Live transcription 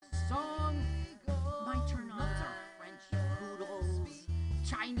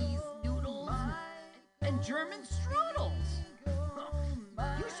Chinese noodles and German strudels.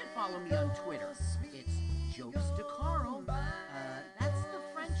 You should follow me on Twitter. It's Jokes to Carl. That's the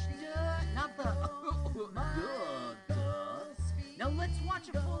French duh, not the duh. Now let's watch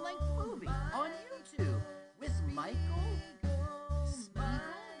a full-length movie on YouTube with Michael Spiegel.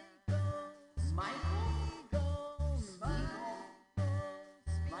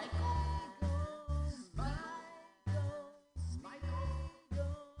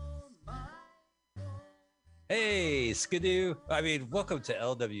 Hey, Skidoo. Welcome to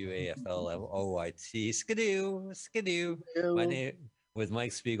LWAFLMOYT. Skidoo. My name with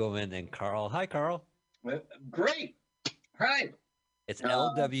Mike Spiegelman and Carl. Hi, Carl. Great. Hi. It's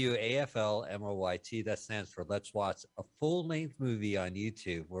LWAFLMOYT. That stands for Let's Watch a Full-Length Movie on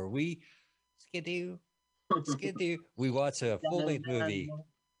YouTube, where we Skidoo. We watch a full-length movie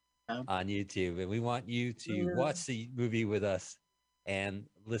on YouTube, and we want you to watch the movie with us and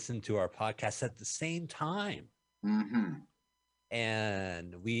listen to our podcast at the same time. Mm-hmm.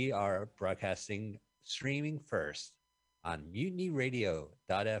 And we are streaming first on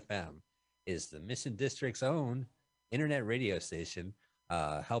MutinyRadio.fm, is the Mission District's own internet radio station,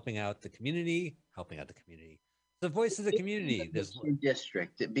 helping out the community. The voice of the community. This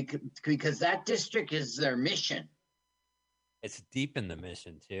district, because that district is their mission. It's deep in the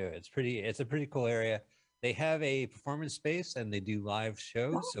mission too. It's a pretty cool area. They have a performance space and they do live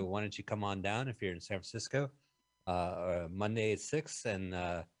shows. So why don't you come on down if you're in San Francisco? Monday at 6 and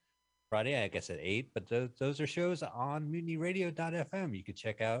Friday, I guess, at 8. But those are shows on MutinyRadio.fm. You could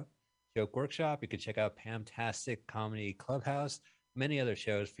check out Joke Workshop. You could check out Pamtastic Comedy Clubhouse. Many other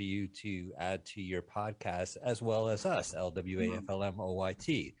shows for you to add to your podcast, as well as us,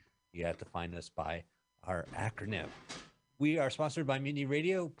 LWAFLMOYT. You have to find us by our acronym. We are sponsored by Mutiny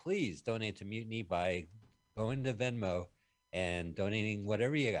Radio. Please donate to Mutiny by going to Venmo and donating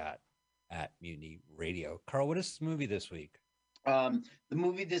whatever you got at Mutiny Radio. Carl, what is the movie this week? The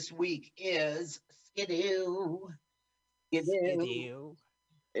movie this week is Skidoo.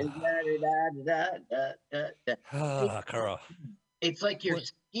 Carl. It's like you're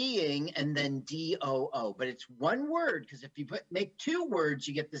skiing and then DOO, but it's one word, because if you make two words,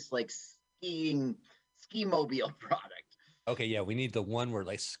 you get this like ski mobile product. Okay, yeah, we need the one word,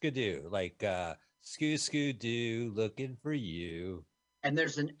 like skidoo, like skoo-doo, looking for you. And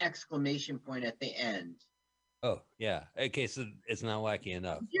there's an exclamation point at the end. Oh, yeah. Okay, so it's not wacky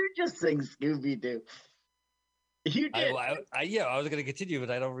enough. You just sing Scooby-Doo. You did. I was going to continue,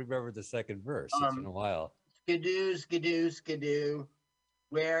 but I don't remember the second verse. It's been a while. Skidoo, skidoo, skidoo.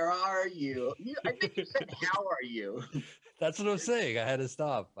 Where are you? I think you said, how are you? That's what I'm saying. I had to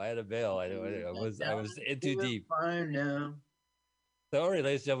stop. I had to bail. I was in too deep. Fine now. So, all right,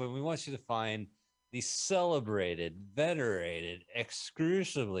 ladies and gentlemen, we want you to find the celebrated, venerated,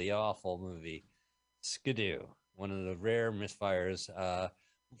 excruciatingly awful movie, Skidoo. One of the rare misfires,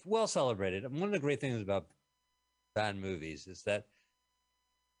 well celebrated. And one of the great things about bad movies is that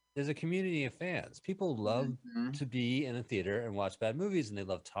there's a community of fans. People love to be in a theater and watch bad movies, and they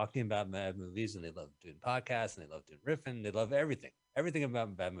love talking about bad movies, and they love doing podcasts, and they love doing riffing. They love everything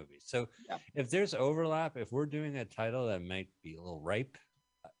about bad movies. So if there's overlap, if we're doing a title that might be a little ripe,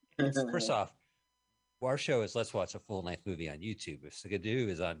 first off, our show is Let's Watch a Full-Length Movie on YouTube. If Skidoo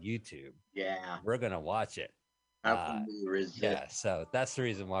is on YouTube, we're going to watch it. How can we resist? Yeah, so that's the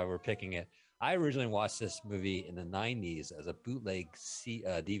reason why we're picking it. I originally watched this movie in the 90s as a bootleg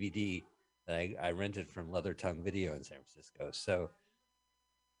DVD that I rented from Leather Tongue Video in San Francisco. So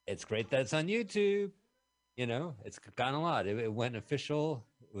it's great that it's on YouTube. You know, it's gotten a lot. It went official.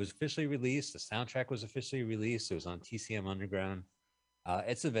 It was officially released. The soundtrack was officially released. It was on TCM Underground.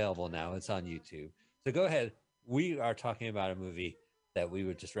 It's available now. It's on YouTube. So go ahead. We are talking about a movie that we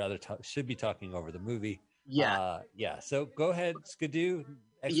would just rather should be talking over the movie. Yeah. So go ahead, Skidoo.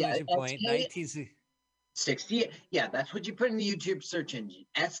 Exclamation point. 1960. Yeah, that's what you put in the YouTube search engine.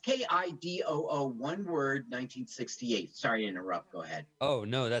 SKIDOO, one word, 1968. Sorry to interrupt. Go ahead. Oh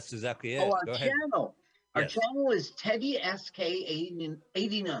no, that's exactly it. Our go channel. Our channel is Teddy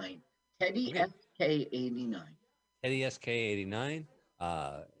SK89. Teddy SK89. Teddy SK89.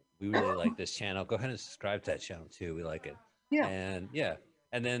 We really like this channel. Go ahead and subscribe to that channel too. We like it. Yeah.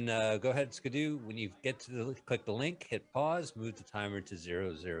 And then go ahead, Skidoo. When you get to click the link, hit pause, move the timer to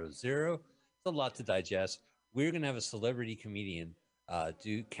 000. It's a lot to digest. We're gonna have a celebrity comedian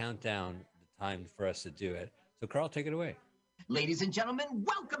count down the time for us to do it. So Carl, take it away. Ladies and gentlemen,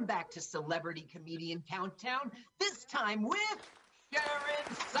 welcome back to Celebrity Comedian Countdown. This time with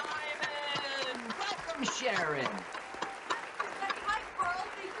Sharon Simon. Welcome, Sharon. Hi, Carl.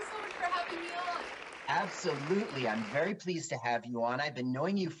 Thank you so much for having me on. Absolutely. I'm very pleased to have you on. I've been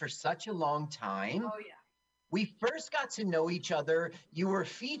knowing you for such a long time. Oh, yeah. We first got to know each other. You were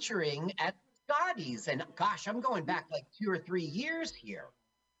featuring at Scotty's, and gosh, I'm going back like 2 or 3 years here.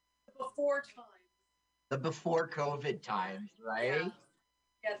 Before time. The before COVID times, right?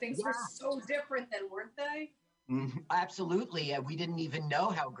 Yeah, things were so different then, weren't they? Absolutely. We didn't even know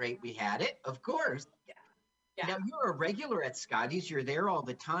how great we had it, of course. Yeah. Now, you're a regular at Scotty's. You're there all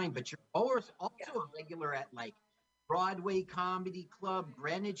the time, but you're also a regular at like Broadway Comedy Club,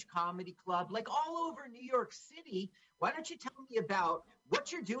 Greenwich Comedy Club, like all over New York City. Why don't you tell me about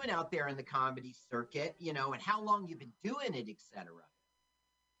what you're doing out there in the comedy circuit, and how long you've been doing it, etc.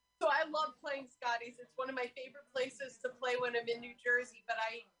 So I love playing Scotty's. It's one of my favorite places to play when I'm in New Jersey, but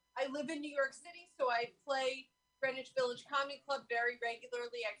I live in New York City, so I play Greenwich Village Comedy Club very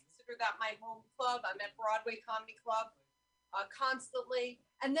regularly. I consider that my home club. I'm at Broadway Comedy Club constantly.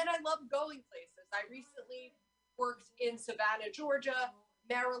 And then I love going places. I recently worked in Savannah, Georgia,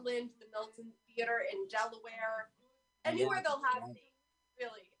 Maryland, the Milton Theater in Delaware, anywhere they'll have me,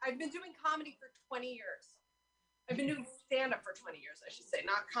 really. I've been doing comedy for 20 years. I've been doing stand-up for 20 years, I should say.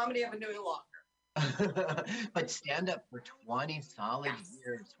 Not comedy, I've been doing longer. But stand-up for 20 solid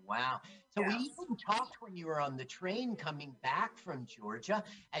years. Wow. So we even talked when you were on the train coming back from Georgia,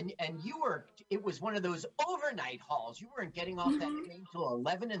 and it was one of those overnight hauls. You weren't getting off that train till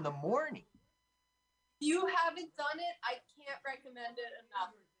 11 in the morning. You haven't done it, I can't recommend it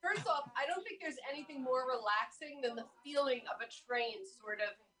enough. First off, I don't think there's anything more relaxing than the feeling of a train sort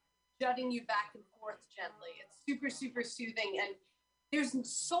of jutting you back and forth gently. It's super, super soothing, and there's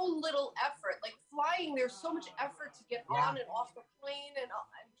so little effort. Like flying, there's so much effort to get on and off the plane, and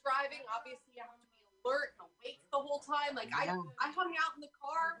driving, obviously you have to be alert and awake the whole time. Like I hung out in the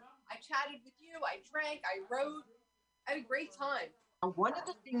car, I chatted with you, I drank, I wrote, I had a great time. One of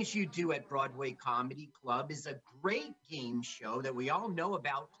the things you do at Broadway Comedy Club is a great game show that we all know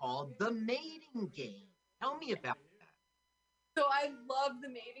about called The Mating Game. Tell me about that. So I love The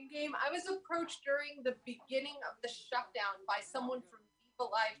Mating Game. I was approached during the beginning of the shutdown by someone from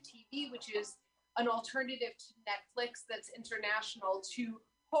Viva Live TV, which is an alternative to Netflix that's international, to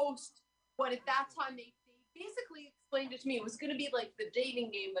host what at that time they basically explained it to me. It was going to be like the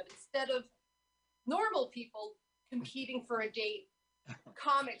dating game, but instead of normal people competing for a date,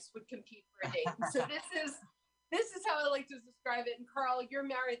 comics would compete for a date. So this is how I like to describe it. And Carl, you're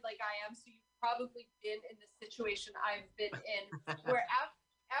married like I am, so you've probably been in the situation I've been in, where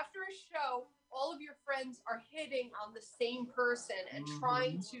after a show, all of your friends are hitting on the same person and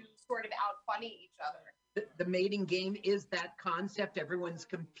trying to sort of out-funny each other. The mating game is that concept. Everyone's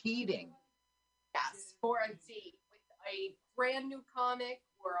competing. Yes, for a date with a brand new comic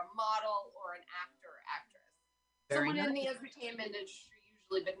or a model or an actor or actress. Someone in the entertainment industry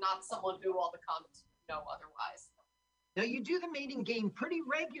usually, but not someone who all the comics know otherwise. Now, you do the mating game pretty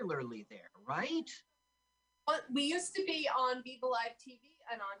regularly there, right? But we used to be on Viva Live TV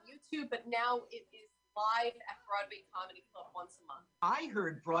and on YouTube, but now it is live at Broadway Comedy Club once a month. I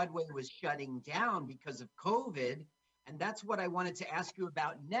heard Broadway was shutting down because of COVID, and that's what I wanted to ask you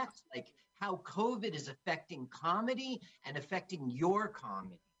about next, like how COVID is affecting comedy and affecting your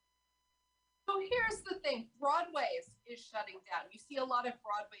comedy. So here's the thing, Broadway is shutting down. You see a lot of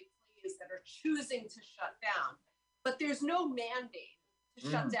Broadway plays that are choosing to shut down, but there's no mandate to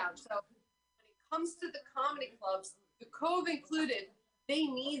shut down. So when it comes to the comedy clubs, the Cove included, they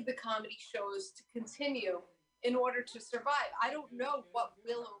need the comedy shows to continue in order to survive. I don't know what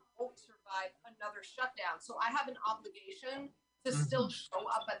will or won't survive another shutdown. So I have an obligation to still show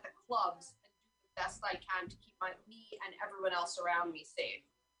up at the clubs and do the best I can to keep me and everyone else around me safe.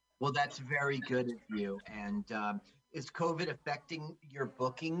 Well, that's very good of you. And is COVID affecting your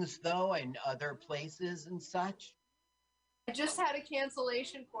bookings, though, and other places and such? I just had a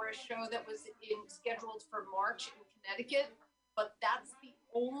cancellation for a show that was scheduled for March in Connecticut, but that's the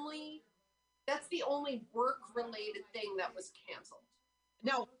only work-related thing that was canceled.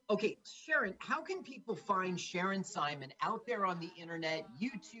 Now, okay, Sharon, how can people find Sharon Simon out there on the internet,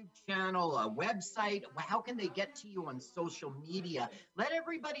 YouTube channel, a website? How can they get to you on social media? Let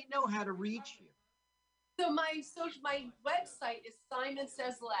everybody know how to reach you. So my website is Simon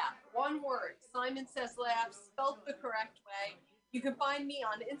Says Laugh. One word, Simon Says Laugh, spelled the correct way. You can find me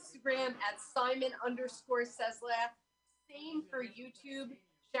on Instagram at Simon_Says Laugh. Same for YouTube,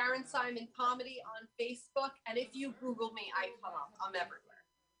 Sharon Simon Comedy on Facebook. And if you Google me, I come up. I'm everywhere.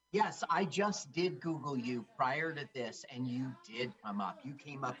 Yes, I just did Google you prior to this, and you did come up. You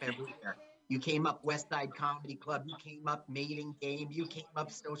came up everywhere. You came up West Side Comedy Club. You came up Mating Game. You came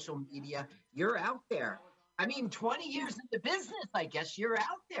up social media. You're out there. I mean, 20 years in the business, I guess you're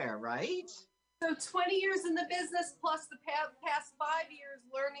out there, right? So 20 years in the business plus the past 5 years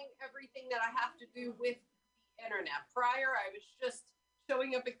learning everything that I have to do with the internet. Prior, I was just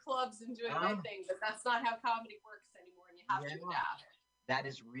showing up at clubs and doing my thing, but that's not how comedy works anymore, and you have to adapt. That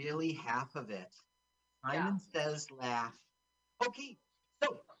is really half of it. Simon Says Laugh. Okay,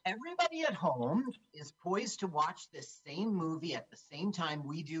 so everybody at home is poised to watch this same movie at the same time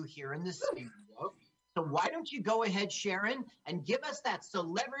we do here in the studio. So why don't you go ahead, Sharon, and give us that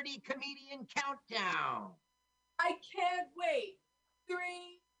celebrity comedian countdown? I can't wait. 3,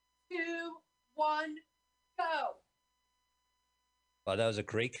 2, 1, go. Well, that was a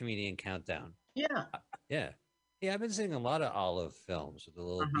great comedian countdown. Yeah. Yeah. I've been seeing a lot of Olive films with a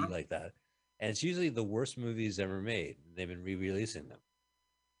little beat like that. And it's usually the worst movies ever made. They've been re-releasing them.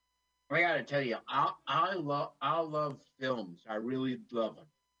 I got to tell you, I love films. I really love them.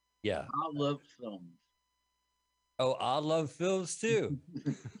 Yeah. I love films. Oh, I love films too.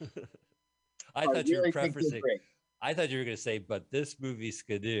 I thought you were prefacing. I thought you were going to say, but this movie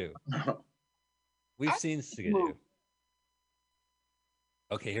Skidoo. We've seen Skidoo.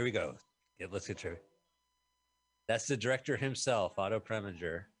 Okay, here we go. Yeah, let's get true. That's the director himself, Otto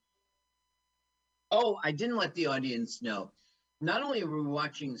Preminger. Oh, I didn't let the audience know. Not only are we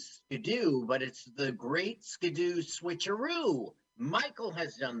watching Skidoo, but it's the great Skidoo switcheroo. Michael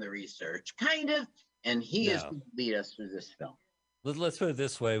has done the research, kind of, and he is going to lead us through this film. Let's put it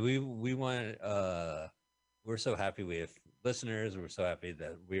this way: we want. We're so happy we have listeners. We're so happy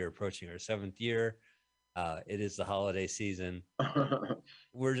that we are approaching our 7th year. It is the holiday season.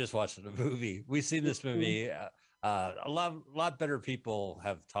 We're just watching the movie. We've seen this movie. A lot better people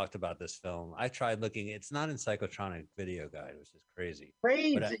have talked about this film. I tried looking. It's not in Psychotronic Video Guide, which is crazy.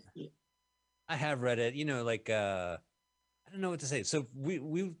 But I have read it. You know, like I don't know what to say. So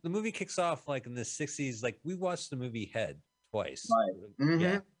the movie kicks off like in the 60s. Like we watched the movie Head twice. Right.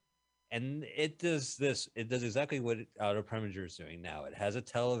 Yeah. And it does this. It does exactly what Otto Preminger is doing now. It has a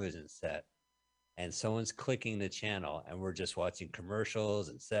television set, and someone's clicking the channel, and we're just watching commercials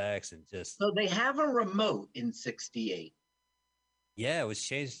and sex and just. So they have a remote in '68. Yeah, it was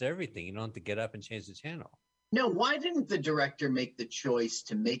changed to everything. You don't have to get up and change the channel. No, why didn't the director make the choice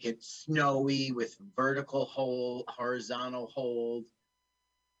to make it snowy with vertical hold, horizontal hold?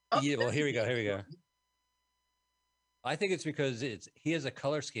 Yeah, well, here we go. I think it's because he has a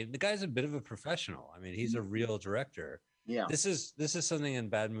color scheme. The guy's a bit of a professional. I mean, he's a real director. Yeah. This is something in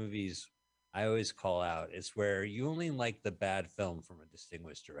bad movies I always call out. It's where you only like the bad film from a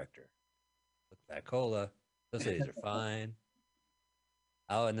distinguished director. Look at Cola. Those ladies are fine.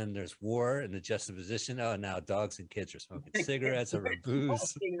 Oh, and then there's war and the juxtaposition. Oh, now dogs and kids are smoking cigarettes over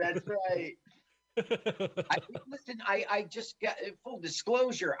booze. That's right. I just got full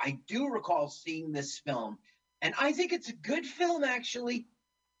disclosure. I do recall seeing this film, and I think it's a good film, actually.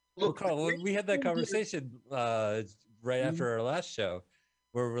 Look, Carl, we had that conversation right after our last show,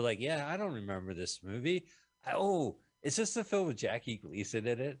 where we're like, "Yeah, I don't remember this movie. Is this the film with Jackie Gleason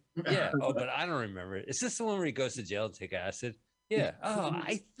in it? Yeah. Oh, but I don't remember it. Is this the one where he goes to jail to take acid? Yeah. Oh,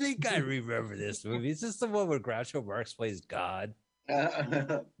 I think I remember this movie. Is this the one where Groucho Marx plays God?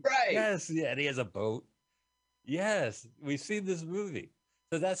 Right. Yes. Yeah. And he has a boat. Yes. We've seen this movie.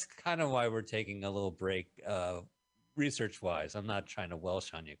 So that's kind of why we're taking a little break, research-wise. I'm not trying to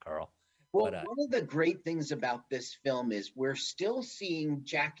Welsh on you, Carl. Well, one of the great things about this film is we're still seeing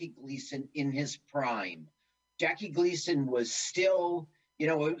Jackie Gleason in his prime. Jackie Gleason was still,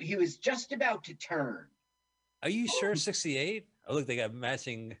 he was just about to turn. Are you sure 68? Oh, look, they got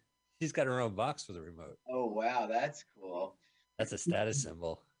matching. She's got her own box for the remote. Oh, wow. That's cool. That's a status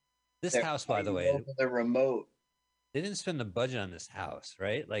symbol. This house, by the way. The remote. They didn't spend the budget on this house,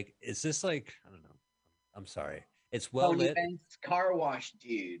 right? Like, is this like, I don't know. I'm sorry. It's well lit. Car wash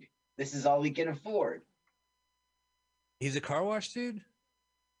dude. This is all he can afford. He's a car wash dude?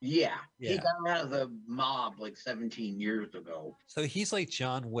 Yeah. He got out of the mob like 17 years ago. So he's like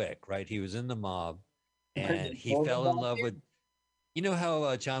John Wick, right? He was in the mob and he fell in love with, you know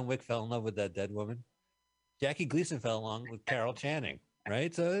how John Wick fell in love with that dead woman? Jackie Gleason fell along with Carol Channing,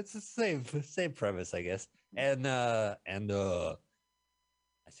 right? So it's the same premise, I guess. And I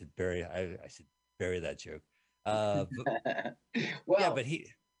should bury that joke. But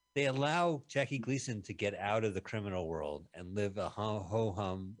they allow Jackie Gleason to get out of the criminal world and live a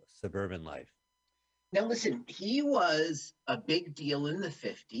ho-hum suburban life. Now, listen, he was a big deal in the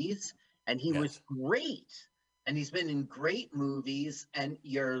 50s, and he was great. And he's been in great movies, and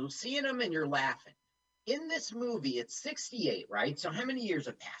you're seeing him and you're laughing. In this movie, it's 68, right? So how many years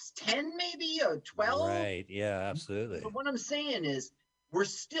have passed? 10 maybe, or 12? Right, yeah, absolutely. So what I'm saying is we're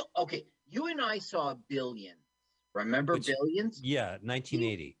still, okay, you and I saw Billions. Remember Billions? Yeah,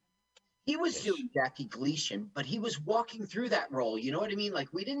 1980. He was doing Jackie Gleason, but he was walking through that role. You know what I mean?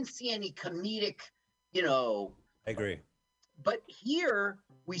 Like we didn't see any comedic, you know. I agree. But here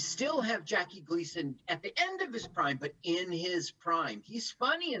we still have Jackie Gleason at the end of his prime, but in his prime. He's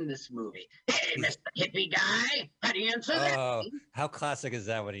funny in this movie. Hey, Mr. Hippie guy, how do you answer that? Oh, how classic is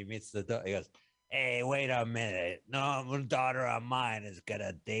that when he meets the he goes, "Hey, wait a minute. No, daughter of mine is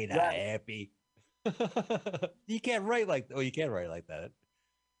gonna date a hippie." You can't write like you can't write like that.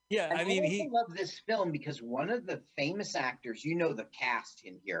 Yeah, And I mean, I love this film because one of the famous actors, you know, the cast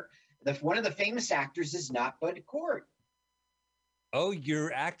in here. One of the famous actors is not Bud Cort. Oh,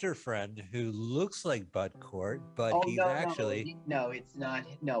 your actor friend who looks like Bud Cort, but he's actually it's not.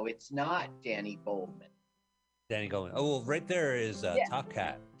 No, it's not Danny Goldman. Danny Goldman. Oh, well, right there is Top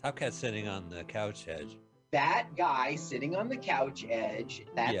Cat. Top Cat sitting on the couch edge. That guy sitting on the couch edge.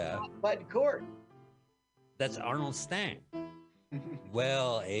 That's not Bud Cort. That's Arnold Stang.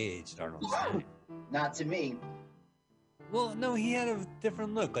 Well-aged Arnold Stang. Not to me. Well, no, he had a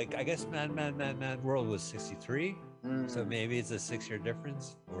different look. Like, I guess Mad World was 63. So maybe it's a 6-year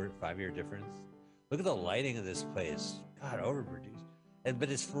difference or 5-year difference. Look at the lighting of this place. God, overproduced. But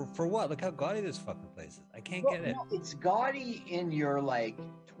it's for what? Look how gaudy this fucking place is. I can't get it. No, it's gaudy in your, like,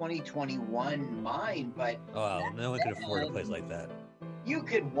 2021 mind, but... Oh, well, no one could afford a place like that. You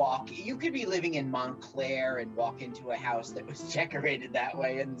could be living in Montclair and walk into a house that was decorated that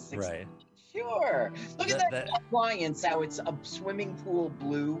way in the 60s. Right. Sure. Look at that appliance, how it's a swimming pool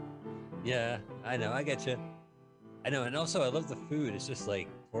blue. Yeah, I know. I get you. I know. And also, I love the food. It's just like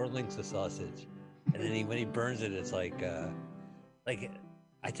 4 links of sausage. And then when he burns it, it's like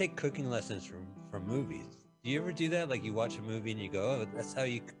I take cooking lessons from movies. Do you ever do that? Like you watch a movie and you go, oh, that's how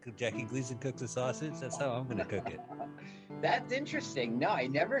Jackie Gleason cooks a sausage? That's how I'm going to cook it. That's interesting. No, I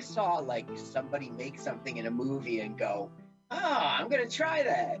never saw like somebody make something in a movie and go, I'm going to try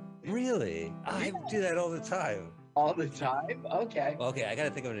that. Really? I do that all the time. All the time? Okay. Okay, I got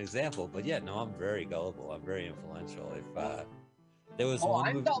to think of an example. But yeah, no, I'm very gullible. I'm very influential. If there was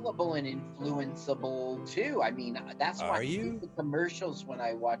I'm gullible and influenceable too. I mean, that's why I do the commercials when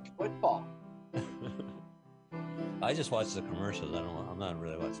I watch football. I just watch the commercials. I'm not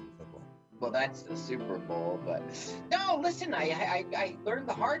really watching football. Well, that's the Super Bowl, but no. Listen, I learned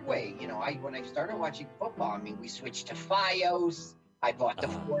the hard way. You know, when I started watching football, I mean, we switched to FiOS. I bought the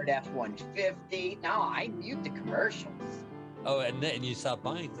Ford F-150. Now I mute the commercials. Oh, and then you stop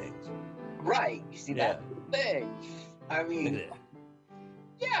buying things. Right. You see, that's the thing. I mean,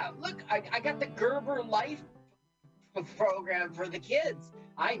 look, I got the Gerber Life program for the kids.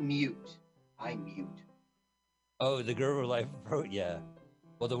 I mute. Oh, the Gerber Life Pro, yeah.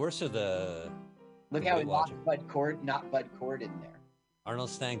 Well, the worst of the... Look how it not Bud Cort in there.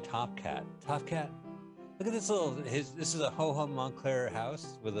 Arnold Stang, Top Cat. Top Cat. Look at this this is a ho-hum Montclair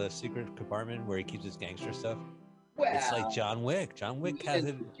house with a secret compartment where he keeps his gangster stuff. Well, it's like John Wick. John Wick has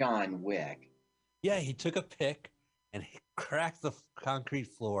it. John Wick. Yeah, he took a pick and he cracked the concrete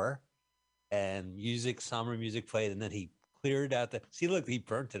floor and somber music played, and then he cleared out the... See, look, he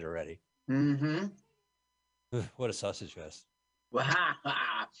burnt it already. Mm-hmm. What a sausage fest.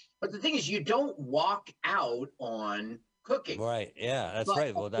 But the thing is, you don't walk out on cooking. Right, yeah, that's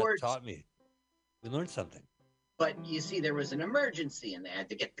right. Well, that taught me. We learned something. But you see, there was an emergency and they had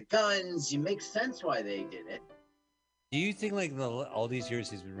to get the guns. It makes sense why they did it. Do you think, like, all these years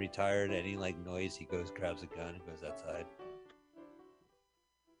he's been retired, any, like, noise, he grabs a gun and goes outside?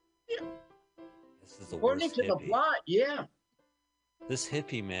 Yeah. This is the According worst to the plot, yeah. This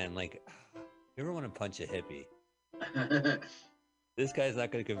hippie, man, like, you ever want to punch a hippie? This guy's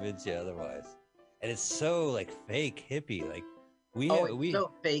not going to convince you otherwise. And it's so, like, fake hippie. Like,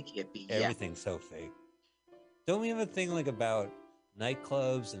 so fake hippie, everything's so fake. Don't we have a thing, like, about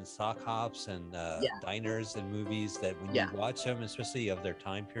nightclubs and sock hops and diners and movies that when you watch them, especially of their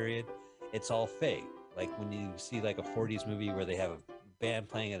time period, it's all fake. Like when you see like a 40s movie where they have a band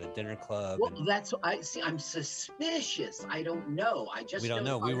playing at a dinner club. Well, that's what I see. I'm suspicious. I don't know. We don't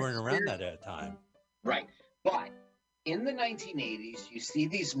know. We weren't around that at a time. Right. But in the 1980s, you see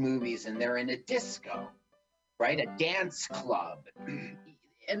these movies and they're in a disco, right? A dance club.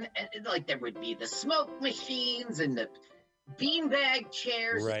 And like there would be the smoke machines and the beanbag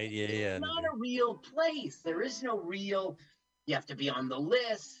chairs. Right, yeah. It's not a real place. There is no real, you have to be on the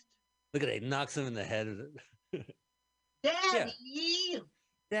list. Look at it, knocks him in the head. Daddy! Yeah.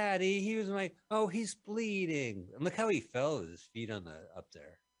 Daddy, he was like, oh, he's bleeding. And look how he fell with his feet on up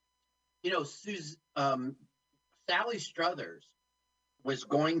there. You know, Sally Struthers was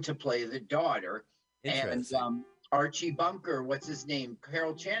going to play the daughter. And Archie Bunker, what's his name?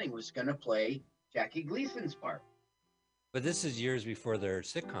 Carol Channing was going to play Jackie Gleason's part. But this is years before their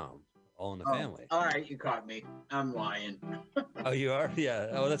sitcom. All in the Family. All right, you caught me. I'm lying. Oh, you are? Yeah.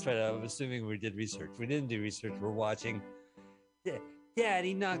 Oh, that's right. I'm assuming we did research. We didn't do research. We're watching.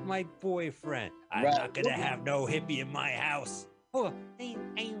 Daddy knocked my boyfriend. I'm not gonna have no hippie in my house. Oh,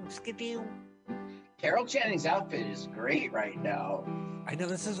 I'm skidoo. Carol Channing's outfit is great right now. I know,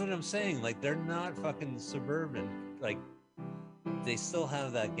 this is what I'm saying. Like, they're not fucking suburban. Like, they still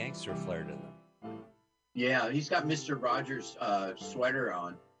have that gangster flair to them. Yeah, he's got Mr. Rogers' sweater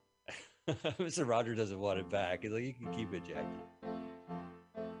on. Mr. Rogers doesn't want it back. He's like, you can keep it, Jackie.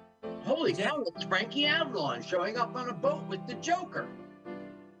 Holy cow, it's Frankie Avalon showing up on a boat with the Joker.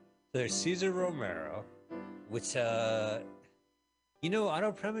 There's Cesar Romero, which, you know,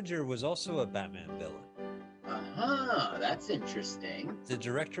 Otto Preminger was also a Batman villain. Uh-huh, that's interesting. The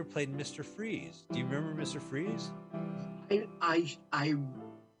director played Mr. Freeze. Do you remember Mr. Freeze? I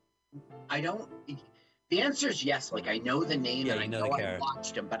don't. The answer is yes. Like, I know the name, Yeah, and I you know know the I character.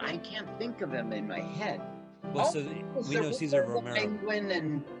 watched him, but I can't think of him in my head. Well, so we know Cesar Romero. The Penguin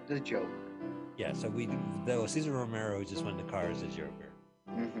and the Joker. Yeah, so Cesar Romero just went in the car as a Joker.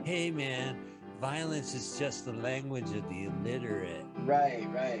 Mm-hmm. Hey, man, violence is just the language of the illiterate. Right.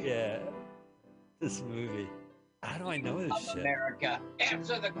 Yeah, this movie. How do I know this shit? America,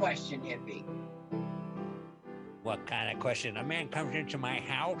 answer the question, hippie. What kind of question? A man comes into my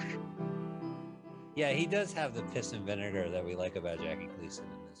house? Yeah, he does have the piss and vinegar that we like about Jackie Gleason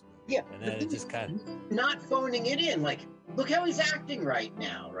in this movie. Yeah, and then it just kind of not phoning it in. Like, look how he's acting right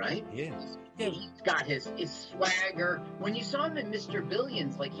now, right? Yeah. He's got his swagger. When you saw him in Mr.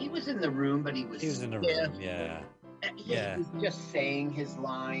 Billions, like, he was in the room, but he was in the stiff. room. Yeah. He was just saying his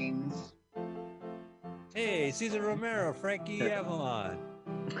lines. Hey, Cesar Romero, Frankie Avalon.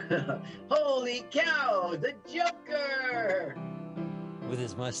 Holy cow, the Joker! With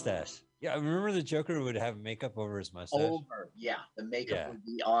his mustache. Yeah, I remember the Joker would have makeup over his mustache. Yeah, the makeup would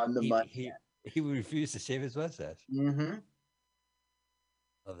be on the mustache. He would refuse to shave his mustache. Mm-hmm.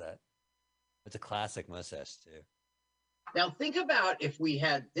 Love that. It's a classic mustache, too. Now, think about if we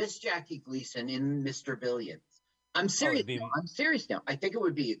had this Jackie Gleason in Mr. Billions. I'm serious. I'm serious now. I think it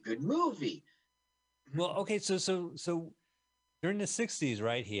would be a good movie. Well, okay, so during the 60s,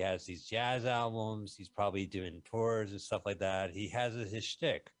 right, he has these jazz albums. He's probably doing tours and stuff like that. He has his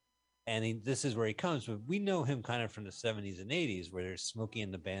shtick. And this is where he comes. But we know him kind of from the 70s and 80s, where there's Smokey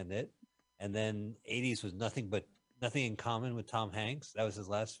and the Bandit. And then 80s was Nothing in Common with Tom Hanks. That was his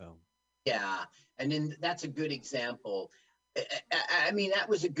last film. Yeah, and then that's a good example. I mean, that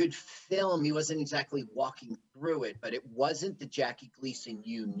was a good film. He wasn't exactly walking through it, but it wasn't the Jackie Gleason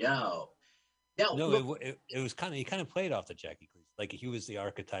you know. Now, no, look, it was he kind of played off the Jackie Gleason. Like, he was the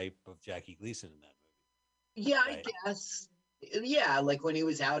archetype of Jackie Gleason in that movie. Yeah, right? I guess. Yeah, like when he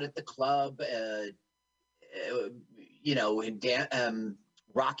was out at the club, you know, and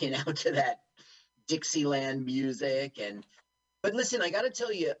rocking out to that Dixieland music. But listen, I got to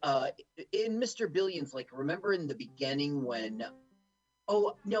tell you, in Mr. Billions, like, remember in the beginning when,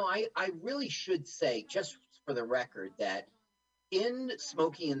 I really should say, just for the record, that in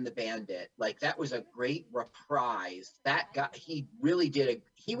Smokey and the Bandit, like, that was a great reprise. He really did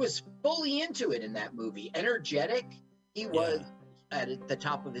he was fully into it in that movie. Energetic. He was at the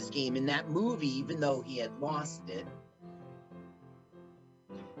top of his game in that movie, even though he had lost it.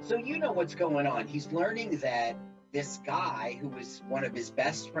 So you know what's going on. He's learning that this guy, who was one of his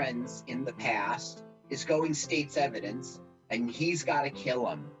best friends in the past, is going state's evidence, and he's got to kill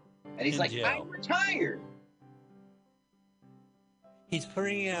him. And he's like, I'm retired. He's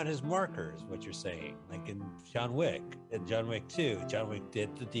putting out his markers, what you're saying, like in John Wick, and John Wick 2. John Wick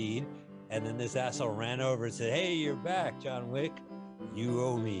did the deed, and then this asshole ran over and said, hey, you're back, John Wick. You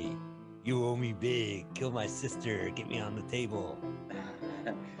owe me. You owe me big. Kill my sister. Get me on the table.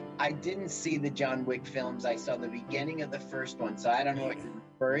 I didn't see the John Wick films. I saw the beginning of the first one, so I don't know what you're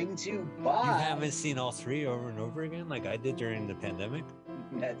referring to, but... You haven't seen all three over and over again like I did during the pandemic?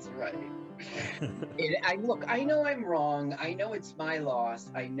 That's right. Look, I know I'm wrong. I know it's my loss.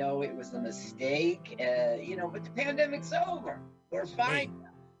 I know it was a mistake, but the pandemic's over. We're fine.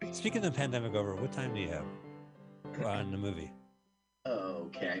 Hey, speaking of the pandemic over, what time do you have on the movie?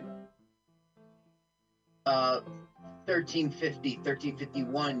 Okay. 1350,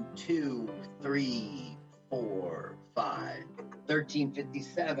 1351, 2, 3, 4, 5,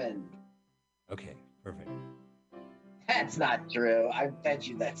 1357. Okay, perfect. That's not true. I bet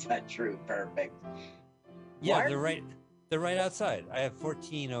you that's not true. Perfect. Yeah, what? They're right outside. I have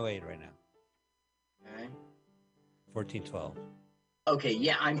 1408 right now. Okay. 1412. Okay,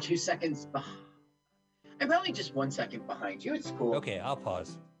 yeah, I'm 2 seconds behind. I'm probably just 1 second behind you. It's cool. Okay, I'll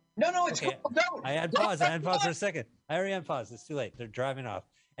pause. No, it's cool. Don't. I had pause for a second. I already unpaused. It's too late. They're driving off.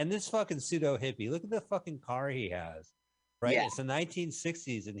 And this fucking pseudo hippie, look at the fucking car he has, right? Yeah. It's the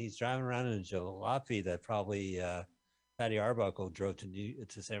 1960s, and he's driving around in a jalopy that probably Patty Arbuckle drove to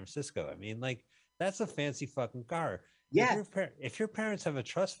San Francisco. I mean, like, that's a fancy fucking car. Yeah. If your parents have a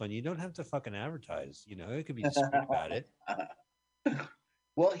trust fund, you don't have to fucking advertise. You know, it could be discreet about it.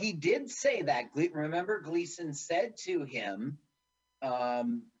 Well, he did say that. Remember, Gleason said to him,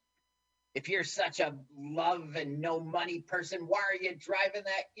 if you're such a love and no money person, why are you driving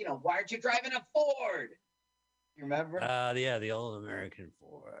that? You know, why aren't you driving a Ford? You remember? Yeah, the old American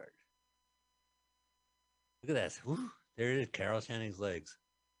Ford. Look at that. Whew, there it is, Carol Channing's legs.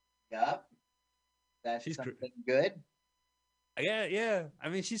 Yep. That's She's something good. Yeah. I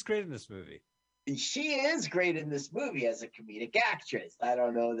mean, she's great in this movie. And she is great in this movie as a comedic actress. I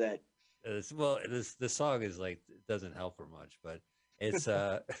don't know that. The song is like, it doesn't help her much, but it's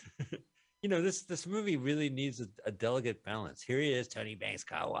you know, this movie really needs a delicate balance. Here he is, Tony Banks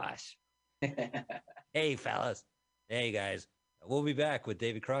car wash. Hey fellas, hey guys, we'll be back with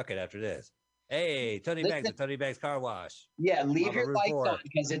David Crockett after this. Hey, Tony Banks at Tony Banks car wash. Yeah, leave on your Route lights 4. on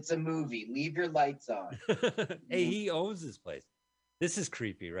because it's a movie. Leave your lights on. Hey, he owns this place. This is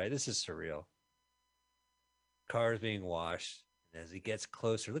creepy, right? This is surreal. Cars being washed. And as he gets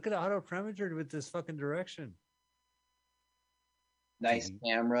closer, look at Otto Preminger with this fucking direction. Nice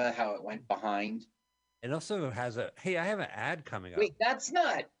camera, how it went behind. It also has I have an ad coming up. Wait, that's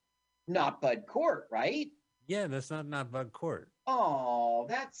not Bud Court, right? Yeah, that's not Bud Court. Oh,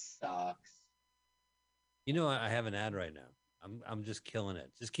 that sucks. You know, I have an ad right now. I'm just killing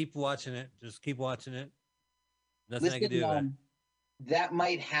it. Just keep watching it. Just keep watching it. Nothing I can do. That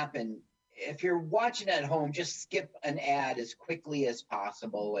might happen. If you're watching at home, just skip an ad as quickly as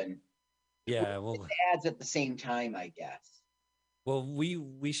possible, and well, ads at the same time, I guess. Well,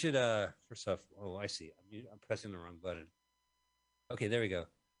 we should first off. Oh, I see. I'm pressing the wrong button. Okay, there we go.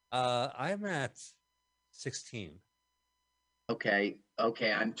 I'm at 16. Okay,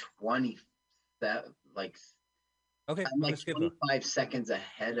 I'm 20. Like. Okay, I'm like 25 seconds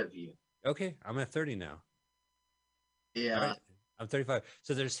ahead of you. Okay, I'm at 30 now. Yeah. Right. I'm 35.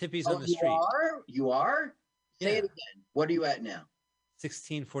 So there's hippies on the street. You are? Say it again. What are you at now?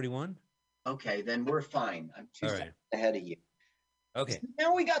 1641. Okay, then we're fine. I'm 2 seconds ahead of you. Okay. So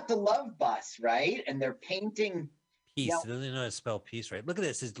now we got the love bus, right? And they're painting peace. Now, they don't know how to spell peace, right? Look at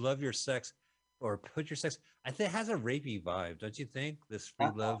this. It's love your sex or put your sex. I think it has a rapey vibe, don't you think? This free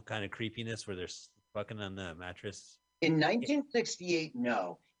love kind of creepiness where they're fucking on the mattress. In 1968,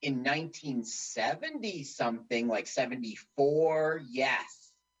 no. In 1970 something, like 74,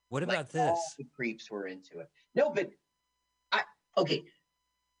 yes. What about this? All the creeps were into it. No, but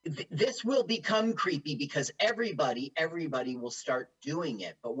this will become creepy because everybody will start doing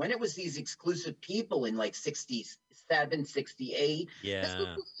it. But when it was these exclusive people in like 67, 68, this was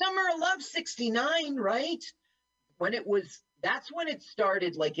the summer of love, 69, right? That's when it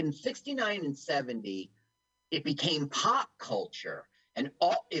started, like in 69 and 70, it became pop culture. And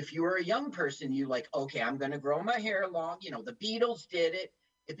if you were a young person, you're like, okay, I'm going to grow my hair long. You know, the Beatles did it.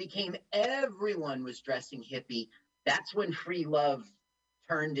 It became everyone was dressing hippie. That's when free love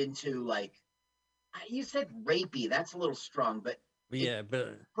turned into, like, you said rapey. That's a little strong, but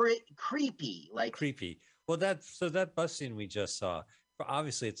creepy, like creepy. Well, that bus scene we just saw.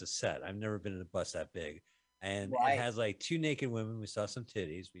 Obviously, it's a set. I've never been in a bus that big, and it has like two naked women. We saw some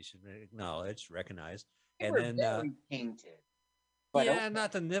titties. We should recognize, and then very painted. But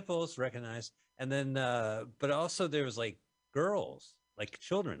not the nipples, recognized. And then, but also there was like girls, like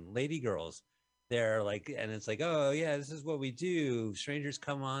children, lady girls. They're like, and it's like, oh yeah, this is what we do. Strangers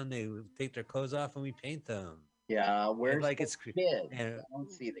come on, they take their clothes off, and we paint them. Yeah, where's like the it's kid? I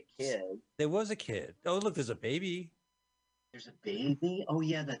don't see the kid. There was a kid. Oh look, there's a baby. There's a baby. Oh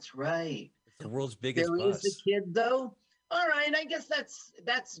yeah, that's right. It's the world's biggest bus. There is a kid though. All right, I guess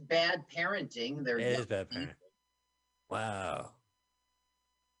that's bad parenting. It is bad parenting. Wow.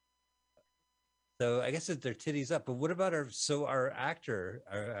 So I guess their titties up, but what about our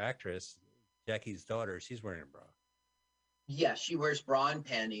actress, Jackie's daughter? She's wearing a bra. Yeah, she wears bra and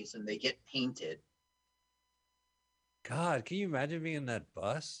panties, and they get painted. God, can you imagine being in that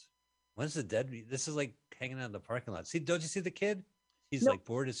bus? When's the dead? This is like hanging out in the parking lot. See, don't you see the kid? He's like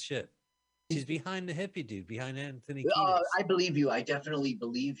bored as shit. She's behind the hippie dude, behind Anthony Kiedis. I believe you. I definitely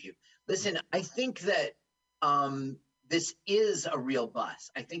believe you. Listen, I think that this is a real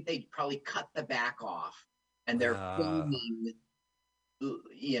bus. I think they probably cut the back off, and they're filming,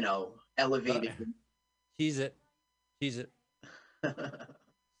 elevated. Cheese it. Stick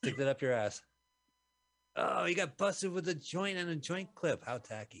that up your ass. Oh, he got busted with a joint and a joint clip. How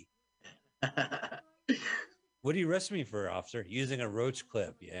tacky. What do you arrest me for, officer? Using a roach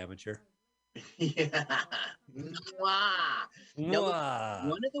clip, you amateur. Yeah. Mwah. Now, look, Mwah.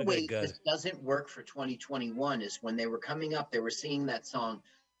 one of the Look at that ways gun. this doesn't work for 2021 is when they were coming up, they were singing that song,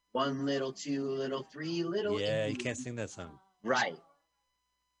 one little, two little, three little. Yeah, you Indians. can't sing that song. Right.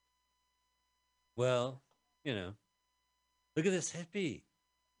 Well, you know, look at this hippie.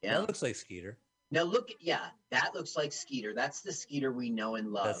 Yeah. That looks like Skeeter. Now look, yeah, that looks like Skeeter. That's the Skeeter we know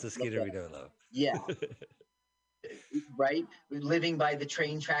and love. That's the Skeeter we don't love. Yeah. Right? Living by the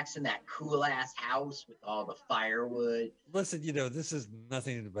train tracks in that cool ass house with all the firewood. Listen, you know, this is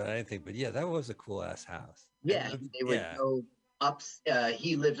nothing about anything, but yeah, that was a cool ass house. Yeah, And they would go up.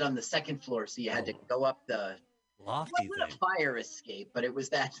 He lived on the second floor, so you had to go up the lofty it wasn't thing. a fire escape, but it was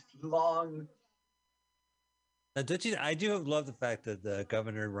that long. Now, don't you? I do love the fact that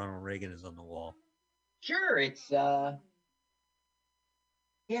Governor Ronald Reagan is on the wall. Sure, it's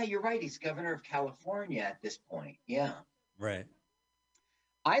yeah, you're right. He's governor of California at this point. Yeah. Right.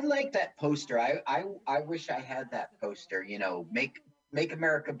 I like that poster. I wish I had that poster. You know, make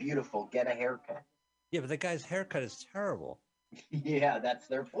America beautiful. Get a haircut. Yeah, but that guy's haircut is terrible. Yeah, that's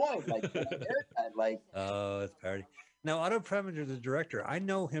their point. Like get a haircut. Like Oh, it's parody. Now, Otto Preminger, the director, I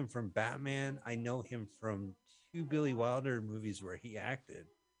know him from Batman. I know him from 2 Billy Wilder movies where he acted.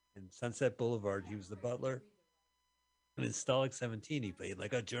 In Sunset Boulevard, he was the butler. And in Stalag 17, he played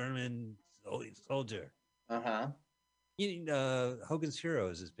like a German soldier. uh-huh. Hogan's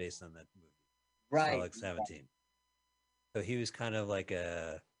Heroes is based on that movie. Right. Stalag 17. So he was kind of like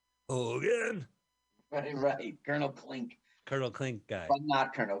a Hogan. Right. Colonel Klink. Colonel Klink guy. But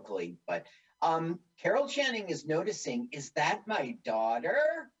not Colonel Klink. But Carol Channing is noticing, is that my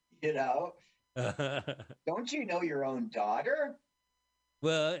daughter? You know? Don't you know your own daughter?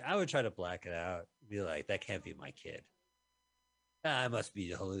 Well, I would try to black it out. Be like, that can't be my kid. I must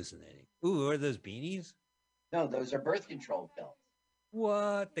be hallucinating. Ooh, are those beanies? No, those are birth control pills.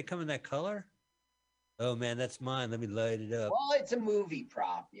 What? They come in that color? Oh man, that's mine. Let me light it up. Well, it's a movie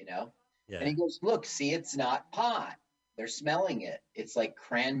prop, you know? Yeah. And he goes, look, see, it's not pot. They're smelling it. It's like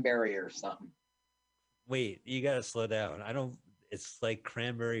cranberry or something. Wait, you gotta slow down. It's like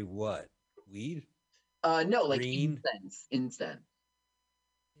cranberry what? Weed? No, like Green? Incense.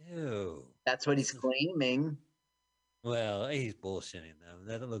 Ew. That's what he's claiming. Well, he's bullshitting them.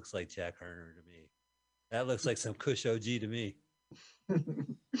 That looks like Jack Herner to me. That looks like some Kush OG to me.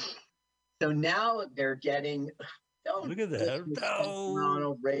 So now they're getting. Look at that. No.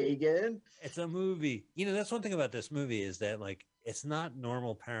 Ronald Reagan. It's a movie. You know, that's one thing about this movie is that, like, it's not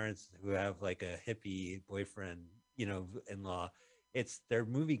normal parents who have, like, a hippie boyfriend, you know, in law. They're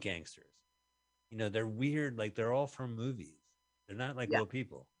movie gangsters. You know, they're weird. Like, they're all from movies. They're not, like, real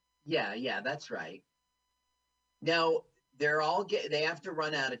people. Yeah, that's right. Now they have to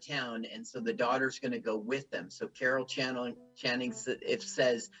run out of town, and so the daughter's going to go with them. So Carol Channing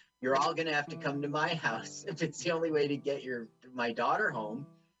says, "You're all going to have to come to my house if it's the only way to get my daughter home."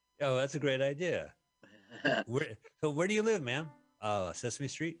 Oh, that's a great idea. Where do you live, ma'am? Sesame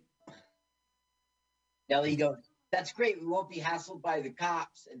Street. Now he goes, "That's great. We won't be hassled by the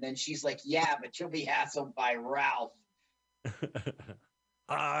cops." And then she's like, "Yeah, but you'll be hassled by Ralph."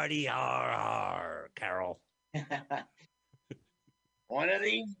 Hardy har, Carol. One of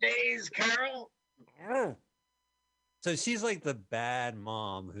these days, Carol. So she's like the bad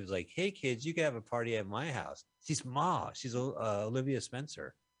mom who's like, "Hey kids, you can have a party at my house." She's Ma. She's Olivia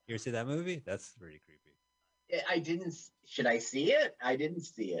Spencer. You ever see that movie? That's pretty creepy. I didn't. Should I see it? I didn't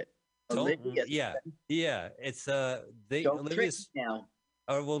see it. Olivia. Yeah. It's Don't trick me now.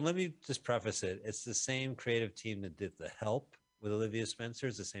 Oh well, let me just preface it. It's the same creative team that did The Help with Olivia Spencer.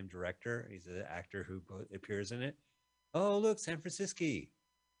 It's the same director. He's an actor who appears in it. Oh look, San Francisco.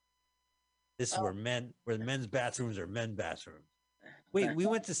 This is where men's bathrooms are men's bathrooms. Wait, we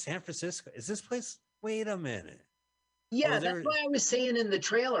went to San Francisco. Is this place? Wait a minute. Yeah, that's why I was saying in the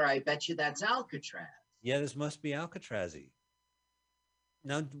trailer, I bet you that's Alcatraz. Yeah, this must be Alcatraz-y.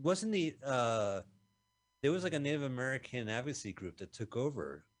 Now, wasn't there was like a Native American advocacy group that took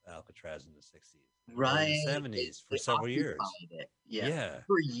over Alcatraz in the 60s. Right. In the 70s for several years. Yeah.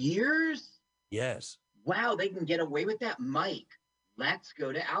 For years? Yes. Wow, they can get away with that. Mike, let's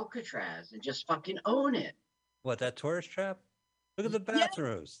go to Alcatraz and just fucking own it. What, that tourist trap? Look at the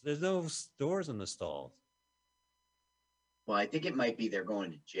bathrooms. Yeah. There's no doors in the stalls. Well, I think it might be they're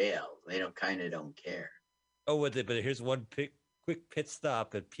going to jail. They don't care. Oh, but here's one quick pit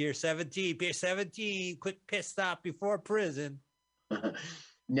stop at Pier 17. Pier 17, quick pit stop before prison.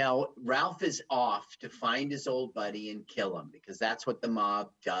 Now, Ralph is off to find his old buddy and kill him because that's what the mob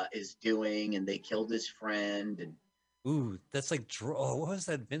is doing. And they killed his friend. And Ooh, that's like oh, what was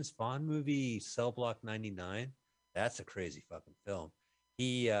that Vince Vaughn movie, Cell Block 99? That's a crazy fucking film.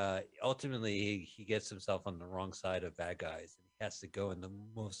 He ultimately he gets himself on the wrong side of bad guys and he has to go in the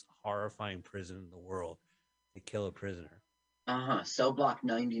most horrifying prison in the world to kill a prisoner. Uh-huh. Cell Block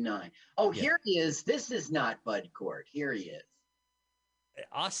 99. Oh, Yeah. here he is. This is not Bud Cort. Here he is.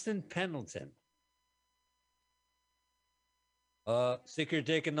 Austin Pendleton. Stick your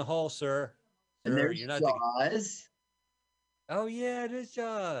dick in the hole, sir. And Sir, there's you're not the. Jaws. Oh yeah, it is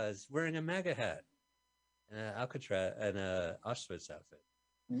Jaws wearing a MAGA hat and Alcatraz and a Auschwitz outfit.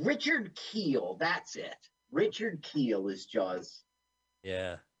 Richard Keel. That's it. Richard Keel is Jaws.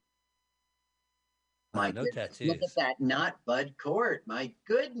 Yeah. My no goodness. tattoos. Look at that. Not Bud Cort. My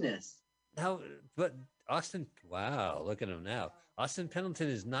goodness. Now, but Austin, wow, look at him now. Austin Pendleton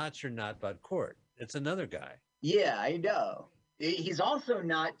is not your not Bud Cort. It's another guy. Yeah, I know. He's also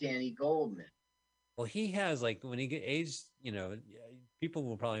not Danny Goldman. Well, he has like when he get aged, people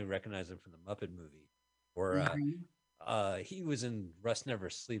will probably recognize him from the Muppet movie, or he was in Rust Never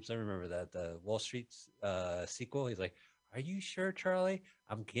Sleeps. I remember that the Wall Street sequel. He's like, "Are you sure, Charlie?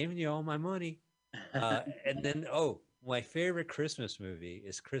 I'm giving you all my money." And then, my favorite Christmas movie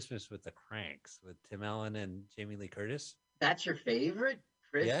is Christmas with the Cranks with Tim Allen and Jamie Lee Curtis. That's your favorite,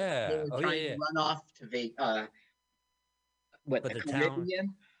 Chris? Yeah. They were trying to run off to the Caribbean?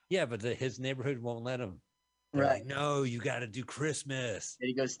 Town. Yeah, but his neighborhood won't let him. They're Right. like, no, you got to do Christmas. And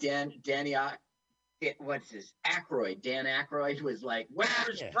he goes, Danny, what's his? Aykroyd. Dan Aykroyd was like,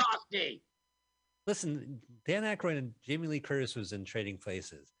 where's Frosty? Listen, Dan Aykroyd and Jamie Lee Curtis was in Trading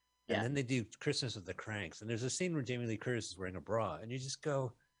Places. And then they do Christmas with the Cranks. And there's a scene where Jamie Lee Curtis is wearing a bra. And you just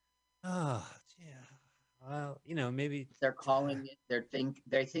go, oh, yeah. Well, maybe they're calling it.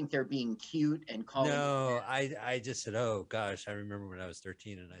 They think they're being cute and calling. No, I just said, oh gosh, I remember when I was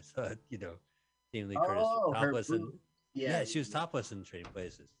 13 and I thought, Jamie Lee Curtis was topless and she was topless in Trading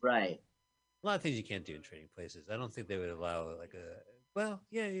Places. Right. A lot of things you can't do in Trading Places. I don't think they would allow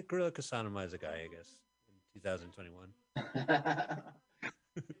Gorilla Kasama is a guy, I guess, in 2021.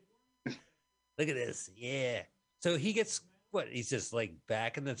 Look at this, yeah. So he gets what? He's just like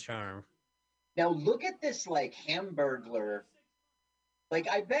back in the charm. Now look at this, like Hamburglar. Like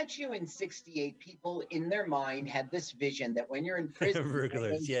I bet you in '68, people in their mind had this vision that when you're in prison,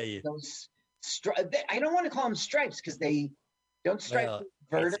 Hamburglars, those I don't want to call them stripes because they don't stripe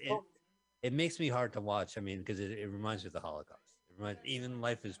vertical. It makes me hard to watch. I mean, because it reminds me of the Holocaust. Even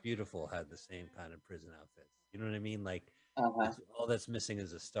Life is Beautiful had the same kind of prison outfits. You know what I mean? Like all that's missing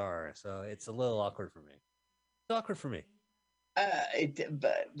is a star. So it's a little awkward for me. It's awkward for me.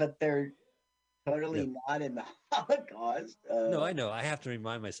 But they're totally not in the Holocaust. No, I know. I have to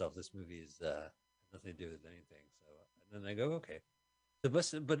remind myself this movie is nothing to do with anything. So and then I go, okay.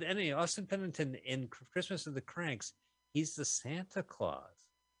 So, but anyway, Austin Pendleton in Christmas of the Cranks, he's the Santa Claus.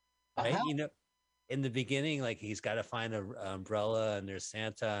 Right? In the beginning, like he's got to find an umbrella and there's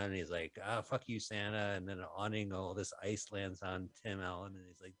Santa and he's like, fuck you, Santa. And then an awning, all this ice lands on Tim Allen and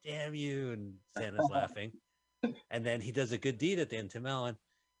he's like, damn you. And Santa's laughing. And then he does a good deed at the end, Tim Allen.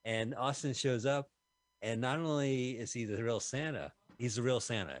 And Austin shows up. And not only is he the real Santa, he's the real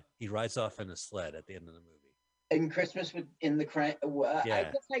Santa. He rides off in a sled at the end of the movie. In Christmas in the Crank. I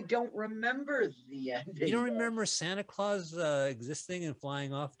guess I don't remember the ending. You don't remember Santa Claus existing and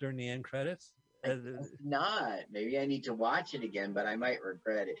flying off during the end credits? Not. Maybe I need to watch it again, but I might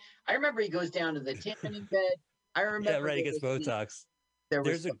regret it. I remember he goes down to the tanning bed. I remember. Yeah, right. He gets Botox.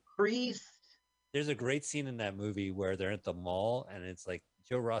 There's a priest. There's a great scene in that movie where they're at the mall, and it's like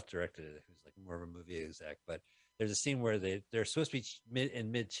Joe Roth directed it, who's like more of a movie exec. But there's a scene where they're supposed to be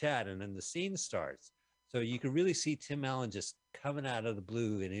in mid chat, and then the scene starts. So you can really see Tim Allen just coming out of the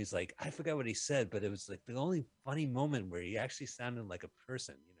blue, and he's like, I forgot what he said, but it was like the only funny moment where he actually sounded like a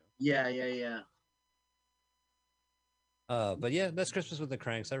person, Yeah. But yeah, that's Christmas with the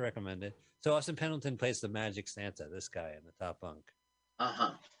Cranks. I recommend it. So Austin Pendleton plays the Magic Santa, this guy in the top bunk.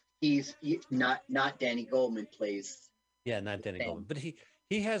 He's not Danny Goldman plays. Yeah, not Danny Goldman, but he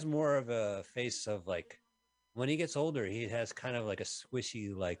has more of a face of like when he gets older, he has kind of like a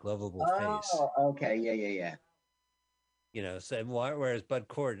squishy, like lovable face. Oh, okay, yeah. So whereas Bud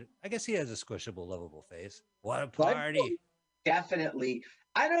Cort, I guess he has a squishable, lovable face. What a party! Definitely.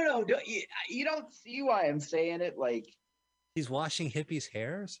 I don't know. You don't see why I'm saying it? Like he's washing hippies'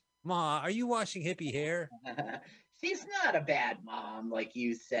 hairs. Ma, are you washing hippie hair? She's not a bad mom, like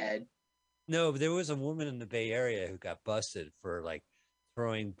you said. No, but there was a woman in the Bay Area who got busted for like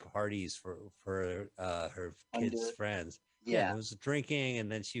throwing parties for her kids' friends. Yeah, it was drinking,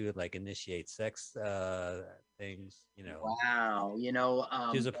 and then she would like initiate sex things. Wow,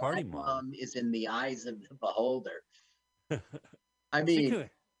 she was a party mom. Is in the eyes of the beholder. I Speaking mean, of,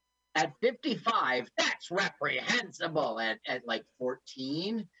 at 55, that's reprehensible. At like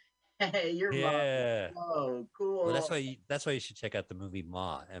 14, hey, your mom. yeah. Oh, Well, cool. that's why you should check out the movie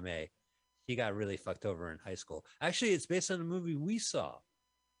Ma, M.A. She got really fucked over in high school. Actually, it's based on a movie we saw.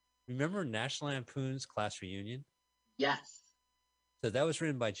 Remember National Lampoon's Class Reunion? Yes. So that was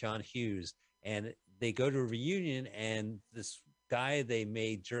written by John Hughes, and they go to a reunion, and this guy they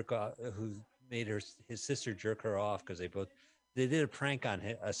made jerk off, who made his sister jerk her off because they did a prank on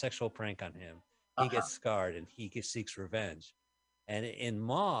him, a sexual prank on him. He Uh-huh. gets scarred, and seeks revenge. And in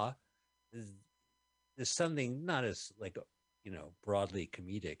Ma, there's something not as like broadly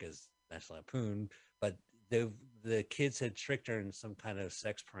comedic as National Lampoon, but the kids had tricked her in some kind of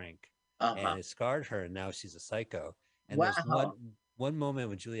sex prank, Uh-huh. and it scarred her, and now she's a psycho. And there's Wow. one moment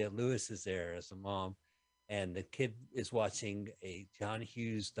when Juliette Lewis is there as a mom, and the kid is watching a John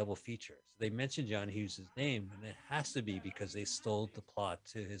Hughes double feature. So they mentioned John Hughes' name, and it has to be because they stole the plot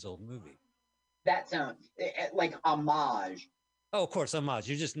to his old movie. That sounds like homage. Oh, of course, homage.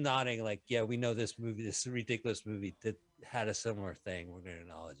 You're just nodding like, yeah, we know this movie, this ridiculous movie that had a similar thing. We're going to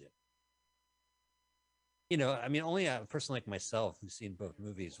acknowledge it. I mean, only a person like myself who's seen both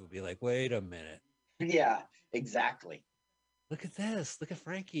movies will be like, wait a minute. Yeah, exactly. Look at this. Look at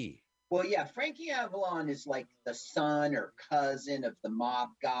Frankie. Well, yeah, Frankie Avalon is like the son or cousin of the mob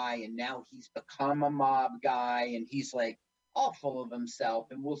guy, and now he's become a mob guy, and he's like all full of himself,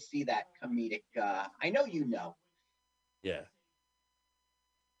 and we'll see that comedic. I know you know. Yeah.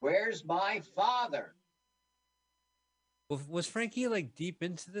 Where's my father? Was Frankie like deep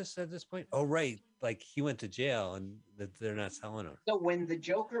into this at this point? Oh, right. Like he went to jail and they're not telling him. So when the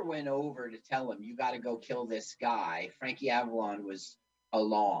Joker went over to tell him, you got to go kill this guy, Frankie Avalon was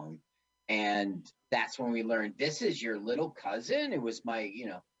along. And that's when we learned this is your little cousin. It was my,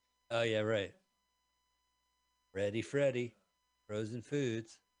 Oh, yeah, right. Ready, Freddy. Frozen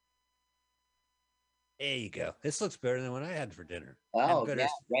foods. There you go. This looks better than what I had for dinner. Oh, yeah.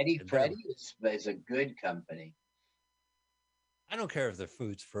 Ready Freddy is a good company. I don't care if the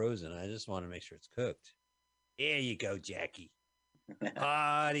food's frozen. I just want to make sure it's cooked. There you go, Jackie.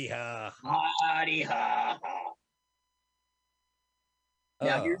 Hardy ha. Hardy ha.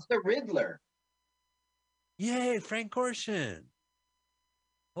 Now here's the Riddler. Yay, Frank Gorshin.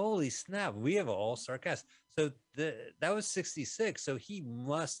 Holy snap. We have all sarcastic. So that was 66. So he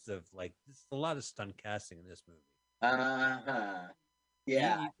must have there's a lot of stunt casting in this movie. Uh-huh.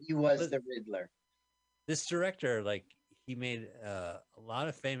 Yeah, he was the Riddler. This director, he made a lot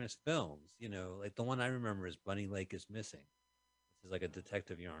of famous films, like the one I remember is Bunny Lake is Missing. This is like a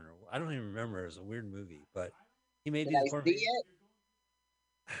detective yarn. I don't even remember. It was a weird movie, but he made these. Did I see it?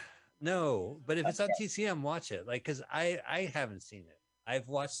 No, but if it's on TCM, watch it. Because I haven't seen it. I've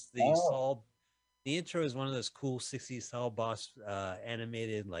watched the Saul. The intro is one of those cool 60s Saul Boss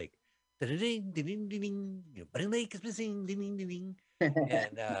animated Bunny Lake is Missing,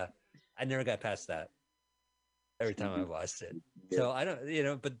 and I never got past that. Every time I watched it. So I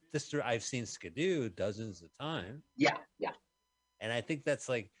don't, but I've seen Skidoo dozens of times. Yeah. And I think that's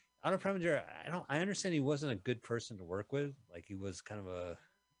Otto Preminger, I understand he wasn't a good person to work with. He was kind of a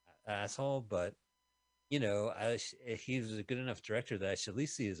asshole, but he was a good enough director that I should at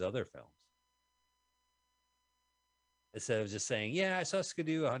least see his other films. Instead of just saying, yeah, I saw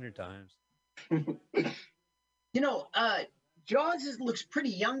Skidoo 100 times. Jaws looks pretty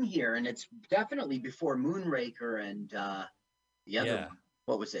young here, and it's definitely before Moonraker and the other one.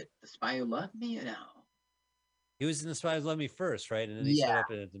 What was it? The Spy Who Loved Me? No. He was in The Spy Who Loved Me first, right? And then he showed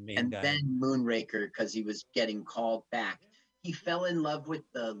up as the main guy. And then Moonraker, because he was getting called back. He fell in love with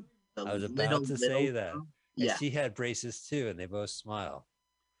the I was about to say that. Yeah. And she had braces too, and they both smile.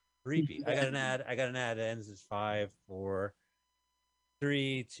 Creepy. I got an ad. It ends at 5, 4,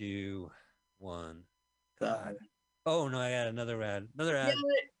 3, 2, 1. God. Oh no, I got another ad.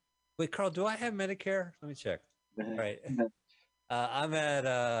 Wait, Carl, do I have Medicare? Let me check. All right. I'm at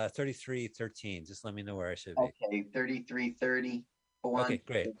 3313. Just let me know where I should be. Okay, 3330. Okay,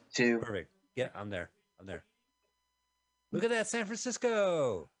 great. 2. Perfect. Yeah, I'm there. Look at that, San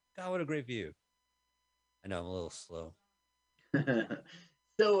Francisco. God, what a great view. I know I'm a little slow.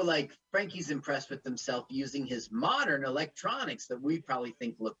 So, Frankie's impressed with himself using his modern electronics that we probably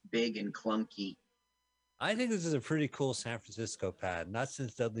think look big and clunky. I think this is a pretty cool San Francisco pad. Not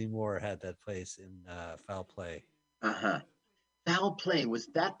since Dudley Moore had that place in Foul Play. Uh-huh. Foul Play, was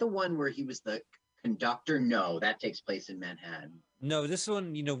that the one where he was the conductor? No, that takes place in Manhattan. No, this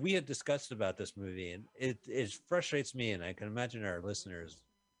one, we had discussed about this movie, and it frustrates me, and I can imagine our listeners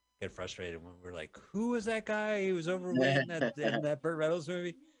get frustrated when we're like, who was that guy? He was overweight in that Burt Reynolds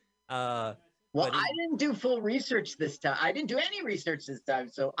movie. Well, But I didn't do full research this time. I didn't do any research this time.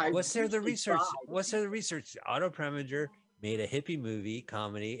 So I what's there the really research? tried. What's there the research? Otto Preminger made a hippie movie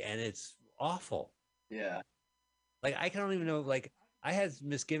comedy, and it's awful. Yeah. Like I don't even know. Like I had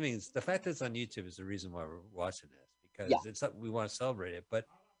misgivings. The fact that it's on YouTube is the reason why we're watching this Yeah. because it's we want to celebrate it. But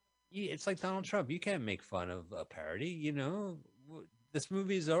it's like Donald Trump. You can't make fun of a parody. You know, this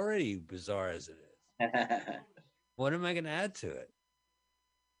movie is already bizarre as it is. What am I going to add to it?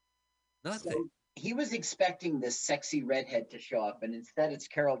 Nothing. So he was expecting this sexy redhead to show up, and instead it's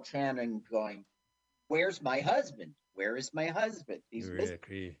Carol Channing going, "Where's my husband? Where is my husband?" He's Really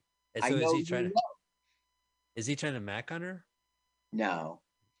agree. And I so know is he trying to? Is he trying to mac on her? No.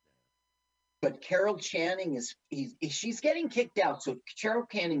 But Carol Channing she's getting kicked out. So Carol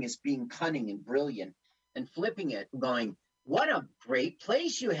Channing is being cunning and brilliant and flipping it, going, "What a great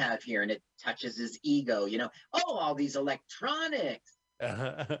place you have here." And it touches his ego, oh, all these electronics.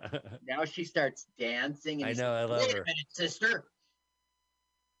 Now she starts dancing. And I know, I love "Wait her. a minute, sister."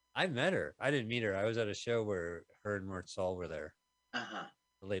 I met her. I didn't meet her. I was at a show where her and Mort Saul were there. Uh-huh.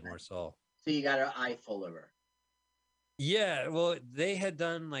 The late Mort Saul. So you got an eye full of her. Yeah, well, they had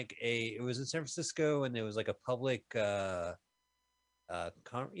done like it was in San Francisco, and there was like a public, like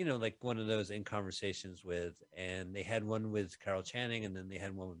one of those in conversations with, and they had one with Carol Channing, and then they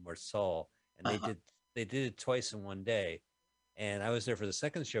had one with Mort Saul, and they did it twice in one day, and I was there for the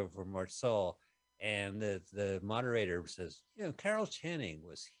second show for Mort Saul, and the moderator says, Carol Channing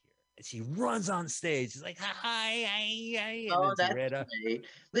was here. And she runs on stage. She's like, hi, hi. Oh, that's great.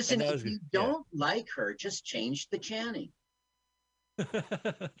 Listen, if you don't like her, just change the Channing.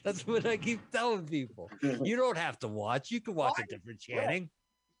 That's what I keep telling people. You don't have to watch. You can watch a different Channing.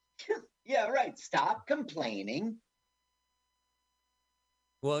 Yeah, right. Stop complaining.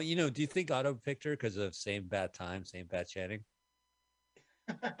 Well, do you think Otto picked her because of same bad time, same bad Channing?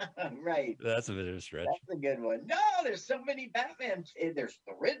 Right. That's a bit of a stretch. That's a good one. No, there's so many Batman. There's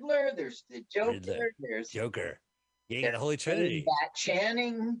the Riddler. There's the Joker. There's Joker. Yeah, the Holy Trinity. Bat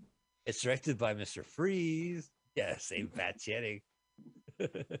Channing. It's directed by Mr. Freeze. Yeah, same Bat Channing.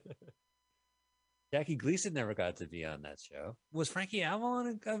 Jackie Gleason never got to be on that show. Was Frankie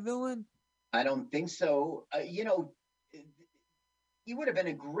Avalon a villain? I don't think so. He would have been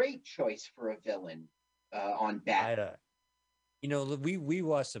a great choice for a villain on Batman. We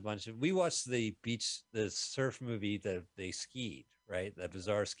watched we watched the surf movie that they skied, right? The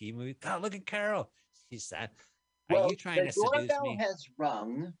bizarre ski movie. God, look at Carol. She's sad. Are you trying to seduce me? The doorbell has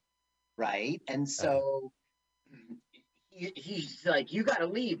rung, right? And so he's like, "You got to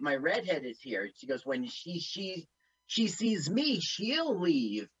leave. My redhead is here." She goes, "When she sees me, she'll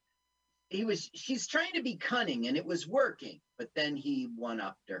leave." She's trying to be cunning, and it was working, but then he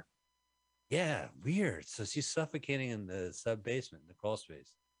one-upped her. Yeah, weird. So she's suffocating in the sub basement, the crawl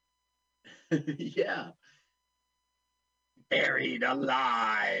space. Yeah. Buried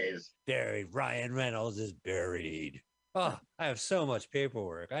alive. Buried. Ryan Reynolds is buried. Oh, I have so much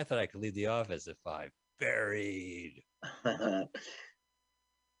paperwork. I thought I could leave the office at 5. Buried. That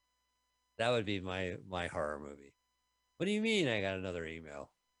would be my horror movie. What do you mean I got another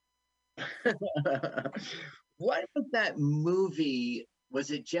email? What was that movie? Was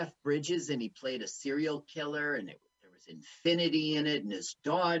it Jeff Bridges and he played a serial killer and there was infinity in it and his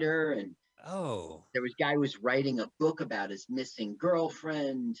daughter and there was a guy who was writing a book about his missing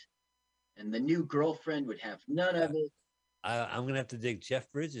girlfriend and the new girlfriend would have none of it. I'm going to have to dig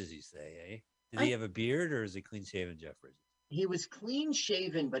Jeff Bridges, you say, eh? Did he have a beard or is he clean shaven, Jeff Bridges? He was clean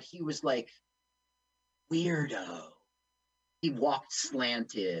shaven, but he was like weirdo. He walked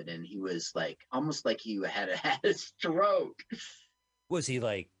slanted and he was like almost like he had a stroke. Was he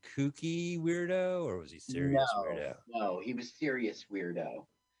like kooky weirdo or was he serious weirdo? No, he was serious weirdo.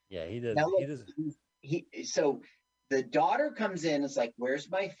 Yeah, he does. So the daughter comes in, it's like,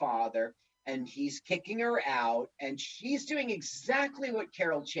 "Where's my father?" And he's kicking her out, and she's doing exactly what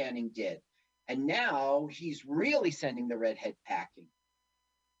Carol Channing did. And now he's really sending the redhead packing.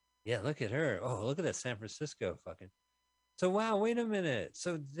 Yeah, look at her. Oh, look at that San Francisco fucking. So wow, wait a minute.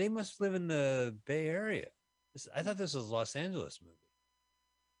 So they must live in the Bay Area. I thought this was a Los Angeles movie.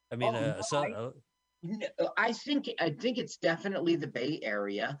 I mean, I think it's definitely the Bay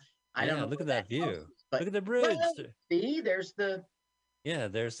Area. I don't know. Look at that view. Look at the bridge. See, there's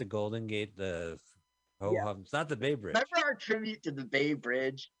there's the Golden Gate. It's not the Bay Bridge. Remember our tribute to the Bay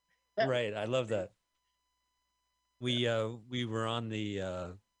Bridge? Right, I love that. We were on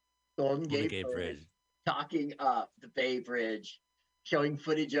the Golden Gate Bridge, talking up the Bay Bridge. showing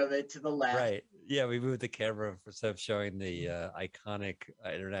footage of it to the left. Right. Yeah, we moved the camera instead of showing the iconic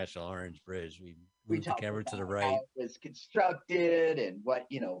International Orange Bridge. We We moved the talked camera to the about right. how it was constructed and what,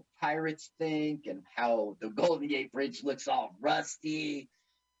 pirates think and how the Golden Gate Bridge looks all rusty.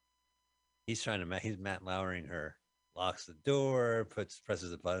 He's Matt Lowering her. Locks the door,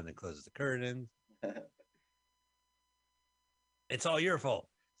 presses a button and closes the curtain. It's all your fault.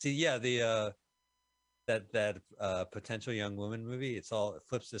 See, yeah, the that potential young woman movie, it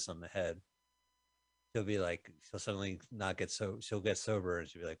flips this on the head. She'll suddenly not get she'll get sober and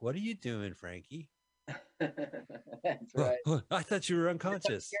she'll be like, "What are you doing, Frankie?" That's right. I thought you were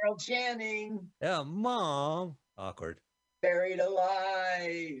unconscious. Carol Channing. Yeah, Mom. Awkward. Buried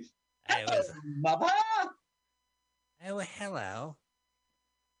alive. Hello, Mother. Oh, hello.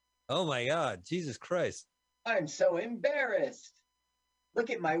 Oh my God, Jesus Christ! I'm so embarrassed. Look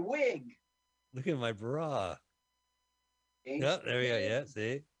at my wig. Look at my bra. Yep, there we go. Yeah,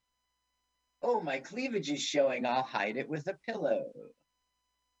 see. Oh, my cleavage is showing. I'll hide it with a pillow.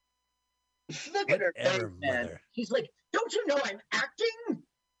 Look at her face, man. He's like, don't you know I'm acting?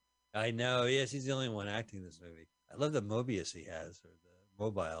 I know. Yes, he's the only one acting this movie. I love the Mobius he has, or the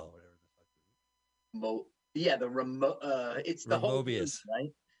mobile, or whatever the fuck. Yeah, the remote. It's the whole Mobius,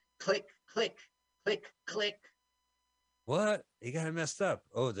 right? Click, click, click, click. What? He got it messed up.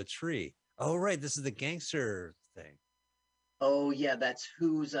 Oh, the tree. Oh, right. This is the gangster thing. Oh, yeah. That's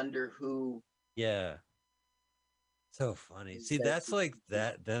who's under who. Yeah. So funny. See, that's like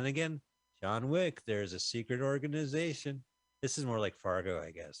that. Then again, John Wick, there's a secret organization. This is more like Fargo,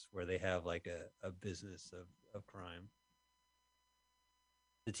 I guess, where they have like a business of crime.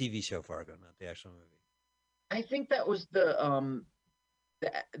 The TV show Fargo, not the actual movie. I think that was the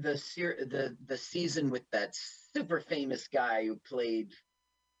season with that super famous guy who played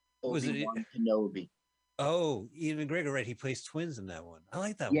Obi-Wan Kenobi. Oh, Ian McGregor, right? He plays twins in that one. I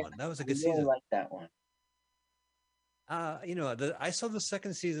like that one. That was a good season. I like that one. I saw the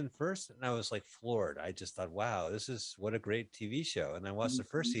second season first, and I was like floored. I just thought, wow, what a great TV show. And I watched the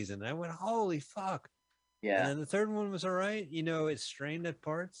first season, and I went, holy fuck. Yeah. And then the third one was all right. It strained at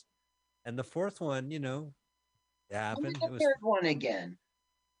parts. And the fourth one, it happened. The third one again.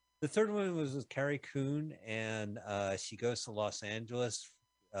 The third one was with Carrie Coon, and she goes to Los Angeles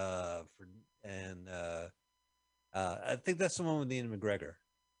I think that's the one with Ian McGregor.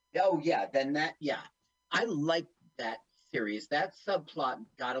 Oh yeah, I like that series. That subplot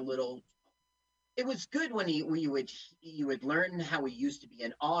got a little. It was good when you would learn how he used to be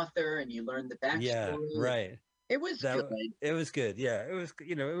an author, and you learn the backstory. Yeah, right. It was good. It was good. Yeah, it was.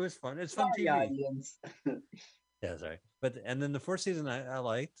 It was fun. It's fun TV. Audience. Yeah, sorry. And then the fourth season I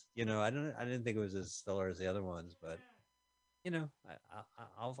liked. I didn't think it was as stellar as the other ones, but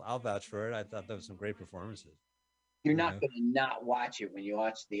I'll vouch for it. I thought there was some great performances. You're not going to not watch it when you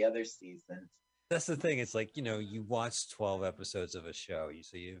watch the other seasons. That's the thing. It's like, you watch 12 episodes of a show.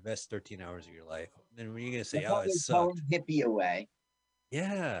 So you invest 13 hours of your life. Then when you're going to say, it sucked. Hippie away.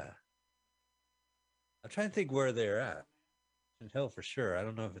 Yeah. I'm trying to think where they're at. Hill for sure. I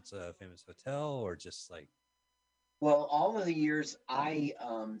don't know if it's a famous hotel or just like. Well, all of the years I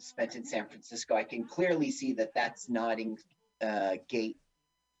spent in San Francisco, I can clearly see that that's Notting Gate.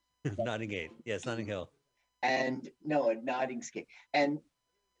 Notting Gate. Yeah, it's Notting Hill. And no, Notting Gate. And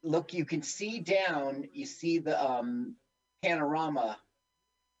look, you can see down, you see the panorama.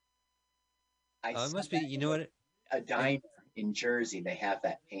 It must be, a diner in Jersey, they have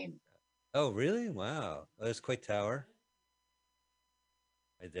that painted. Oh, really? Wow. Oh, there's Quake Tower.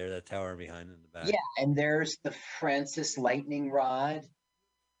 Right there, that tower behind in the back. Yeah, and there's the Francis lightning rod.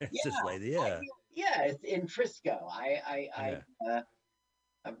 It's just like, yeah. Yeah, it's in Frisco. I've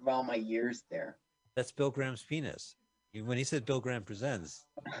all my years there. That's Bill Graham's penis. When he said Bill Graham presents,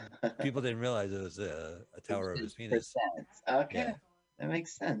 people didn't realize it was a tower of his penis. Okay, yeah. That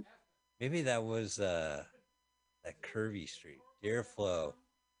makes sense. Maybe that was that curvy street, Deer Flow.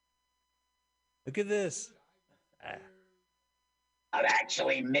 Look at this. I'm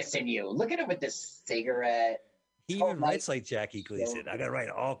actually missing you. Look at him with this cigarette. He even writes like Jackie Gleason. I gotta write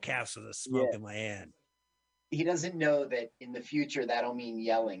all caps with a smoke in my hand. He doesn't know that in the future that'll mean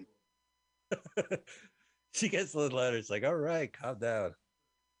yelling. She gets the letters like, all right, calm down.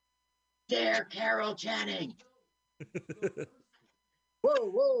 Dear Carol Channing.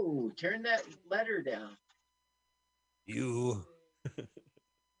 Whoa, turn that letter down. You.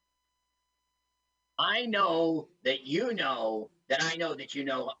 I know that you know that I know that you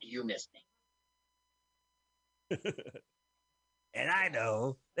know you missed me. And I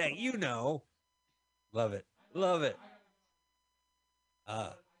know that you know. Love it. Love it.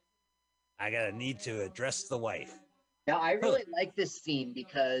 I gotta need to address the wife. Now, I really like this scene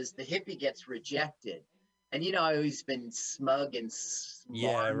because the hippie gets rejected. And, you know, he's been smug and smart.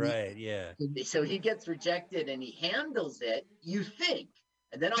 Yeah, right. Yeah. So he gets rejected and he handles it, you think.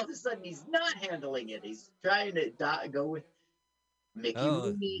 And then all of a sudden he's not handling it. He's trying to go with Mickey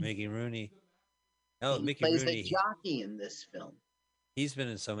Rooney. Mickey Rooney. Oh, He Mickey plays a Rooney. jockey in this film. He's been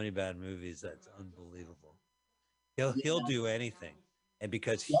in so many bad movies. That's unbelievable. He'll do anything. And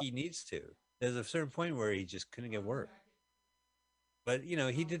because he needs to. There's a certain point where he just couldn't get work. But you know,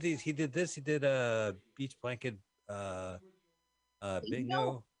 he did this, he did Beach Blanket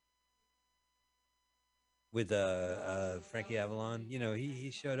Bingo with Frankie Avalon. You know, he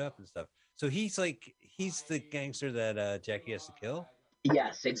showed up and stuff. So he's the gangster that Jackie has to kill.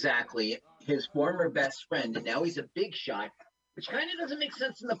 Yes, exactly. His former best friend, and now he's a big shot, which kind of doesn't make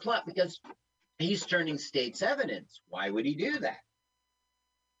sense in the plot because he's turning state's evidence. Why would he do that?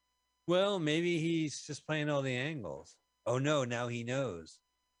 Well, maybe he's just playing all the angles. Oh no, now he knows.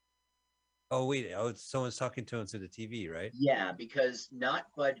 Oh wait, someone's talking to him through the TV, right? Yeah, because not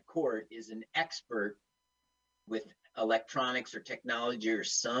Bud Cort is an expert with electronics or technology or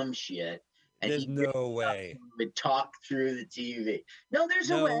some shit. And there's no way would talk through the TV. No, there's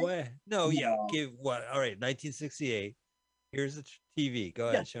no a way. way. No, yeah. Give what? All right, 1968. Here's the TV. Go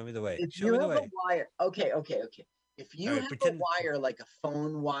ahead, show me the way. Show me the way. Wire, okay. If you have a wire like a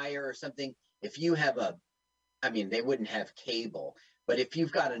phone wire or something, if you have they wouldn't have cable, but if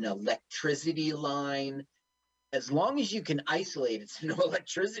you've got an electricity line, as long as you can isolate it so no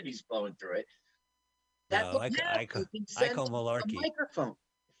electricity's flowing through it, that's I call malarkey. A microphone.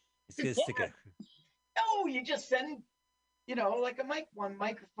 It's gonna stick it. No, you just send, like one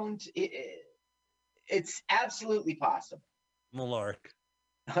microphone. It's absolutely possible. Malark.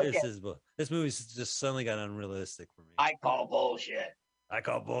 Okay. This movie's just suddenly got unrealistic for me. I call bullshit. I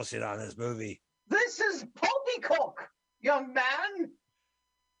call bullshit on this movie. This is poppycock, young man.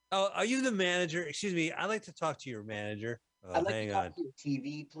 Oh, are you the manager? Excuse me. I'd like to talk to your manager. I'd like to talk to your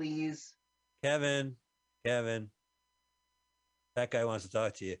TV, please. Kevin. That guy wants to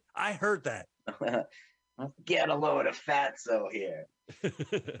talk to you. I heard that. Get a load of fatso here.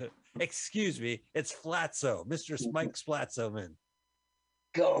 Excuse me. It's Flatso. Mr. Mike Splatso, man.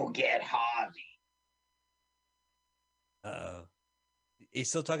 Go get Harvey. He's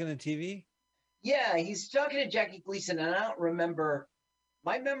still talking to TV? Yeah, he's talking to Jackie Gleason, and I don't remember.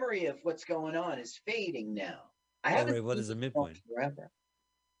 My memory of what's going on is fading now. What is the midpoint? Forever.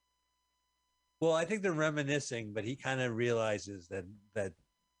 Well, I think they're reminiscing, but he kind of realizes that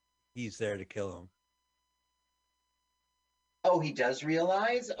he's there to kill him. Oh, he does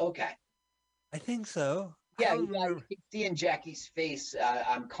realize? Okay. I think so. Yeah, you can see in Jackie's face,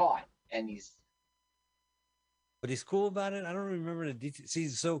 I'm caught, and But he's cool about it. I don't remember the details. See,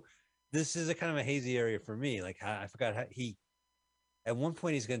 so this is a kind of a hazy area for me. Like, I forgot how at one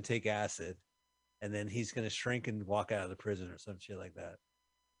point he's going to take acid, and then he's going to shrink and walk out of the prison or some shit like that.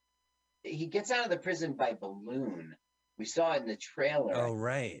 He gets out of the prison by balloon. We saw it in the trailer. Oh,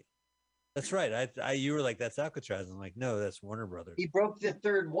 right. That's right. You were like, that's Alcatraz. I'm like, no, that's Warner Brothers. He broke the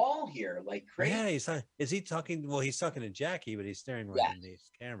third wall here, like crazy. Yeah, is he talking? Well, he's talking to Jackie, but he's staring right in the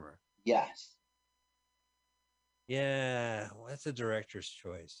camera. Yes. Yeah, well, that's a director's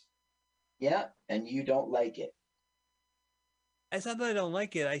choice. Yeah, and you don't like it. It's not that I don't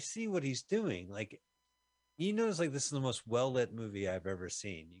like it. I see what he's doing. Like, you notice, like, this is the most well-lit movie I've ever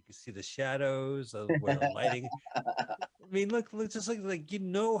seen. You can see the shadows of where the lighting. I mean, look, just like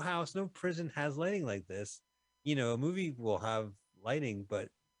house, no prison has lighting like this. A movie will have lighting, but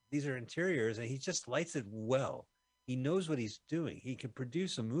these are interiors, and he just lights it well. He knows what he's doing. He can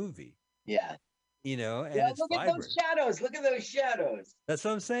produce a movie. Yeah. And it's look vibrant. At those shadows. Look at those shadows. That's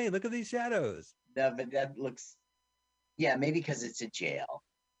what I'm saying. Look at these shadows. No, but that looks. Yeah, maybe because it's a jail.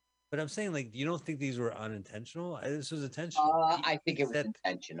 But I'm saying, like, you don't think these were unintentional? This was intentional. I think it was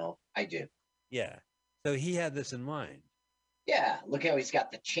intentional. I do. Yeah. So he had this in mind. Yeah. Look how he's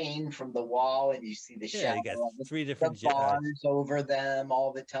got the chain from the wall, and you see the shadow. Yeah, he got three different bars over them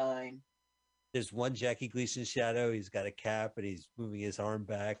all the time. There's one Jackie Gleason shadow. He's got a cap, and he's moving his arm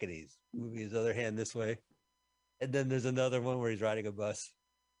back, and he's moving his other hand this way. And then there's another one where he's riding a bus.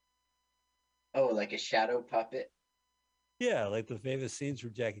 Oh, like a shadow puppet? Yeah, like the famous scenes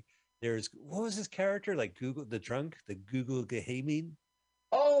from Jackie. What was his character? Like Google Gehameen?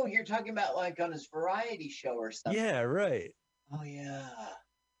 Oh, you're talking about like on his variety show or something. Yeah, right. Oh, yeah.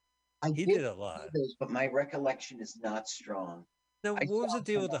 He did a lot. Those, but my recollection is not strong. Now, what was the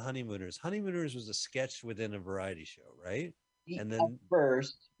deal with the Honeymooners? Honeymooners was a sketch within a variety show, right? And then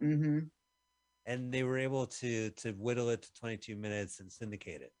first, and they were able to whittle it to 22 minutes and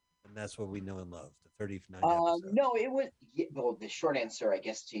syndicate it, and that's what we know and love. The 39 episodes? No, it was. Well, the short answer, I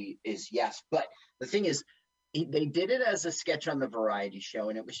guess, is yes. But the thing is, they did it as a sketch on the variety show,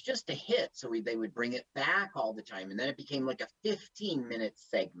 and it was just a hit. So they would bring it back all the time, and then it became like a 15-minute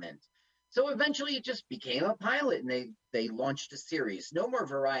segment. So eventually, it just became a pilot, and they launched a series. No more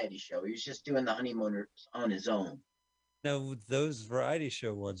variety show. He was just doing the honeymooners on his own. Now, those variety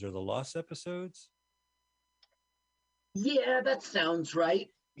show ones are the lost episodes? Yeah, that sounds right.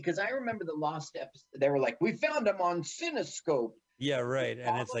 Because I remember the lost episode. They were like, we found them on Cinescope. Yeah, right.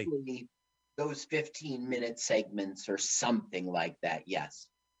 And it's like those 15-minute segments or something like that. Yes.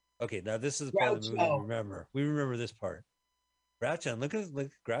 Okay, now this is the part of the movie we remember. We remember this part. Groucho, look at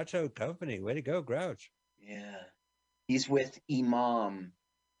Groucho Company. Way to go, Grouch. Yeah. He's with Imam.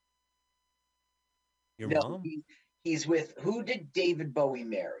 Your mom? He's with, who did David Bowie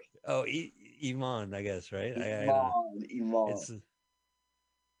marry? Oh, Iman, I guess, right? Iman.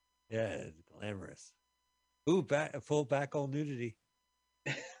 Yeah, it's glamorous. Ooh, full back all nudity.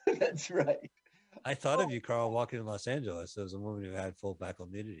 That's right. I thought of you, Carl, walking in Los Angeles. There was a woman who had full back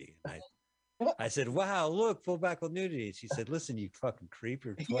on nudity. And I said, wow, look, full back on nudity. She said, listen, you fucking creep.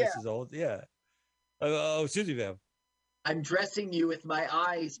 You're twice as old. Yeah. Oh, Susie, ma'am. I'm dressing you with my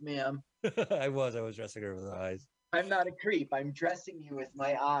eyes, ma'am. I was dressing her with her eyes. I'm not a creep. I'm dressing you with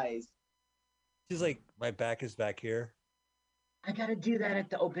my eyes. She's like, my back is back here. I got to do that at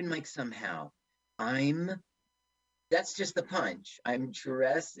the open mic somehow. That's just the punch. I'm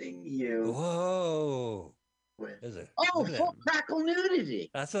dressing you. Whoa. Full crackle nudity.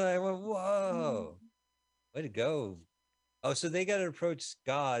 That's what I went, whoa. Way to go. Oh, so they got to approach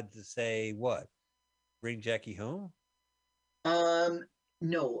God to say what? Bring Jackie home?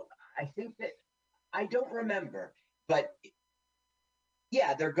 No, I think that, I don't remember, but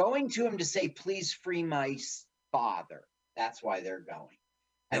yeah, they're going to him to say, please free my father. That's why they're going.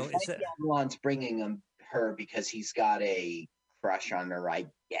 And Frankie Avalon's bringing her because he's got a crush on her, I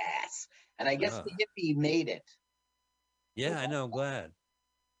guess. And I guess the hippie made it. Yeah, I know. I'm glad.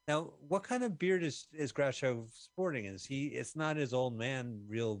 Now, what kind of beard is Groucho sporting? It's not his old man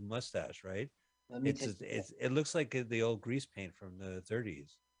real mustache, right? It looks like the old grease paint from the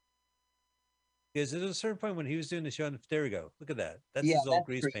 30s. Because at a certain point when he was doing the show, there we go. Look at that. That's his old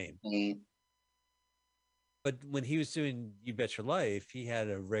grease paint. But when he was doing You Bet Your Life, he had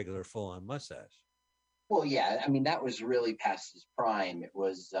a regular full-on mustache. Well, yeah. I mean, that was really past his prime. It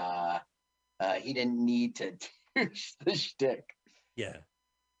was, he didn't need to do the shtick. Yeah.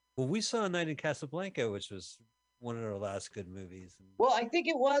 Well, we saw A Night in Casablanca, which was one of their last good movies. Well, I think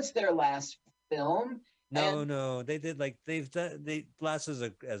it was their last film. No, they did like they last as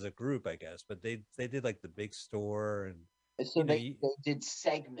a group, I guess, but they did like The Big Store and so they did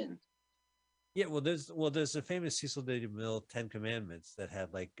segments. Yeah, well, there's a famous Cecil B. DeMille 10 Commandments that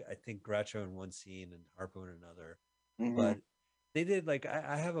had like I think Groucho in one scene and Harpo in another, but they did like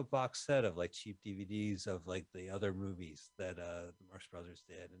I have a box set of like cheap DVDs of like the other movies that the Marx Brothers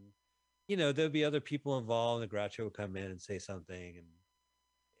did, and there'd be other people involved, and Groucho would come in and say something, and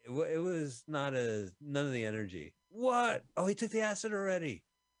it was none of the energy. What? Oh, he took the acid already.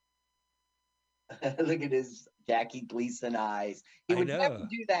 Look at his Jackie Gleason eyes. He would never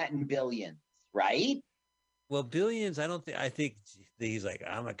do that in Billions, right? Well, Billions, I think he's like,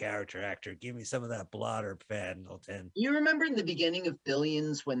 I'm a character actor. Give me some of that blotter, Pendleton. You remember in the beginning of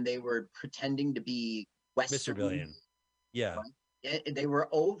Billions when they were pretending to be Western? Mr. Billion. Yeah. Right? They were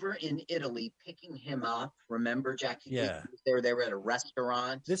over in Italy picking him up. Remember, Jackie? Yeah. They were at a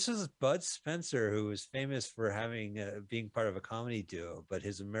restaurant. This is Bud Spencer, who was famous for having being part of a comedy duo, but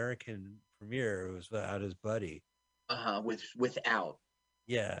his American premiere was without his buddy. Without.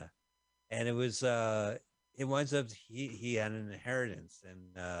 Yeah, and it was it winds up he had an inheritance,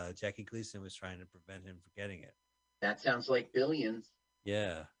 and Jackie Gleason was trying to prevent him from getting it. That sounds like Billions.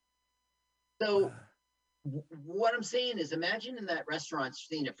 Yeah. So. What I'm saying is, imagine in that restaurant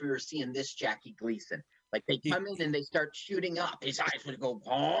scene if we were seeing this Jackie Gleason. Like they come in and they start shooting up. His eyes would go,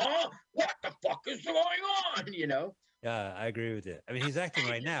 oh, what the fuck is going on? Yeah, I agree with you. I mean, he's acting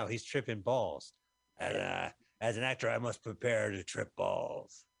right now. He's tripping balls. And, as an actor, I must prepare to trip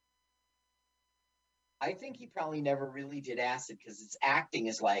balls. I think he probably never really did acid because his acting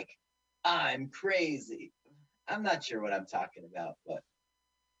is like, I'm crazy. I'm not sure what I'm talking about, but.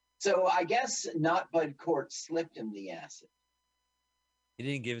 So I guess not Bud Cort slipped him the acid. He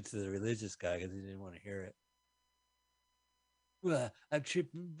didn't give it to the religious guy because he didn't want to hear it. Well, I'm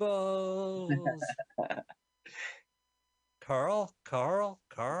tripping balls. Carl.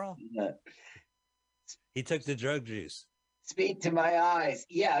 He took the drug juice. Speak to my eyes.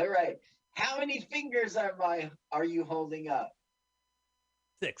 Yeah, right. How many fingers are you holding up?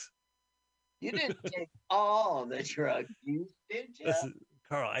 6. You didn't take all the drug juice, did you? Listen,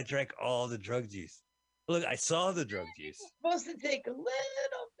 Carl, I drank all the drug juice. Look, I saw the drug juice. You're supposed to take a little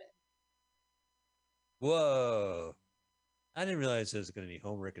bit. Whoa. I didn't realize there was going to be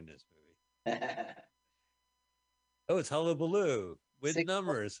homework in this movie. Oh, it's hullabaloo with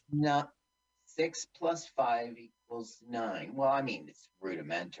numbers. No, 6 plus 5 equals 9. Well, I mean, it's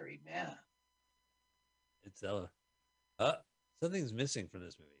rudimentary math. It's something's missing from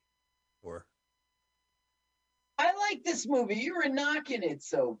this movie. Or I like this movie. You were knocking it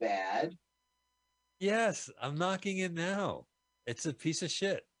so bad. yes, I'm knocking it now. It's a piece of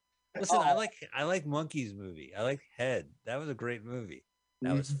shit. Listen, I like Monkey's movie. I like Head. That was a great movie.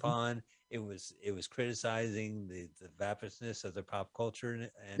 That was fun. It was criticizing the vapousness of the pop culture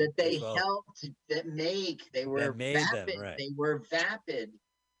and that they helped make. They were vapid. Them, right. They were vapid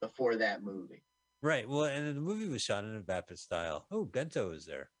before that movie. Right. Well, and the movie was shot in a vapid style. Oh, Bento is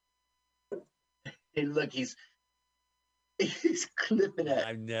there. Hey, look, he's clipping it.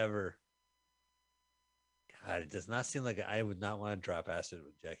 I've never. God, it does not seem like I would not want to drop acid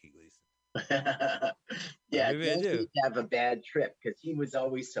with Jackie Gleason. Yeah, maybe I do. Have a bad trip because he was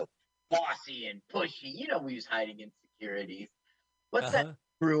always so bossy and pushy. You know, he was hiding insecurities. What's that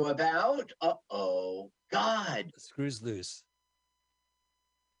screw about? Uh-oh. God. The screw's loose.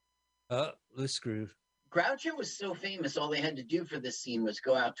 Loose screw. Groucho was so famous, all they had to do for this scene was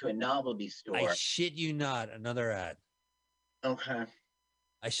go out to a novelty store. I shit you not, another ad. Okay.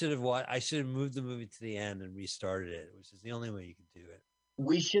 I should have moved the movie to the end and restarted it, which is the only way you can do it.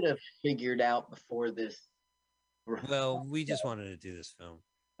 We should have figured out before this. Well, we just wanted to do this film.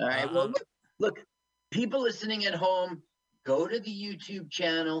 All right. Well, look, people listening at home, go to the YouTube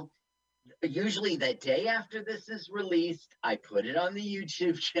channel. Usually the day after this is released, I put it on the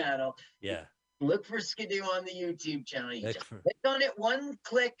YouTube channel. Yeah. Look for Skidoo on the YouTube channel. You just click on it, one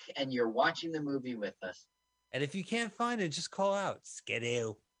click, and you're watching the movie with us. And if you can't find it, just call out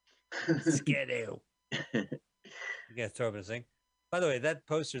Skidoo. Skidoo. You gotta throw up a thing. By the way, that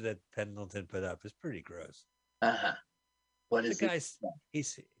poster that Pendleton put up is pretty gross. What is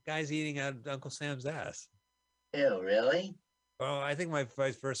it? Guy's eating out Uncle Sam's ass. Ew, really? Oh, I think my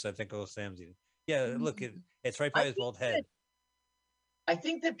vice versa. I think Uncle Sam's eating. Yeah, look, it's right by his bald head. I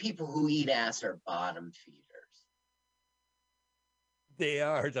think that people who eat ass are bottom feeders. They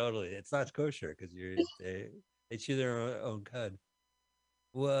are totally. It's not kosher because they chew their own cud.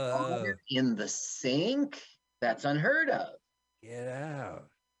 Whoa! In the sink? That's unheard of. Get out!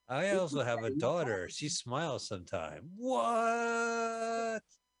 I also have a daughter. She smiles sometime. What?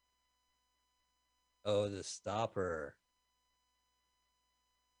 Oh, the stopper.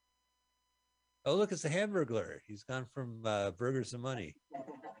 Oh, look, it's the Hamburglar. He's gone from burgers to money.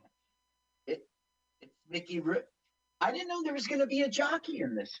 It's Mickey Rooney. I didn't know there was going to be a jockey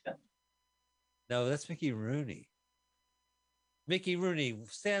in this film. No, that's Mickey Rooney. Mickey Rooney,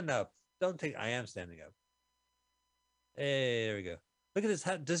 stand up. Don't take. I am standing up. Hey, there we go. Look at this.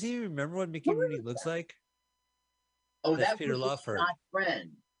 Does he remember what Mickey Rooney looks like? Oh, that's Peter Lawford. Not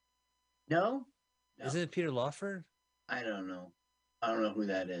friend. No? Isn't it Peter Lawford? I don't know. I don't know who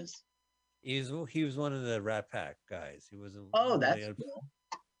that is. He was one of the Rat Pack guys. He wasn't. Oh, that's cool.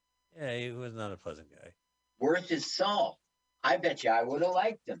 Yeah, he was not a pleasant guy. Worth his salt. I bet you I would have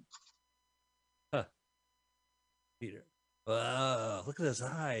liked him. Huh. Peter. Wow, look at those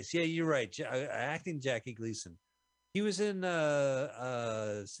eyes. Yeah, you're right. Acting Jackie Gleason. He was in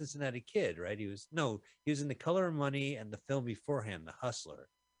Cincinnati Kid, right? He was in The Color of Money and the film beforehand, The Hustler.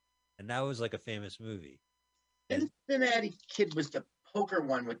 And that was like a famous movie. Cincinnati Kid was the poker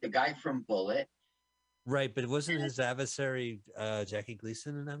one with the guy from Bullet. Right, but wasn't his adversary Jackie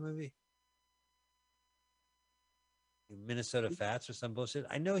Gleason in that movie? Minnesota Fats or some bullshit.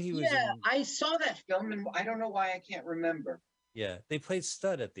 I know he was. Yeah, I saw that film, and I don't know why I can't remember. Yeah, they played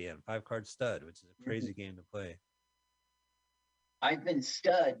stud at the end, 5-card stud, which is a crazy game to play. I've been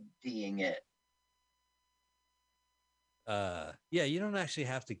studying it. Yeah, you don't actually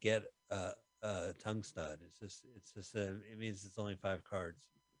have to get a tongue stud. It's just it means it's only 5 cards.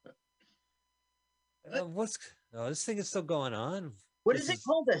 This thing is still going on. What is it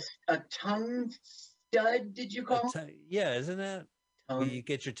called? A tongue stud? Did you call it? Yeah, isn't that where you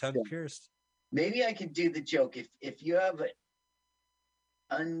get your tongue pierced? Maybe I could do the joke. If you have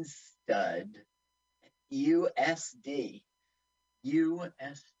an unstud, USD.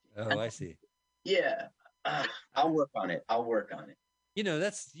 Oh, I see. Yeah. I'll work on it. You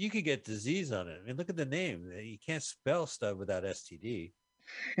know, you could get disease on it. I mean, look at the name. You can't spell stud without STD.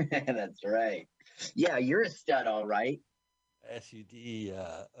 That's right. Yeah, you're a stud, all right. SUD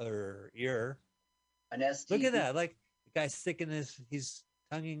or ear. An STD. Look at that. Like the guy's sticking he's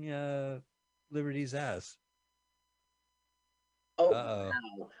tonguing Liberty's ass. Oh, Uh-oh.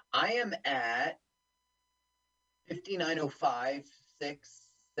 wow. I am at 59:05, 6,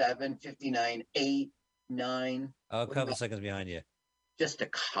 7, 59, 8, 9. Oh, a What am couple I- seconds behind you. Just a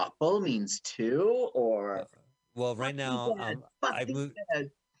couple means 2 or Well, right now, Fuck I me moved. dead.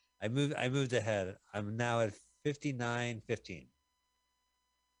 I moved ahead. I'm now at 59:15.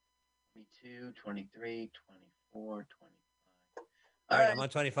 22, 23, 24, 25. All All right, right. I'm on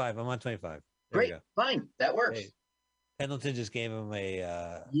 25. I'm on 25. There we Great. go. Fine. That works. Hey, Pendleton just gave him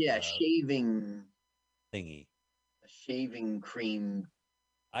a Yeah, shaving thingy. cream.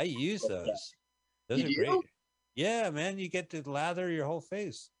 I use Okay. those. Those You are do? great. Yeah, man, you get to lather your whole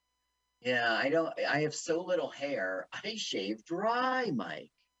face. Yeah, I have so little hair. I shave dry,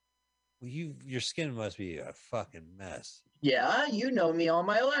 Mike. Well, your skin must be a fucking mess. Yeah, you know me all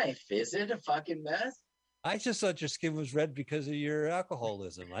my life. Is it a fucking mess? I just thought your skin was red because of your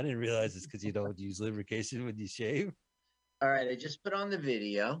alcoholism. I didn't realize it's because you don't use lubrication when you shave. All right, I just put on the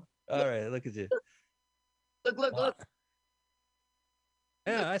video. All right, look at you. Look. Wow.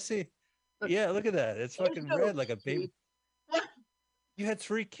 Yeah, I see. Yeah, look at that. It's fucking red like a baby. What? You had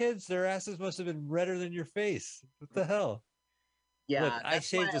 3 kids. Their asses must have been redder than your face. What the hell? Yeah, Look, I that's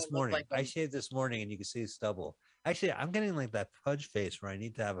why shaved this look morning. like I shaved this morning, and you can see stubble. Actually, I'm getting like that pudge face where I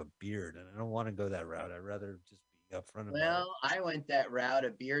need to have a beard, and I don't want to go that route. I'd rather just be upfront about it. Well, I went that route. A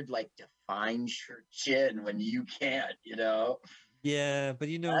beard like defines your chin when you can't, you know. Yeah, but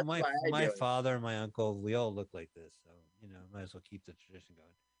you know, That's why I my do it. father and my uncle, we all look like this, so you know, might as well keep the tradition going.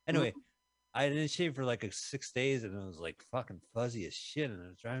 Mm-hmm. Anyway, I didn't shave for like 6 days, and it was like fucking fuzzy as shit, and it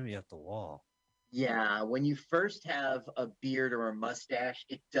was driving me up the wall. Yeah, when you first have a beard or a mustache,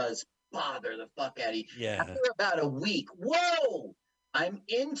 it does bother the fuck out of you. Yeah, After about a week, whoa, I'm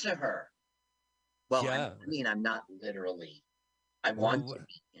into her. Well, yeah. I'm not literally. I Well, want to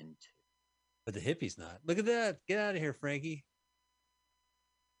be into. but the hippie's not. Look at that! Get out of here, Frankie.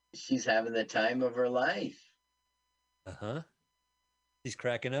 She's having the time of her life. Uh-huh. She's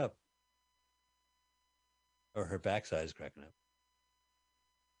cracking up, or her backside is cracking up.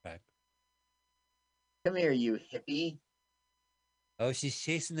 Crack. Come here, you hippie. Oh, she's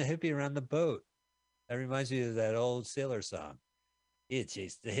chasing the hippie around the boat. That reminds me of that old sailor song. You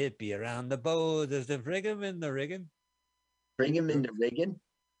chased the hippie around the boat. There's the riggin' in the riggin'. Bring him into rigging.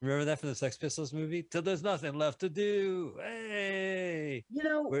 Remember that from the Sex Pistols movie? Till there's nothing left to do. Hey. You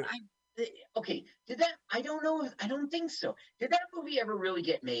know, okay. Did that? I don't know. I don't think so. Did that movie ever really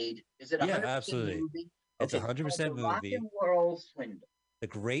get made? Is it a 100% absolutely. movie? It's Okay, 100% the Rock movie. and Roll Swindle. The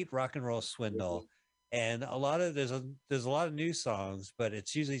Great Rock and Roll Swindle. And there's a lot of new songs, but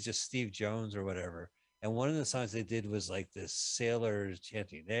it's usually just Steve Jones or whatever. And one of the songs they did was like this sailor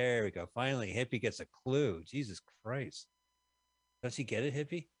chanting, there we go. Finally, hippie gets a clue. Jesus Christ. Does he get it,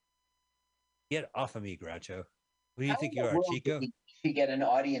 hippie? Get off of me, Groucho. Who do you think you are, Chico? Did she get an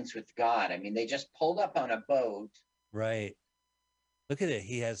audience with God? I mean, they just pulled up on a boat. Right. Look at it.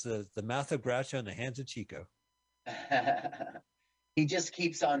 He has the mouth of Groucho and the hands of Chico. He just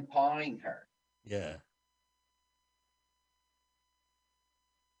keeps on pawing her. Yeah.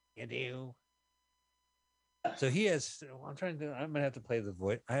 You do. So he has. I'm gonna have to play the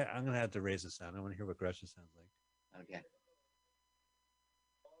voice. I'm gonna have to raise the sound. I want to hear what Groucho sounds like. Okay.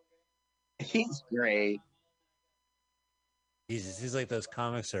 He's great. He's like those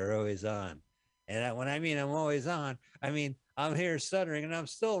comics that are always on. And when I mean I'm always on, I mean I'm here stuttering and I'm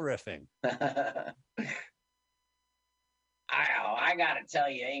still riffing. I gotta tell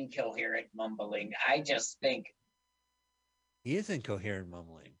you, incoherent mumbling. I just think He is incoherent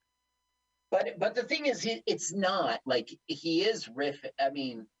mumbling. But the thing is, it's not like he is riff. I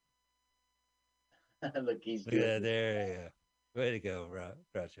mean, look, he's Look at that, there you go. Way to go,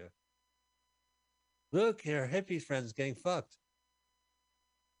 Groucho. Look, our hippie friend's getting fucked.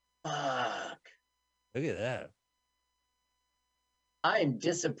 Fuck. Look at that. I'm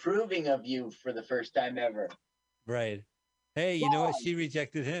disapproving of you for the first time ever. Right. Hey, you know what? She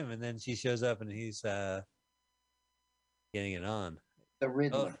rejected him, and then she shows up, and he's getting it on. The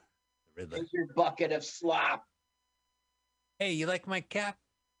Riddler. Oh, the Riddler. Here's your bucket of slop. Hey, you like my cap?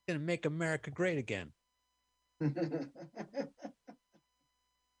 It's gonna make America great again.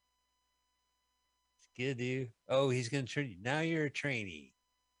 Skidoo. Oh, he's gonna turn you. Now you're a trainee.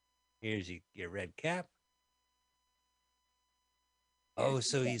 Here's your red cap. Oh,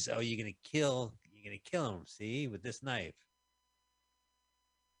 so you're gonna kill him, see, with this knife.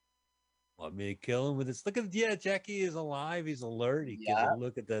 Want me to kill him with this? Look at, yeah, Jackie is alive. He's alert. He gives a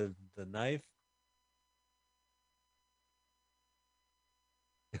look at the knife.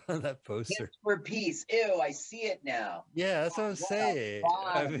 That poster. For peace. Ew, I see it now. Yeah, that's what I'm saying.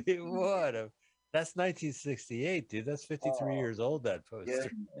 I mean, what? That's 1968, dude. That's 53 Oh, years old. That poster.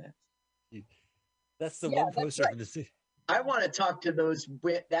 goodness. That's the Yeah, one that's poster right. from the city. I want to talk to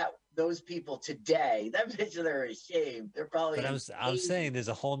those people today. That picture, they're ashamed. They're probably But I'm ashamed. saying there's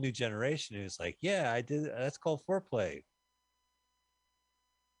a whole new generation who's like, yeah, I did. That's called foreplay.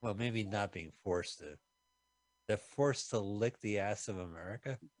 Well, maybe not being forced to. They're forced to lick the ass of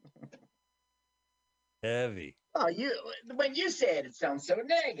America. Heavy. Oh, when you say it, it sounds so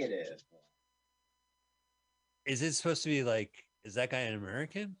negative. Is it supposed to be like? Is that guy an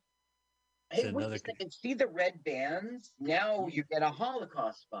American? Hey, wait a second. See the red bands? Now you get a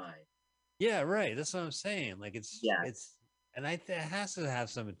Holocaust vibe. Yeah, right. That's what I'm saying. Like it's, and it has to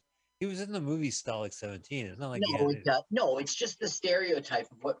have some. He was in the movie Stalag 17. It's not like he had No, it's just the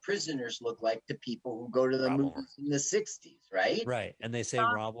stereotype of what prisoners look like to people who go to the movies in the 60s, right? Right. And they say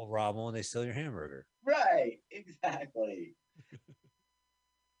robble, robble, and they steal your hamburger. Right, exactly.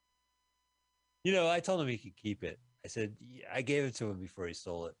 You know, I told him he could keep it. I said, I gave it to him before he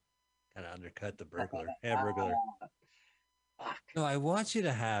stole it. Kind of undercut the hamburger. Fuck. No, I want you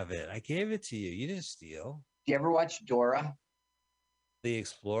to have it. I gave it to you. You didn't steal. Do you ever watch Dora? The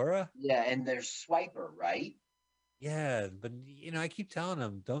Explorer? Yeah, and there's Swiper, right? Yeah, but you know, I keep telling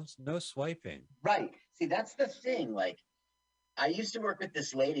him, no swiping. Right. See, that's the thing. Like, I used to work with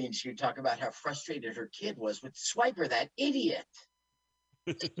this lady, and she would talk about how frustrated her kid was with Swiper, that idiot.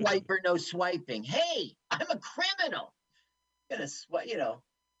 Swiper, no swiping. Hey, I'm a criminal. I'm gonna swipe, you know.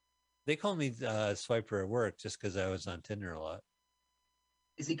 They call me Swiper at work just because I was on Tinder a lot.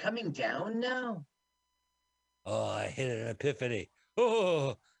 Is he coming down now? Oh, I hit an epiphany.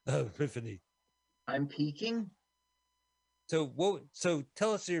 Oh, epiphany. I'm peeking. So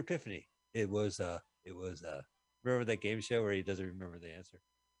tell us your epiphany. It was remember that game show where he doesn't remember the answer?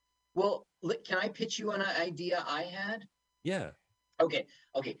 Well, can I pitch you an idea I had? Yeah. Okay.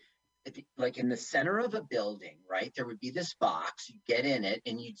 Like in the center of a building, right? There would be this box. You get in it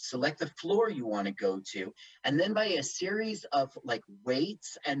and you select the floor you want to go to. And then by a series of like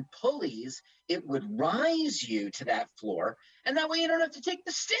weights and pulleys, it would rise you to that floor. And that way you don't have to take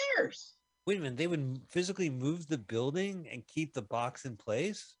the stairs. Wait a minute. They would physically move the building and keep the box in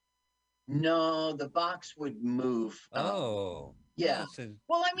place? No, the box would move. Oh. Yeah.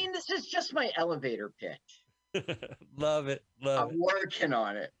 Well, I mean, this is just my elevator pitch. Love it. I'm working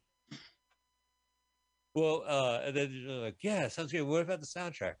on it. Well, and then you're like, yeah, sounds good. What about the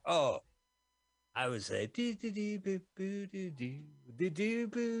soundtrack? Oh, I would say, that's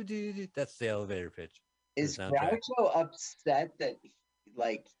the elevator pitch. Is Groucho upset that,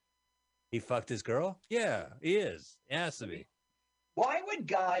 like, he fucked his girl? Yeah, he is. It has to be. Why would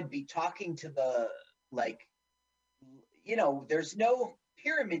God be talking to the, like, you know, there's no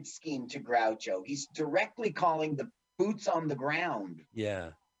pyramid scheme to Groucho. He's directly calling the boots on the ground.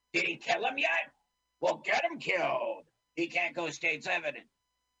 Yeah. Did he kill him yet? Well, get him killed. He can't go state's evidence.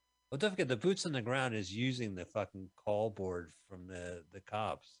 Well, don't forget, the boots on the ground is using the fucking call board from the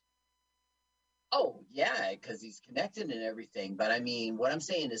cops. Oh, yeah, because he's connected and everything. But I mean, what I'm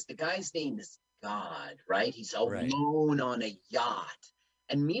saying is the guy's name is God, right? He's alone on a yacht.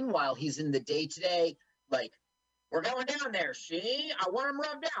 And meanwhile, he's in the day-to-day, like, we're going down there, see? I want him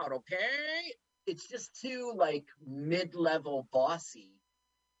rubbed out, okay? It's just too, like, mid-level bossy,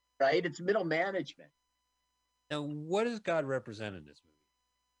 right? It's middle management. Now, what does God represent in this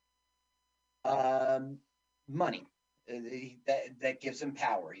movie? Money. That gives him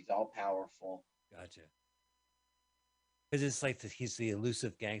power. He's all powerful. Gotcha. Because it's like he's the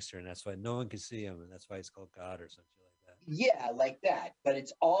elusive gangster, and that's why no one can see him, and that's why he's called God or something like that. Yeah, like that. But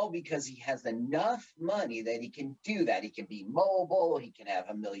it's all because he has enough money that he can do that. He can be mobile. He can have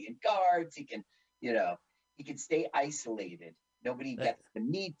 1 million guards. He can, you know, he can stay isolated. Nobody gets to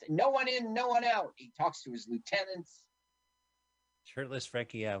meet. No one in, no one out. He talks to his lieutenants. Shirtless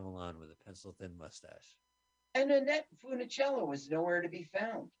Frankie Avalon with a pencil-thin mustache. And Annette Funicello was nowhere to be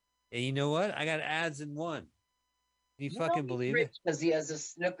found. And you know what? I got ads in one. Can you fucking believe it? Because he has a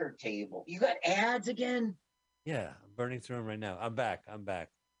snooker table. You got ads again? Yeah, I'm burning through them right now. I'm back.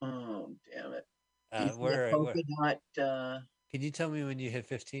 Oh, damn it. Where? Can you tell me when you hit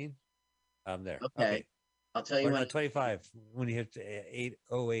 15? I'm there. Okay. I'll tell you when. 25. When you hit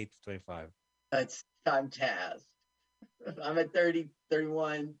 8:08:25. I'm tasked. I'm at 30,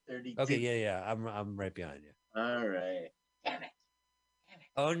 31, 32. Okay, yeah. I'm right behind you. All right. Damn it.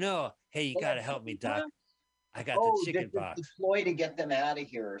 Oh no! Hey, you gotta help me, Doc. I got the chicken box. Deploy to get them out of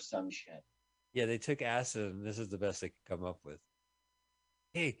here or some shit. Yeah, they took acid, and this is the best they could come up with.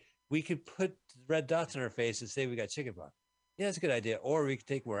 Hey, we could put red dots on our face and say we got chicken pox. Yeah, that's a good idea. Or we could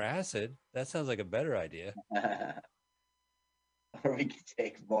take more acid. That sounds like a better idea. Or we could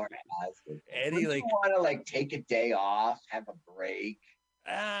take more acid. Eddie, Wouldn't you want to like take a day off, have a break?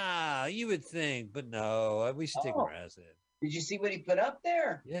 you would think, but no, we should take more acid. Did you see what he put up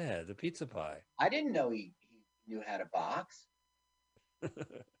there? Yeah, the pizza pie. I didn't know he knew how to box.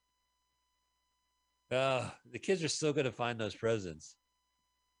 The kids are still going to find those presents.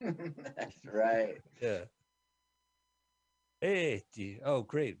 That's right. Yeah. Hey,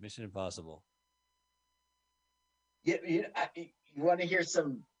 great. Mission Impossible. You want to hear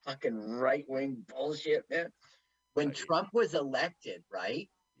some fucking right-wing bullshit, man? When Trump was elected, right?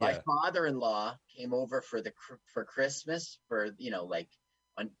 My father-in-law came over for Christmas, for, like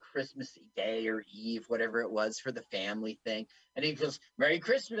on Christmas Day or Eve, whatever it was, for the family thing. And he goes, Merry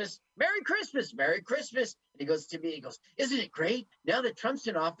Christmas, Merry Christmas, Merry Christmas. And he goes to me, he goes, isn't it great? Now that Trump's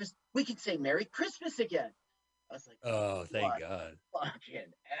in office, we can say Merry Christmas again. I was like, oh, thank God.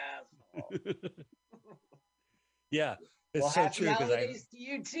 Fucking asshole. Yeah, it's well, so happy true. Holidays to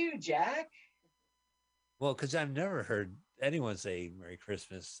you too, Jack. Well, because I've never heard anyone say Merry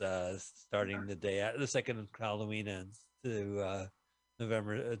Christmas starting the day after the second Halloween ends to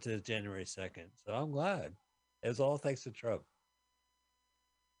to January 2nd. So I'm glad. It was all thanks to Trump.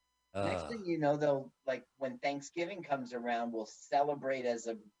 Next thing you know, though, like when Thanksgiving comes around, we'll celebrate as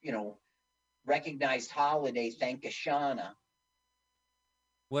a recognized holiday. Thank Ashana.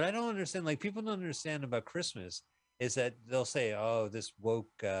 What I don't understand, like people don't understand about Christmas, is that they'll say, "Oh, this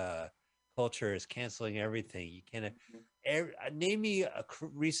woke culture is canceling everything. You can't." Name me a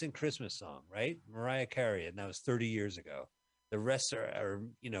recent Christmas song, right? Mariah Carey, and that was 30 years ago. The rest are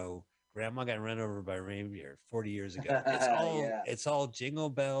Grandma got run over by a reindeer 40 years ago. It's all it's all jingle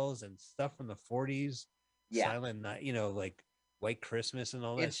bells and stuff from the 40s. Yeah, Silent Night, like White Christmas and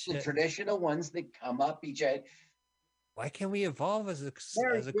all that shit. It's the traditional ones that come up each other. Why can't we evolve as a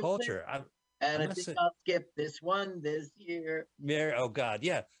culture? And I think I'll skip this one this year. Oh God,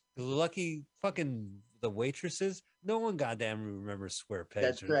 yeah. The lucky fucking the waitresses. No one goddamn remembers Square Pegs.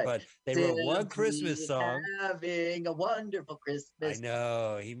 That's right. But they wrote one Christmas song. Having a wonderful Christmas. I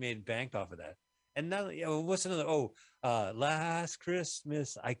know. He made bank off of that. And now, what's another? Last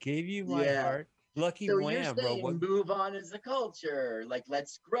Christmas I gave you my heart. Lucky so Wham, you're saying move on as a culture. Like,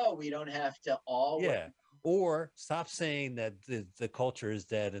 let's grow. We don't have to all. Yeah. Or stop saying that the culture is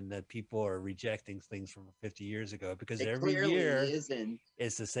dead and that people are rejecting things from 50 years ago, because every year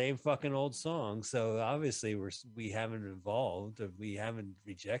it's the same fucking old song. So obviously we haven't evolved, or we haven't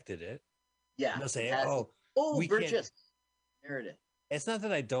rejected it. Yeah. They'll say, we're just there it is. It's not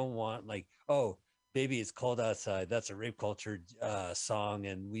that I don't want, like, baby, it's cold outside. That's a rape culture song,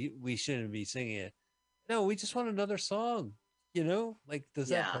 and we shouldn't be singing it. No, we just want another song. Like, does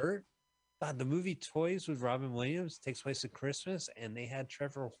that hurt? God, the movie Toys with Robin Williams takes place at Christmas, and they had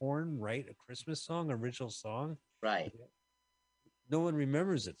Trevor Horn write a Christmas song, original song. Right. No one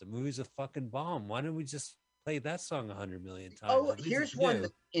remembers it. The movie's a fucking bomb. Why don't we just play that song 100 million times? Oh, here's one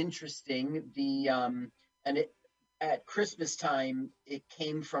that's interesting. At Christmas time, it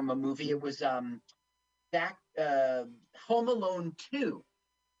came from a movie. It was Home Alone 2.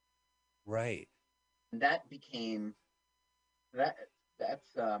 Right. And that became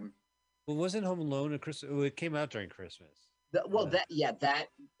that's Well, wasn't Home Alone a Christmas? It came out during Christmas. that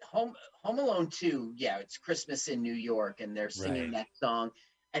Home Alone 2. Yeah, it's Christmas in New York, and they're singing that song,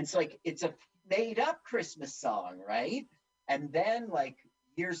 and it's a made up Christmas song, right? And then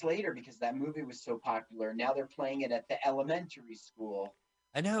years later, because that movie was so popular, now they're playing it at the elementary school.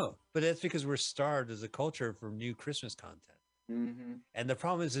 I know, but that's because we're starved as a culture for new Christmas content. Mm-hmm. And the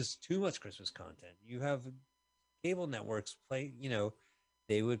problem is, there's too much Christmas content. You have cable networks play,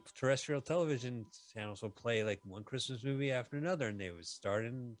 terrestrial television channels would play like one Christmas movie after another, and they would start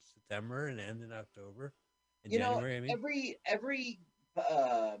in September and end in October and January. Every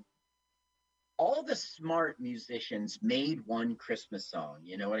all the smart musicians made one Christmas song.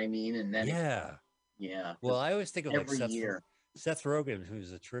 You know what I mean? And then yeah. Well, I always think of every year. Seth Rogen,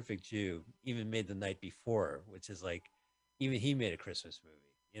 who's a terrific Jew, even made The Night Before, which is like, even he made a Christmas movie.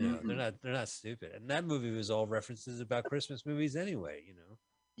 They're not stupid. And that movie was all references about Christmas movies anyway.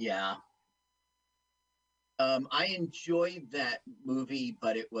 Yeah. I enjoyed that movie,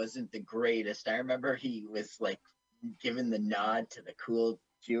 but it wasn't the greatest. I remember he was giving the nod to the cool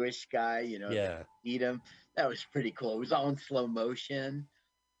Jewish guy, eat him. That was pretty cool. It was all in slow motion.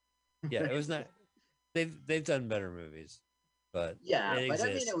 Yeah, it was not. They've done better movies, but I mean,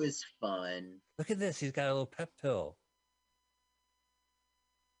 it was fun. Look at this. He's got a little pep pill.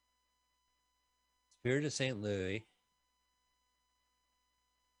 Spirit of St. Louis.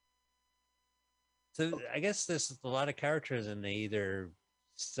 So I guess there's a lot of characters, and they either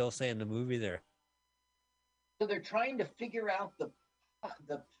still say in the movie they're So they're trying to figure out the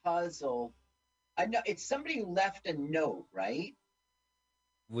puzzle. I know it's somebody who left a note, right?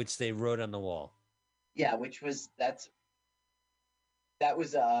 Which they wrote on the wall. Yeah, which was that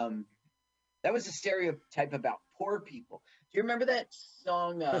was a stereotype about poor people. Do you remember that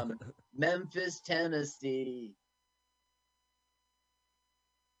song, Memphis, Tennessee?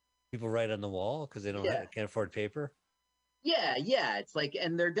 People write on the wall because they can't afford paper. Yeah. It's like,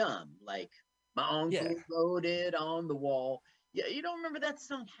 and they're dumb. Like, my uncle wrote it on the wall. Yeah, you don't remember that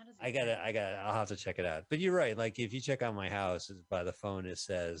song? How does it I'll have to check it out. But you're right. Like, if you check out my house by the phone, it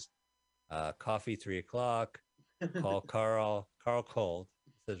says, coffee 3:00. Call Carl Cold.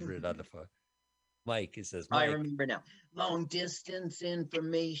 It says written on the phone. Mike, it says Mike. I remember now. Long distance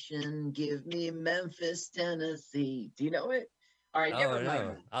information. Give me Memphis, Tennessee. Do you know it? All right, never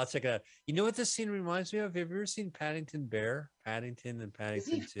mind. I'll check it out. You know what this scene reminds me of? Have you ever seen Paddington Bear? Paddington and Paddington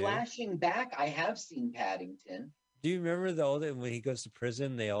 2? Is he flashing back? I have seen Paddington. Do you remember when he goes to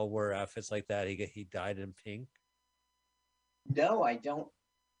prison, they all wear outfits like that? He dyed in pink. No, I don't.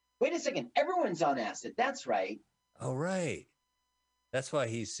 Wait a second. Everyone's on acid. That's right. Oh, right. That's why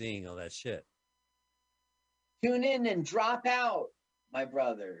he's seeing all that shit. Tune in and drop out, my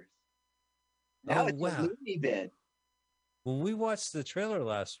brothers. Now it's a movie bit. When we watched the trailer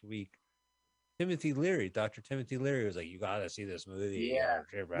last week, Dr. Timothy Leary was like, "You gotta see this movie." Yeah.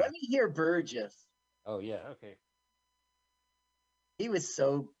 Let me hear Burgess. Oh yeah, okay. He was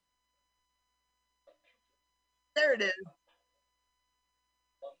so. There it is.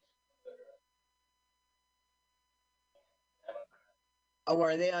 Oh,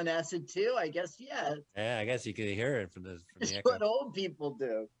 are they on acid too? I guess yes. Yeah, I guess you can hear it from the That's echo. what old people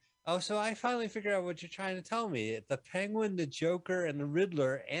do. Oh, so I finally figured out what you're trying to tell me. The Penguin, the Joker, and the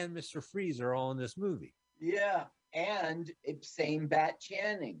Riddler, and Mr. Freeze are all in this movie. Yeah, and same Bat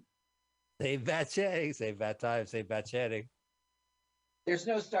Channing. Same Bat Channing, same Bat Time, same Bat Channing. There's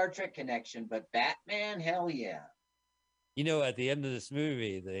no Star Trek connection, but Batman, hell yeah. You know, at the end of this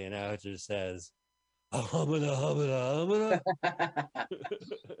movie, the announcer says, humana.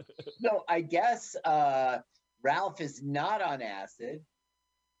 No, I guess Ralph is not on acid.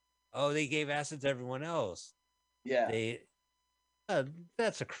 Oh, they gave acid to everyone else. Yeah.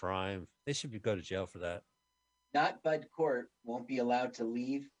 That's a crime. They should go to jail for that. Not Bud Cort won't be allowed to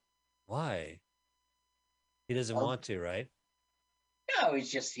leave. Why? He doesn't want to, right? No,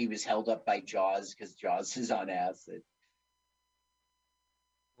 he was held up by Jaws because Jaws is on acid.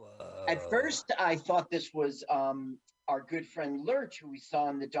 Whoa. At first, I thought this was our good friend Lurch, who we saw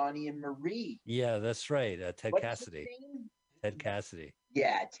in the Donnie and Marie. Yeah, that's right. Ted What's Cassidy. his name? Ted Cassidy.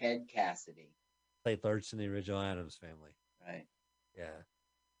 Yeah, Ted Cassidy. Played Lurch in the original Addams Family. Right. Yeah.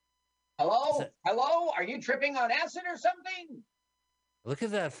 Hello? Are you tripping on acid or something? Look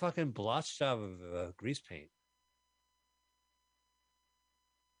at that fucking blotch job of grease paint.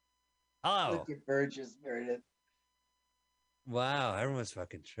 Hello. Look at Burgess, Meredith. Wow, everyone's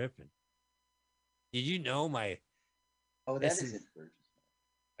fucking tripping. Did you know my... Oh, that isn't Burgess.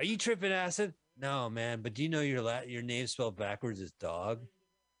 Are you tripping, acid? No, man, but do you know your name spelled backwards is dog?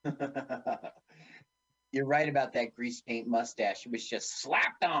 You're right about that grease paint mustache. It was just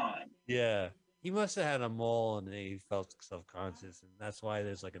slapped on. Yeah. He must have had a mole and he felt self-conscious, and that's why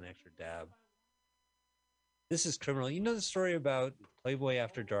there's like an extra dab. This is criminal. You know the story about Playboy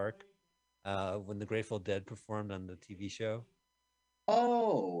After Dark, when the Grateful Dead performed on the TV show?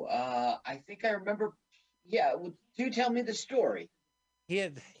 Oh, I think I remember. Yeah, do tell me the story.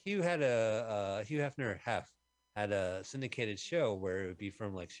 Hugh Hefner had a syndicated show where it would be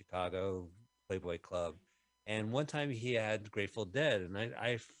from like Chicago Playboy Club, and one time he had Grateful Dead, and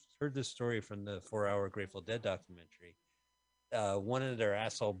I heard this story from the 4-hour Grateful Dead documentary. One of their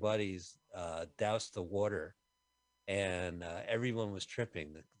asshole buddies doused the water, and everyone was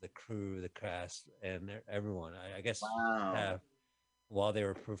tripping, the crew, the cast, and everyone. I guess while they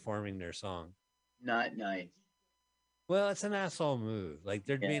were performing their song. Not nice. Well, it's an asshole move. Like,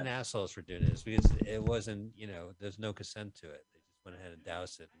 they're being assholes for doing this because it wasn't, there's no consent to it. They just went ahead and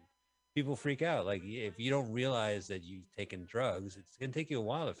doused it. And people freak out. Like, if you don't realize that you've taken drugs, it's going to take you a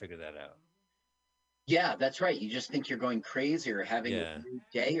while to figure that out. Yeah, that's right. You just think you're going crazy or having a new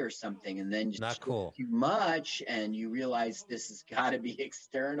day or something, and then just not cool. Too much, and you realize this has got to be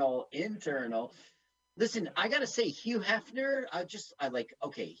external, internal. Listen, I gotta say, Hugh Hefner.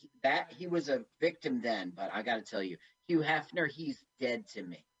 He was a victim then, but I gotta tell you, Hugh Hefner, he's dead to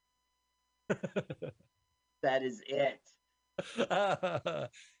me. That is it.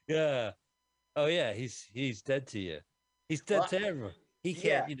 Yeah. Oh yeah, he's dead to you. He's dead to everyone. He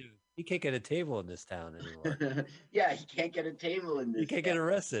can't, You can't get a table in this town anymore. Yeah, he can't get a table in You this. can't get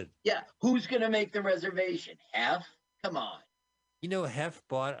arrested. Yeah, who's gonna make the reservation? Hef? Come on. You know, Hef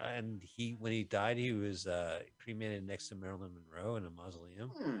bought, and when he died, he was cremated next to Marilyn Monroe in a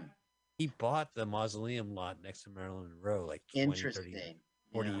mausoleum. He bought the mausoleum lot next to Marilyn Monroe like 20, 30,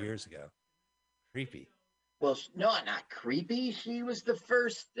 40 years ago. Creepy. Well, no, not creepy. She was the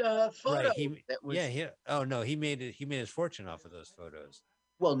first photo right. that was. Yeah. Oh no, he made it. He made his fortune off of those photos.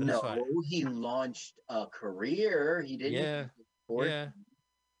 Well, no, he launched a career. He didn't. Yeah.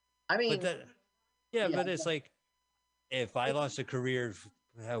 I mean, but it's like if I launched a career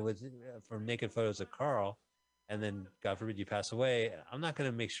from naked photos of Carl, and then God forbid you pass away, I'm not going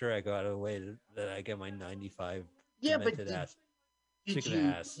to make sure I go out of the way that I get my 95 demented ass.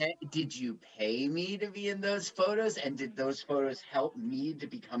 Did you pay me to be in those photos? And did those photos help me to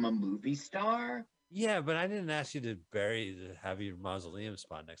become a movie star? Yeah, but I didn't ask you to have your mausoleum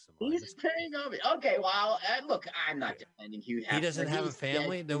spot next to mine. He's paying on me. Okay, well, look, I'm not defending Hugh Hefner. He doesn't have a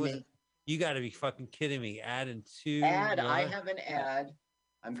family? You got to be fucking kidding me. I have an ad.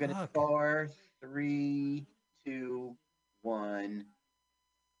 I'm going to 4, 3, 2, 1.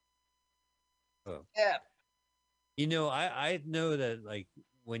 Oh. Yeah. You know, I know that like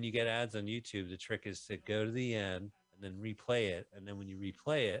when you get ads on YouTube, the trick is to go to the end and then replay it. And then when you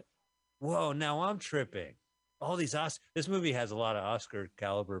replay it, whoa, now I'm tripping. All these this movie has a lot of Oscar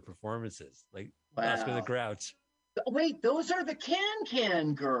caliber performances, like Oscar the Grouch. Wait, those are the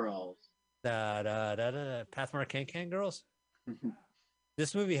Can girls. Pathmark Can girls.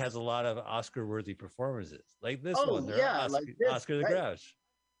 This movie has a lot of Oscar-worthy performances, like this one. Yeah, Oscar the Grouch.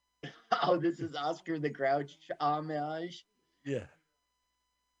 Oh, this is Oscar the Grouch homage. Yeah.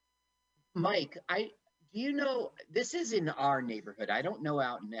 Mike, do you know this is in our neighborhood? I don't know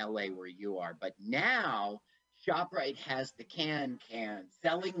out in LA where you are, but now ShopRite has the can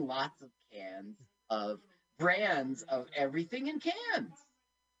selling lots of cans of brands of everything in cans.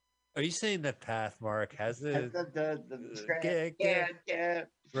 Are you saying that Pathmark has the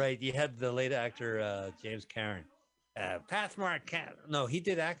Right, you had the late actor James Cameron. Pathmark Cat. No, he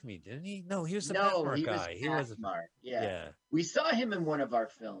did Acme, didn't he? No, he was the Pathmark guy. He was Pathmark. Yeah. We saw him in one of our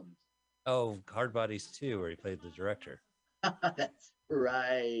films. Oh, Hard Bodies 2, where he played the director. That's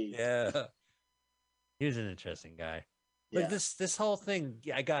right. Yeah. He was an interesting guy. Yeah. Look, this whole thing,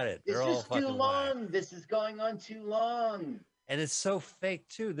 I got it. They're all fucking too long. Whack. This is going on too long. And it's so fake,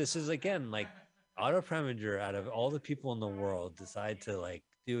 too. This is, again, like Otto Preminger, out of all the people in the world, decide to, like,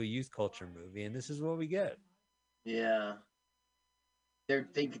 do a youth culture movie, and this is what we get. Yeah.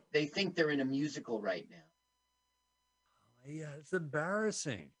 They think they're in a musical right now. Yeah, it's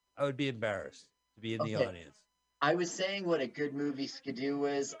embarrassing. I would be embarrassed to be in the audience. I was saying what a good movie Skidoo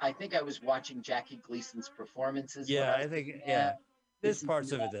is. I think I was watching Jackie Gleason's performances. Yeah, I think, there's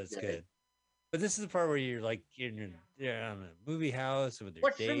parts of it that's good. But this is the part where you're like, you're in a movie house with your date.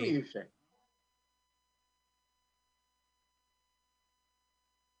 What's the music?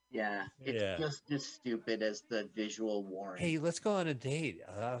 Yeah, it's just as stupid as the visual warning. Hey, let's go on a date.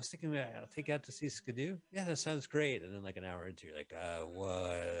 I was thinking I'll take you out to see Skidoo. Yeah, that sounds great. And then like an hour into, you're like,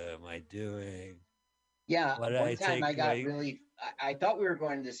 what am I doing? Yeah, one time I got I thought we were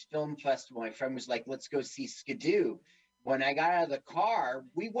going to this film festival. My friend was like, let's go see Skidoo. When I got out of the car,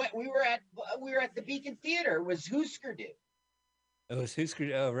 we were at the Beacon Theater. It was Husker Du. It was Husker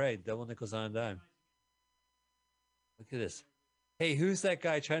Du. Oh, right. Double nickels on a dime. Look at this. Hey, who's that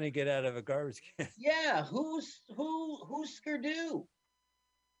guy trying to get out of a garbage can? Yeah, who's Skidoo?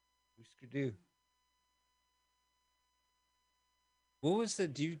 Who's Skidoo? What was the?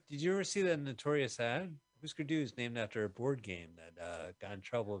 Did you ever see that notorious ad? Husker Du is named after a board game that got in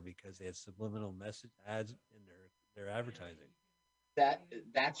trouble because they had subliminal message ads in their advertising.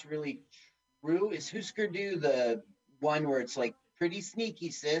 That's really true. Is Husker Du the one where it's like pretty sneaky,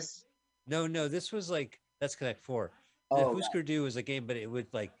 sis? No, this was like that's Connect 4. The Husker Du was a game, but it would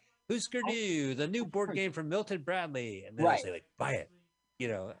like Husker Du, the new board game from Milton Bradley, and then they say like buy it,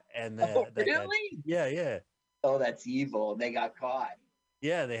 and really? Yeah. Oh, that's evil. They got caught.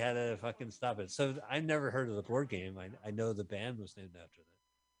 Yeah, they had to fucking stop it. So I've never heard of the board game. I know the band was named after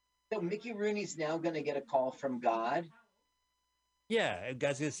that. So Mickey Rooney's now going to get a call from God. Yeah, and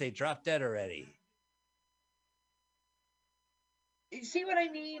God's going to say, "Drop dead already." You see what I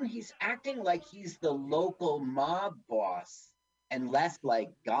mean? He's acting like he's the local mob boss and less like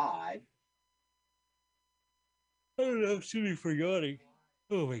God. I don't know. Should be forgetting.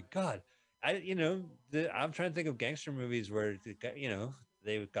 Oh my God. I'm trying to think of gangster movies where,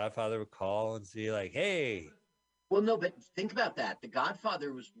 Godfather would call and see like, hey. Well, no, but think about that. The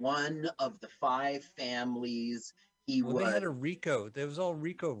Godfather was one of the 5 families. They had a RICO. It was all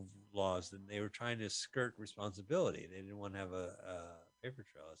RICO laws, and they were trying to skirt responsibility. They didn't want to have a paper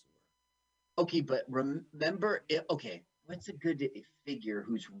trail, as it were. Okay, but remember, okay, what's a good figure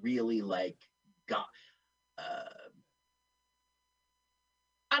who's really like God? Uh,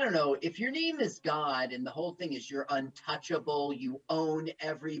 I don't know. If your name is God and the whole thing is you're untouchable, you own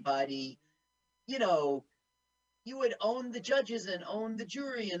everybody, you know, you would own the judges and own the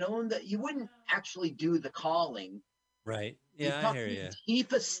jury and own the, you wouldn't actually do the calling. Right? You Yeah, I talk hear to you. the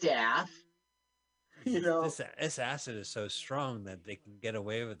chief of staff, you know. This acid is so strong that they can get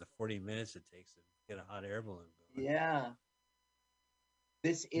away with the 40 minutes it takes to get a hot air balloon going. Yeah.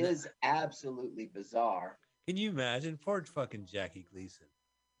 This is absolutely bizarre. Can you imagine? Poor fucking Jackie Gleason.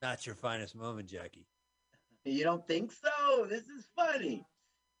 Not your finest moment, Jackie. You don't think so? This is funny.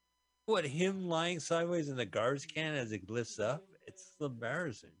 What, him lying sideways in the garbage can as it lifts up? It's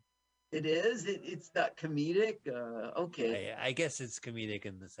embarrassing. It is. It's not comedic. Okay. I guess it's comedic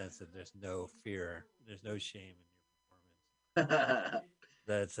in the sense that there's no fear, there's no shame in your performance.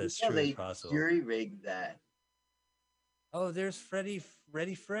 That's as true as possible. Jury rigged that. Oh, there's Freddy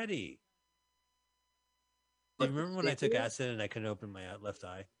Freddy. Do you remember when I took acid and I couldn't open my left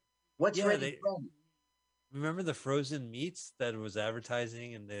eye? What's Freddy from? Remember the frozen meats that was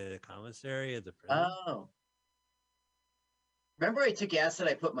advertising in the commissary at the prison? Oh. Remember I took acid,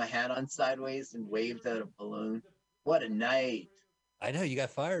 I put my hat on sideways and waved at a balloon? What a night. I know, you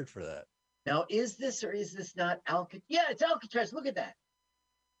got fired for that. Now, is this or is this not Alcatraz? Yeah, it's Alcatraz. Look at that.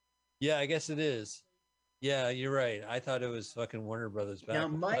 Yeah, I guess it is. Yeah, you're right. I thought it was fucking Warner Brothers back. Now,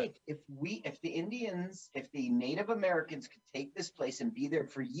 Mike, if the Indians, if the Native Americans could take this place and be there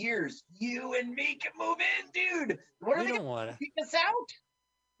for years, you and me can move in, dude. What are they going to kick us out?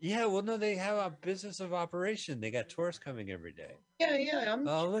 Yeah, well, no, they have a business of operation. They got tourists coming every day. Yeah.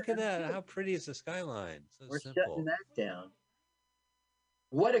 Oh, look at that. How pretty is the skyline? So We're simple. shutting that down.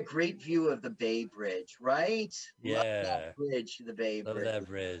 What a great view of the Bay Bridge, right? Yeah. Love that bridge, the Bay Bridge. Love that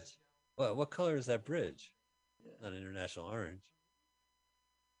bridge. What color is that bridge? Yeah. Not international orange.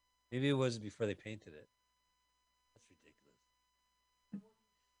 Maybe it was before they painted it. That's ridiculous.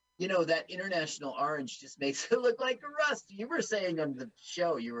 You know, that international orange just makes it look like a rust. You were saying on the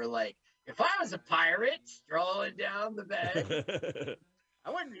show, you were like, if I was a pirate strolling down the bay,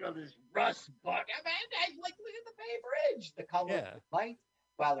 I wouldn't go this rust bucket. I mean, like, look at the Bay Bridge. The color of the light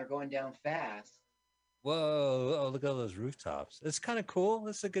while they're going down fast. Whoa, oh, look at all those rooftops. It's kind of cool.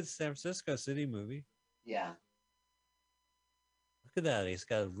 It's a good San Francisco City movie. Yeah. Look at that. He's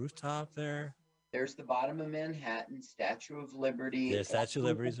got a rooftop there. There's the bottom of Manhattan, Statue of Liberty. There's Statue of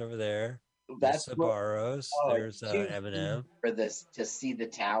Liberty's over there. That's Sbarro's. There's M&M. For this to see the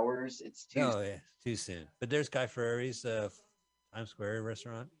towers, it's too. Oh yeah, too soon. But there's Guy Fieri's Times Square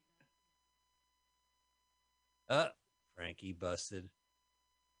restaurant. Frankie busted.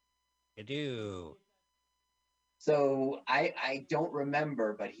 You do. So I don't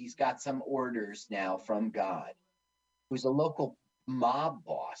remember, but he's got some orders now from God, who's a local mob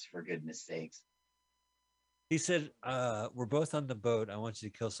boss, for goodness sakes. He said, we're both on the boat. I want you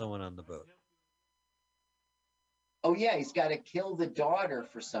to kill someone on the boat. Oh, yeah, he's got to kill the daughter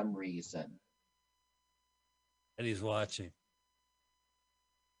for some reason. And he's watching.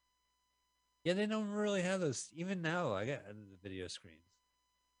 Yeah, they don't really have those. Even now, I got the video screens.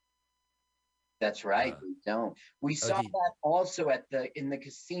 That's right. We don't. We saw that also in the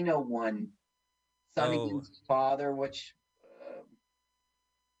casino one, Son Against Father, which.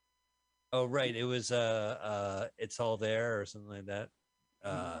 Oh, right. It was It's All There or something like that.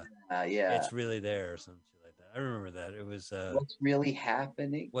 Yeah. It's Really There or something like that. I remember that. It was What's Really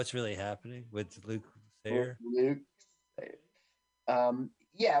Happening? What's Really Happening with Luke Sayer. Luke Sayer.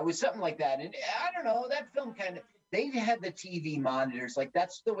 Yeah, it was something like that. And I don't know, that film kind of, they had the TV monitors. Like,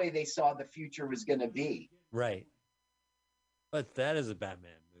 that's the way they saw the future was going to be. Right. But that is a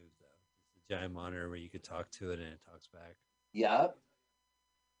Batman move, though. It's a giant monitor where you could talk to it and it talks back. Yep.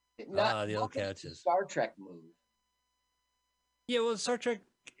 The old couches. Star Trek move. Yeah, well, Star Trek,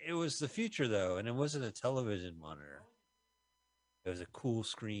 it was the future, though, and it wasn't a television monitor. It was a cool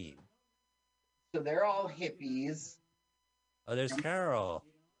screen. So they're all hippies. Oh, there's Carol.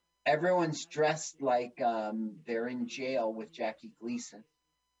 Everyone's dressed like they're in jail with Jackie Gleason.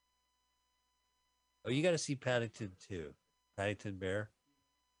 Oh, you got to see Paddington too. Paddington Bear.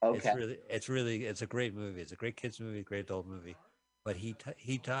 Okay. It's a great movie. It's a great kids movie, great adult movie. But he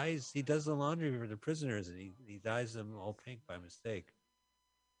does the laundry for the prisoners, and he dyes them all pink by mistake.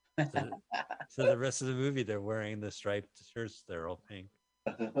 So the rest of the movie, they're wearing the striped shirts. They're all pink.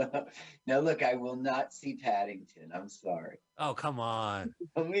 Now, look, I will not see Paddington. I'm sorry. Oh, come on.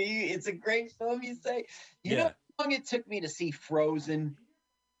 I mean, it's a great film, you say. You know how long it took me to see Frozen?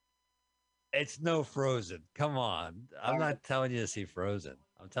 It's no Frozen. Come on. I'm All right. not telling you to see Frozen.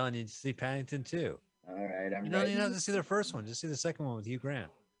 I'm telling you to see Paddington 2. All right, I'm You don't ready. even have to see the first one. Just see the second one with Hugh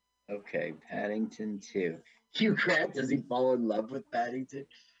Grant. Okay, Paddington 2. Hugh Grant, does he fall in love with Paddington?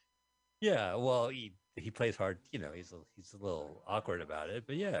 Yeah, well, he plays hard. You know, he's a little awkward about it,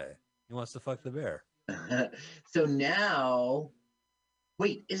 but yeah, he wants to fuck the bear. So now,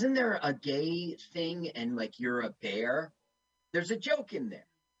 wait, isn't there a gay thing and like you're a bear? There's a joke in there.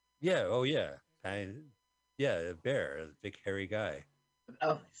 Yeah. Oh yeah. Yeah, a bear, a big hairy guy.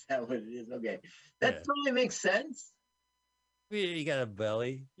 Oh, is that what it is? Okay. That Yeah. totally makes sense. You got a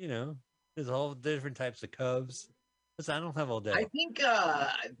belly. You know, there's all different types of cubs. Listen, I don't have all day. I think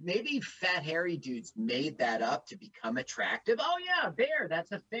maybe fat hairy dudes made that up to become attractive. Oh yeah, bear,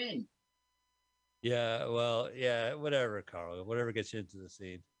 that's a thing. Yeah. Well. Yeah. Whatever, Carl. Whatever gets you into the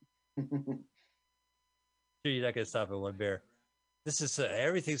scene. Sure, you're not gonna stop at one bear. This is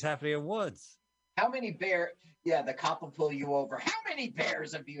everything's happening at once. How many bear? Yeah, the cop will pull you over. How many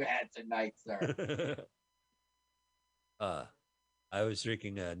bears have you had tonight, sir? I was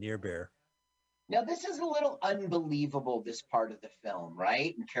drinking a near bear. Now this is a little unbelievable. This part of the film,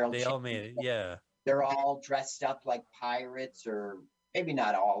 right? And Carol, They all made it. Yeah. they're all dressed up like pirates, or maybe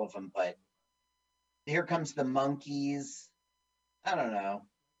not all of them, but here comes the monkeys. I don't know.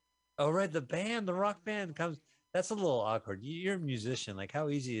 Oh, right. The rock band comes. That's a little awkward. You're a musician. Like how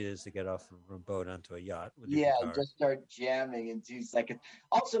easy it is to get off from a boat onto a yacht with your Yeah, guitar. just start jamming in 2 seconds.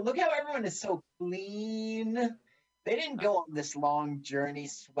 Also, look how everyone is so clean. They didn't go on this long journey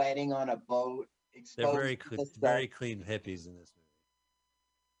sweating on a boat. They're very clean hippies in this movie.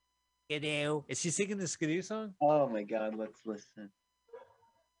 Skidoo. Is she singing the Skidoo song? Oh my God, let's listen.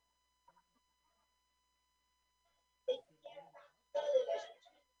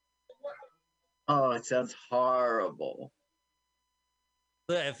 Oh, it sounds horrible.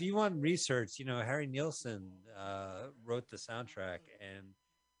 But if you want research, you know Harry Nilsson wrote the soundtrack, and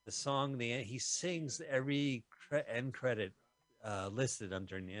the song he sings every end credit listed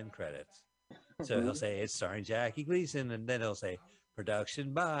under the end credits. So he'll say it's starring Jackie Gleason, and then he'll say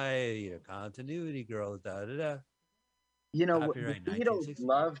production by Continuity Girl. Da da da. You know, Copyright the Beatles 1960.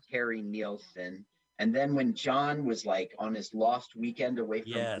 loved Harry Nilsson, and then when John was like on his lost weekend away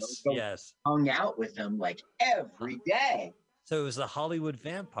from Yes. hung out with him like every day. So it was the Hollywood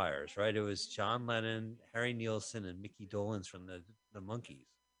Vampires, right? It was John Lennon, Harry Nilsson, and Mickey Dolenz from the Monkees.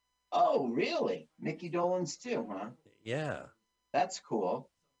 Oh, really? Mickey Dolenz too, huh? Yeah, That's cool.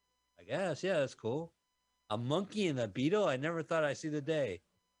 I guess. Yeah, that's cool. A monkey and a beetle? I never thought I'd see the day.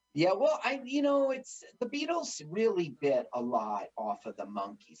 Yeah, well, it's the Beatles really bit a lot off of the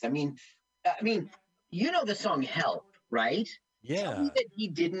Monkees. I mean, you know the song "Help," right? Tell me Yeah. that he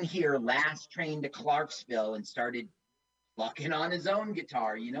didn't hear "Last Train to Clarksville" and started plucking on his own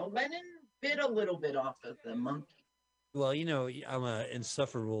guitar. You know, Lennon bit a little bit off of the Monkees. Well, I'm an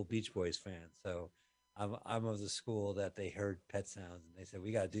insufferable Beach Boys fan, so I'm of the school that they heard Pet Sounds and they said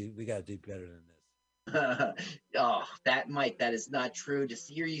we gotta do better than this. Oh, that is not true. To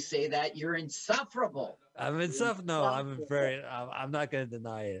hear you say that, you're insufferable. I'm insufferable. No, I'm not gonna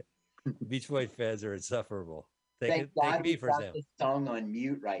deny it. Beach Boys fans are insufferable. Thank Take God me we for got example. this song on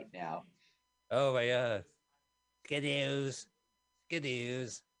mute right now. Oh my God. Skidoos.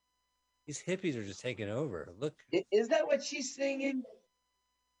 Skidoos. These hippies are just taking over. Look. Is that what she's singing?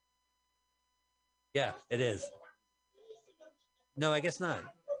 Yeah, it is. No, I guess not.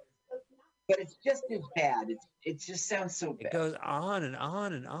 But it's just as bad. It just sounds so bad. It goes on and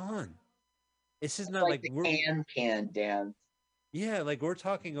on and on. It's just not like like the can dance. Yeah, like we're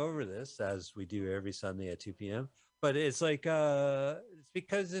talking over this as we do every Sunday at 2 p.m. But it's like it's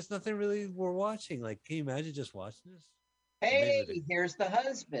because there's nothing really we're watching. Like, can you imagine just watching this? Hey, here's the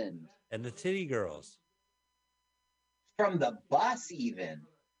husband. And the titty girls. From the bus even.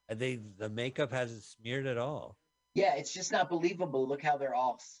 And the makeup hasn't smeared at all. Yeah, it's just not believable. Look how they're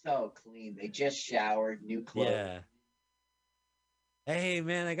all so clean. They just showered, new clothes. Yeah. Hey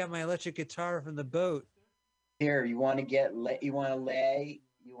man, I got my electric guitar from the boat. Here, you want to you want to lay?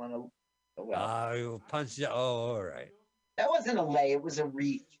 You want to? Well, punch you. Oh, all right. That wasn't a lay. It was a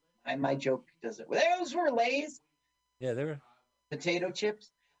wreath. My joke doesn't. Those were lays. Yeah, they were potato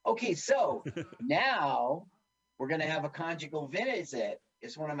chips. Okay, so now we're gonna have a conjugal visit.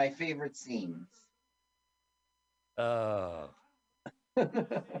 It's one of my favorite scenes. Oh.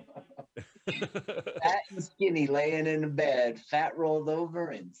 Fat and Skinny laying in the bed. Fat rolled over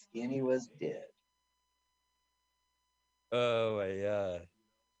and Skinny was dead. Oh my God.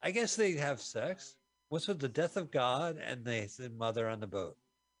 I guess they have sex. What's with the death of God and the mother on the boat?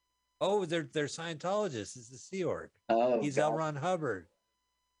 Oh, they're Scientologists. It's the Sea Org. Oh, he's God. L. Ron Hubbard.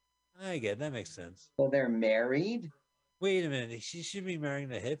 I get that makes sense. So they're married. Wait a minute, she should be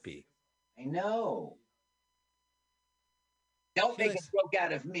marrying a hippie. I know. Don't She make a likes. joke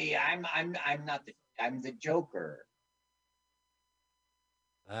out of me. I'm not the I'm the Joker.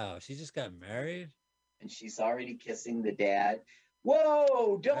 Wow, she just got married. And she's already kissing the dad.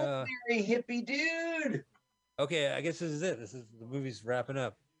 Whoa, don't Uh, marry hippie dude. okay, I guess this is it. This is the movie's wrapping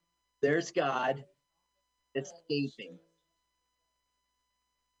up. There's God escaping.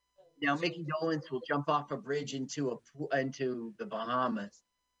 Now Mickey Dolenz will jump off a bridge into the Bahamas.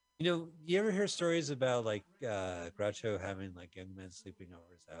 You know, you ever hear stories about like Groucho having like young men sleeping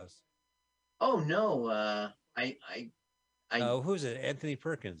over his house? Oh no, I Oh, who's it? Anthony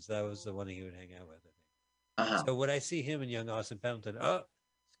Perkins. That was the one he would hang out with, I think. uh-huh. So when I see him and young Austin Pendleton, oh,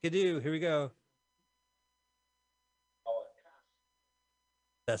 skidoo, here we go.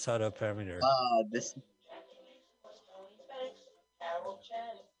 That's Auto Parameter. This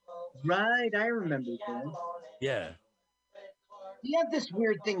right, I remember this. Yeah. He had this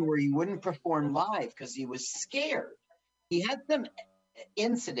weird thing where he wouldn't perform live because he was scared. He had some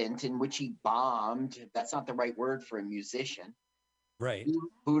incident in which he bombed. That's not the right word for a musician. Right.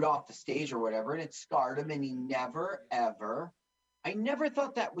 Booed off the stage or whatever, and it scarred him. And he never, ever. I never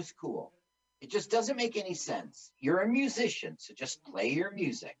thought that was cool. It just doesn't make any sense. You're a musician, so just play your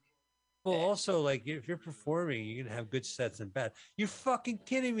music. Well, also, like, if you're performing, you can have good sets and bad. You fucking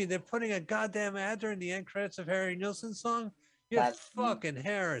kidding me? They're putting a goddamn adder in the end credits of Harry Nilsson's song? You're That's fucking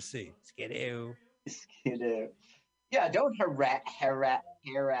heresy. Skidoo. Skidoo. Yeah, don't harass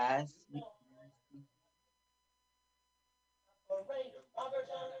me.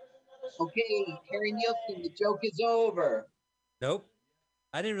 Okay, Harry Nielsen, the joke is over. Nope.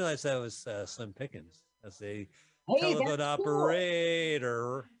 I didn't realize that was Slim Pickens as a Hey, telephone that's cool.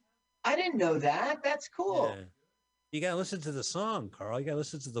 operator. I didn't know that. That's cool. Yeah. You gotta listen to the song, Carl. You gotta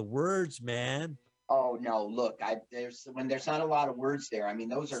listen to the words, man. Oh no, look, there's not a lot of words there. I mean,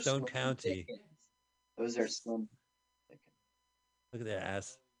 those are Stone Slim County. Pickens. Those are Slim Pickens. Look at that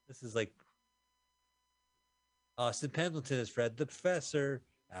ass. This is like Austin Pendleton is Fred the Professor.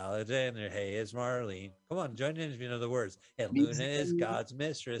 Alexander Hay is Marlene. Come on, join in if you know the words. And Luna Music is and God's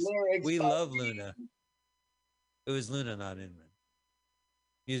mistress. lyrics We by love Luna. It was Luna, not Inman.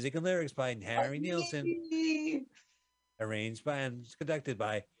 Music and lyrics by Harry Nielsen. me. Arranged by and conducted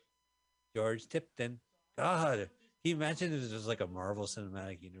by George Tipton. God, can you imagine if this was like a Marvel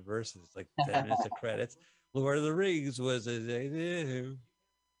Cinematic Universe? It's like 10 minutes of credits. Lord of the Rings was a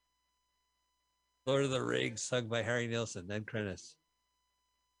Lord of the Rings sung by Harry Nilsson. Then credits.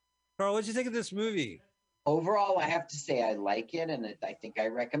 Carl, what'd you think of this movie? Overall, I have to say I like it, and I think I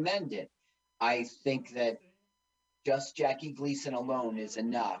recommend it. I think that just Jackie Gleason alone is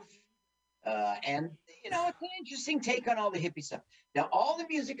enough. And, it's an interesting take on all the hippie stuff. Now, all the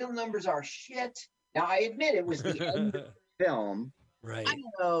musical numbers are shit. Now, I admit it was the end of the film. Right. I don't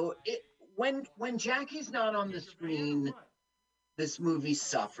know. When Jackie's not on the screen, this movie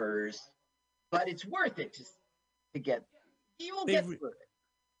suffers. But it's worth it to get. You will get through it.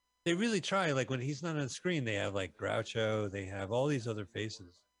 They really try. Like when he's not on the screen, they have like Groucho. They have all these other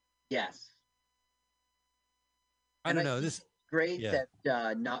faces. Yes. I don't know. This great that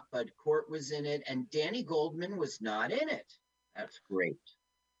not Bud Cort was in it, and Danny Goldman was not in it. That's great.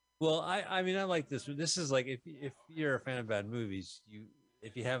 Well, I mean, I like this. This is like if you're a fan of bad movies,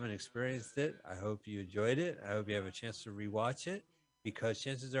 if you haven't experienced it, I hope you enjoyed it. I hope you have a chance to rewatch it because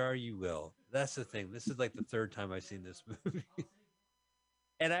chances are you will. That's the thing. This is like the third time I've seen this movie.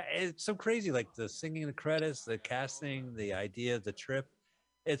 And it's so crazy, like the singing, the credits, the casting, the idea, the trip.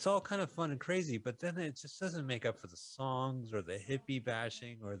 It's all kind of fun and crazy, but then it just doesn't make up for the songs or the hippie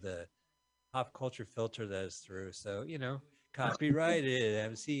bashing or the pop culture filter that is through. So,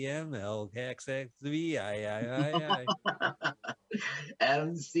 copyrighted MCMLXXVIII.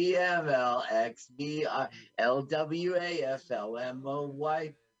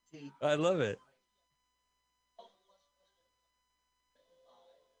 MCMLXBLWAFLMOYT. I love it.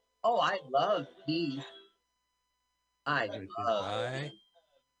 Oh, I love Keith. I love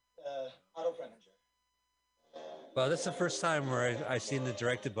Well, that's the first time where I've seen the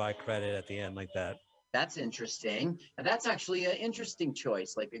directed by credit at the end like that. That's interesting. And that's actually an interesting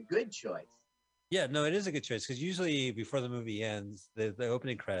choice, like a good choice. Yeah, no, it is a good choice because usually before the movie ends, the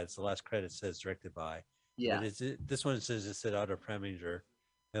opening credits, the last credit says directed by. Yeah. But this one says it's an Otto Preminger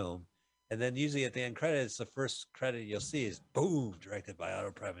film. And then usually at the end credits, the first credit you'll see is boom, directed by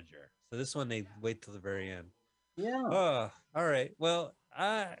Otto Preminger. So this one they wait till the very end. Yeah. Oh, all right. Well,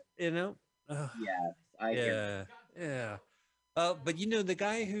 Yeah. Yeah. But the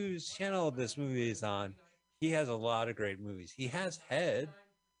guy whose channel this movie is on, he has a lot of great movies. He has Head.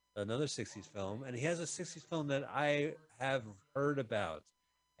 another 60s film, and he has a 60s film that I have heard about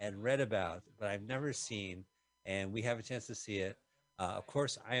and read about, but I've never seen, and we have a chance to see it. Of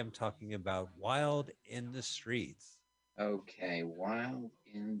course, I am talking about Wild in the Streets, Okay, Wild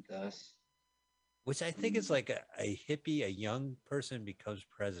in the which I think is like a hippie, a young person becomes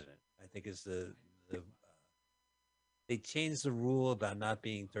president. I think is the they changed the rule about not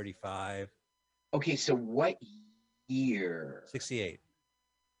being 35. Okay, so what year? 68.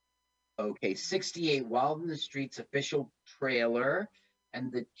 Okay, 68 Wild in the Streets official trailer.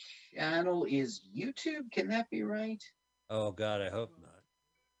 And the channel is YouTube. Can that be right? Oh God, I hope not.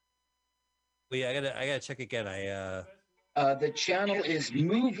 Well, yeah, I gotta check again. The channel is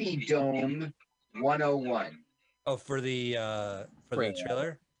Movie Dome 101. Oh, for the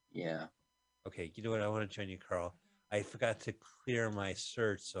trailer. Yeah. Okay, you know what? I want to join you, Carl. I forgot to clear my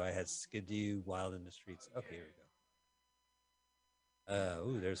search, so I had Skidoo, Wild in the Streets. Okay, here we go.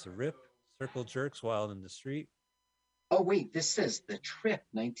 Ooh, there's the Rip, Circle Jerks, Wild in the Street. Oh, wait, this says The Trip,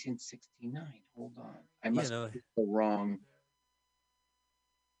 1969. Hold on. I must be the wrong.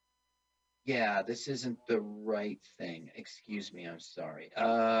 Yeah, this isn't the right thing. Excuse me, I'm sorry.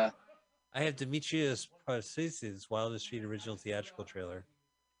 I have Demetrius Parasisis, Wild in the Street original theatrical trailer.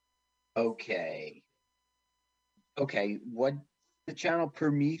 Okay. Okay, what the channel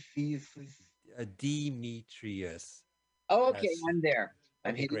Prometheus? Demetrius. Oh, okay, I'm there.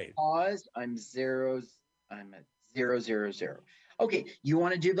 I'm Okay, hitting great. pause. I'm at 000. Okay, you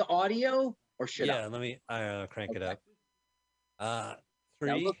want to do the audio or should I? Yeah, let me crank it up. Now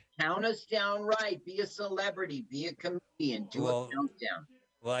 3. look, count us down right. Be a celebrity. Be a comedian. Do a countdown.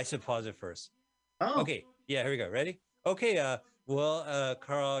 Well, I should pause it first. Oh. Okay. Yeah, here we go. Ready? Okay.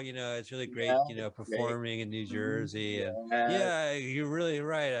 Carl, it's really great, performing in New Jersey. And yeah, you're really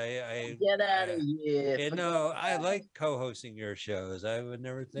right. I get out of here. No, I like co-hosting your shows. I would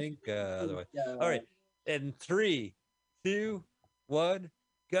never think otherwise. All right. And 3, 2, 1,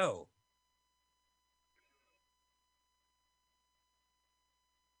 go.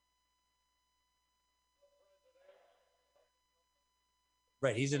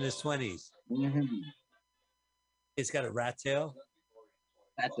 Right, he's in his 20s. Mm-hmm. He's got a rat tail.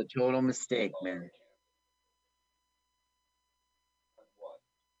 That's a total mistake, man.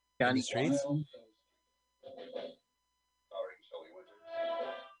 Johnny Streets.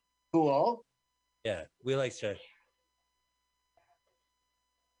 Cool. Yeah, we like to.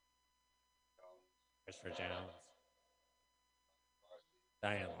 Christopher Jones,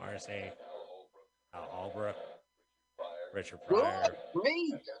 Diane Marcy, Al Holbrook, Richard Pryor,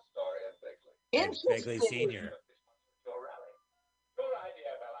 great. Ed Begley Sr.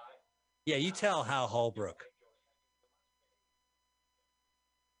 Yeah, you tell Hal Holbrook.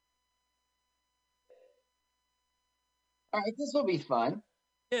 All right, this will be fun.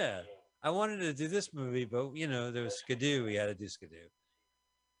 Yeah, I wanted to do this movie, but there was Skidoo. We had to do Skidoo.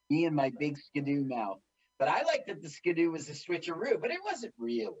 Me and my big Skidoo mouth. But I like that the Skidoo was a switcheroo, but it wasn't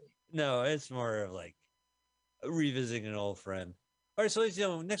really. No, it's more of like revisiting an old friend. All right, so ladies and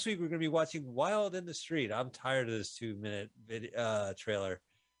gentlemen, next week we're going to be watching Wild in the Street. I'm tired of this 2-minute trailer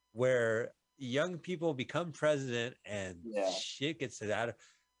where young people become president and shit gets it out of.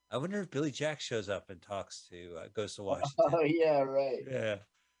 I wonder if Billy Jack shows up and talks to goes to Washington. Oh yeah, right. Yeah.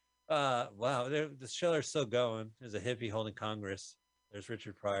 Wow, the trailer's still going. There's a hippie holding Congress. There's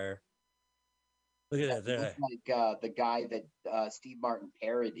Richard Pryor. Look at that. Like the guy that Steve Martin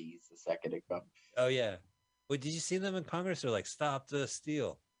parodies a second ago. Oh yeah. Wait, did you see them in Congress? They're like, stop the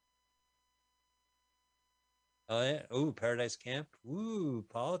steal. Oh yeah. Ooh, Paradise Camp. Ooh,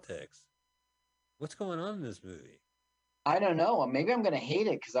 politics. What's going on in this movie? I don't know. Maybe I'm gonna hate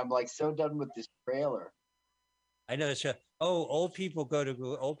it because I'm like so done with this trailer. I know it's oh, old people go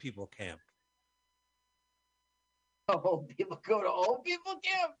to old people camp. Old people go to old people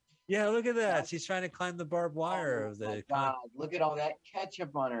camp. Yeah, look at that. She's trying to climb the barbed wire of the. God, look at all that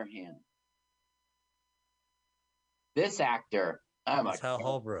ketchup on her hand. This actor, it's Hal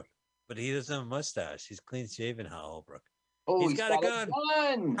Holbrook, but he doesn't have a mustache. He's clean shaven, Hal Holbrook. Oh, he's got a gun.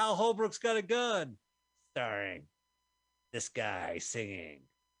 Hal Holbrook's got a gun. Starring this guy singing.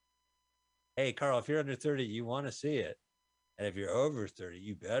 Hey, Carl, if you're under 30, you want to see it. And if you're over 30,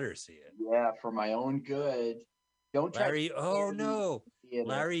 you better see it. Yeah, for my own good. Don't try Larry. Oh, no.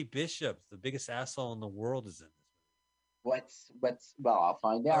 Larry Bishop, the biggest asshole in the world, is in this movie. Well, I'll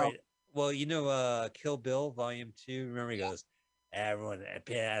find out. All right. Well, Kill Bill, Volume 2. Remember, he goes, everyone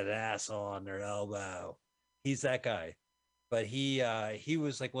has an asshole on their elbow. He's that guy. But he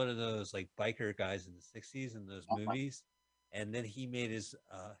was like one of those like biker guys in the 60s in those movies. And then he made his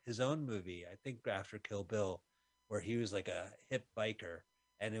own movie, I think after Kill Bill, where he was like a hip biker.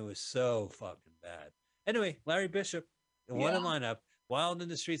 and it was so fucking bad. Anyway, Larry Bishop, the one in lineup, Wild in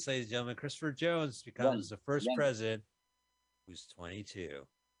the Streets, ladies and gentlemen. Christopher Jones becomes the first president who's 22.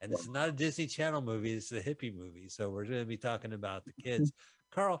 And this is not a Disney Channel movie, it's a hippie movie. So we're going to be talking about the kids.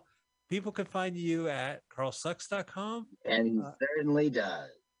 Carl, people can find you at carlsucks.com. And he certainly does.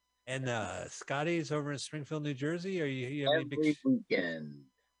 And Scotty's over in Springfield, New Jersey. Are you have every weekend?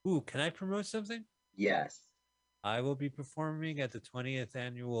 Ooh, can I promote something? Yes. I will be performing at the 20th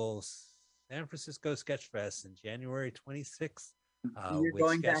annual San Francisco Sketch Fest in January 26th. You're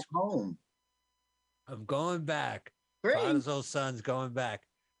going back home. I'm going back. Great. Father's old son's going back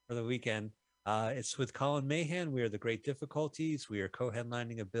for the weekend. It's with Colin Mahan. We are the Great Difficulties. We are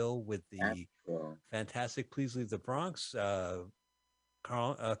co-headlining a bill with the fantastic Please Leave the Bronx.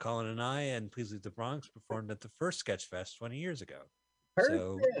 Colin and I and Please Leave the Bronx performed at the first Sketch Fest 20 years ago. Perfect.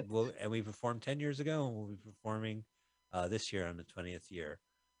 So we performed 10 years ago, and we'll be performing this year on the 20th year.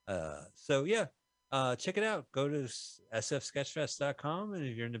 Check it out. Go to sfsketchfest.com, and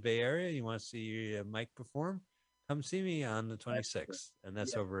if you're in the Bay Area, you want to see Mike perform, come see me on the 26th, and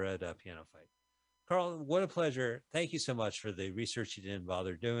that's over at Piano Fight. Carl, what a pleasure. Thank you so much for the research you didn't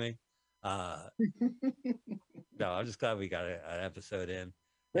bother doing. No, I'm just glad we got an episode in.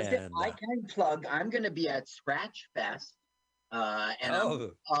 Listen, I can plug. I'm going to be at Scratch Fest.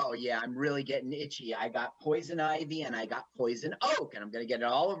 I'm really getting itchy. I got poison ivy and I got poison oak, and I'm going to get it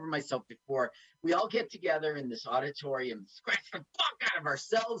all over myself before we all get together in this auditorium, scratch the fuck out of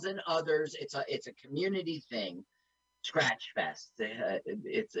ourselves and others. It's a community thing. Scratch Fest.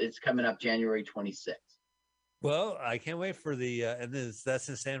 It's coming up January 26th. Well, I can't wait for the that's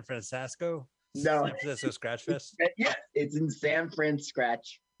in San Francisco. No, San Francisco Scratch Fest. Yeah, it's in San Francisco.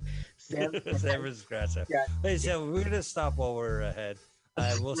 San Francisco. Yeah. Hey, so we're gonna stop while we're ahead.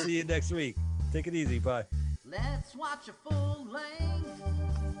 We'll see you next week. Take it easy. Bye. Let's watch a full-length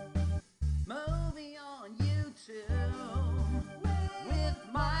movie on YouTube with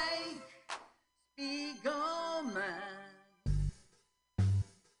Mike Spiegelman.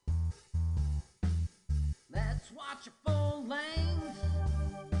 Let's watch a full-length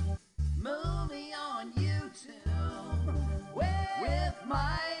movie on YouTube with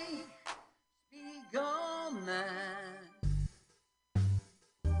Mike Spiegelman.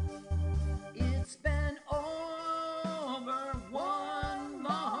 It's been over 1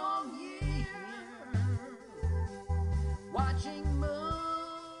 long year watching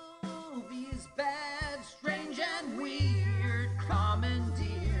movies, bad, strange, and weird,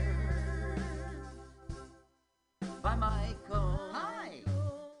 commandeered by Michael. Hi,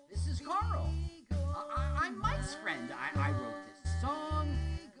 this is Carl. I'm Mike's friend. I wrote this song.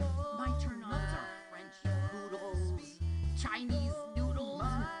 My turn-ons are French poodles, Chinese noodles,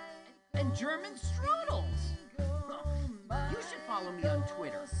 and German strudels. You should follow me on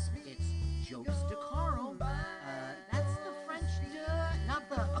Twitter. It's Jokes to Carl. That's the French duh, not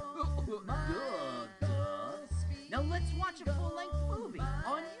the duh. Now let's watch a full-length movie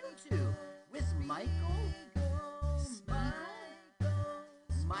on YouTube with Michael Spiegel.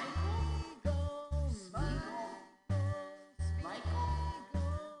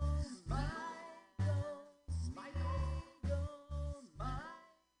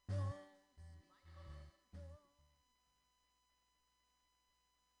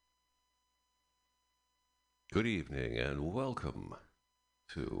 Good evening and welcome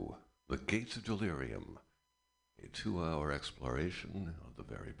to The Gates of Delirium, a 2-hour exploration of the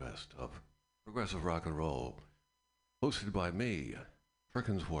very best of progressive rock and roll, hosted by me,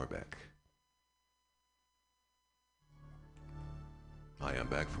 Perkins Warbeck. I am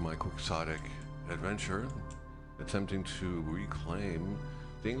back from my quixotic adventure, attempting to reclaim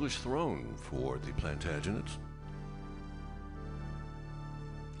the English throne for the Plantagenets.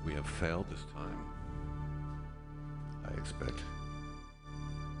 We have failed this time. I expect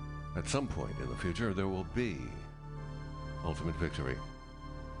at some point in the future there will be ultimate victory.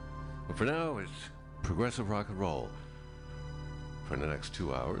 But for now, it's progressive rock and roll for the next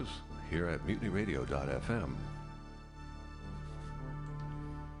 2 hours here at MutinyRadio.fm.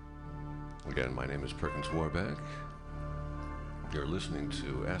 Again, my name is Perkins Warbeck. You're listening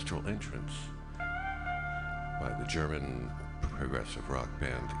to Astral Entrance by the German progressive rock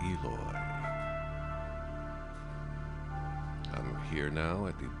band Eloy. I'm here now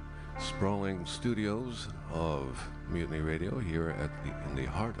at the sprawling studios of Mutiny Radio here in the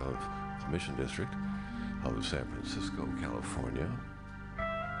heart of the Mission District of San Francisco, California.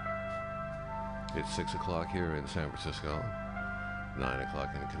 It's 6 o'clock here in San Francisco, 9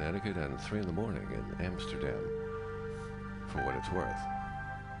 o'clock in Connecticut, and 3 in the morning in Amsterdam, for what it's worth.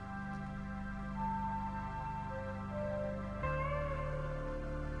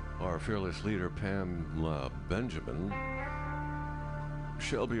 Our fearless leader, Pamela Benjamin,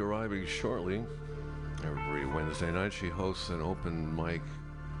 she'll be arriving shortly. Every Wednesday night, she hosts an open mic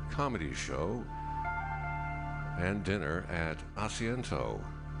comedy show and dinner at Asiento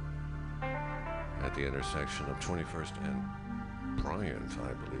at the intersection of 21st and Bryant,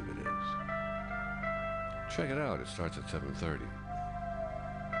 I believe it is. Check it out. It starts at 7:30.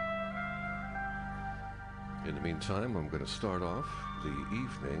 In the meantime, I'm going to start off the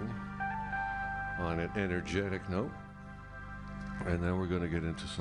evening on an energetic note, and then we're going to get into some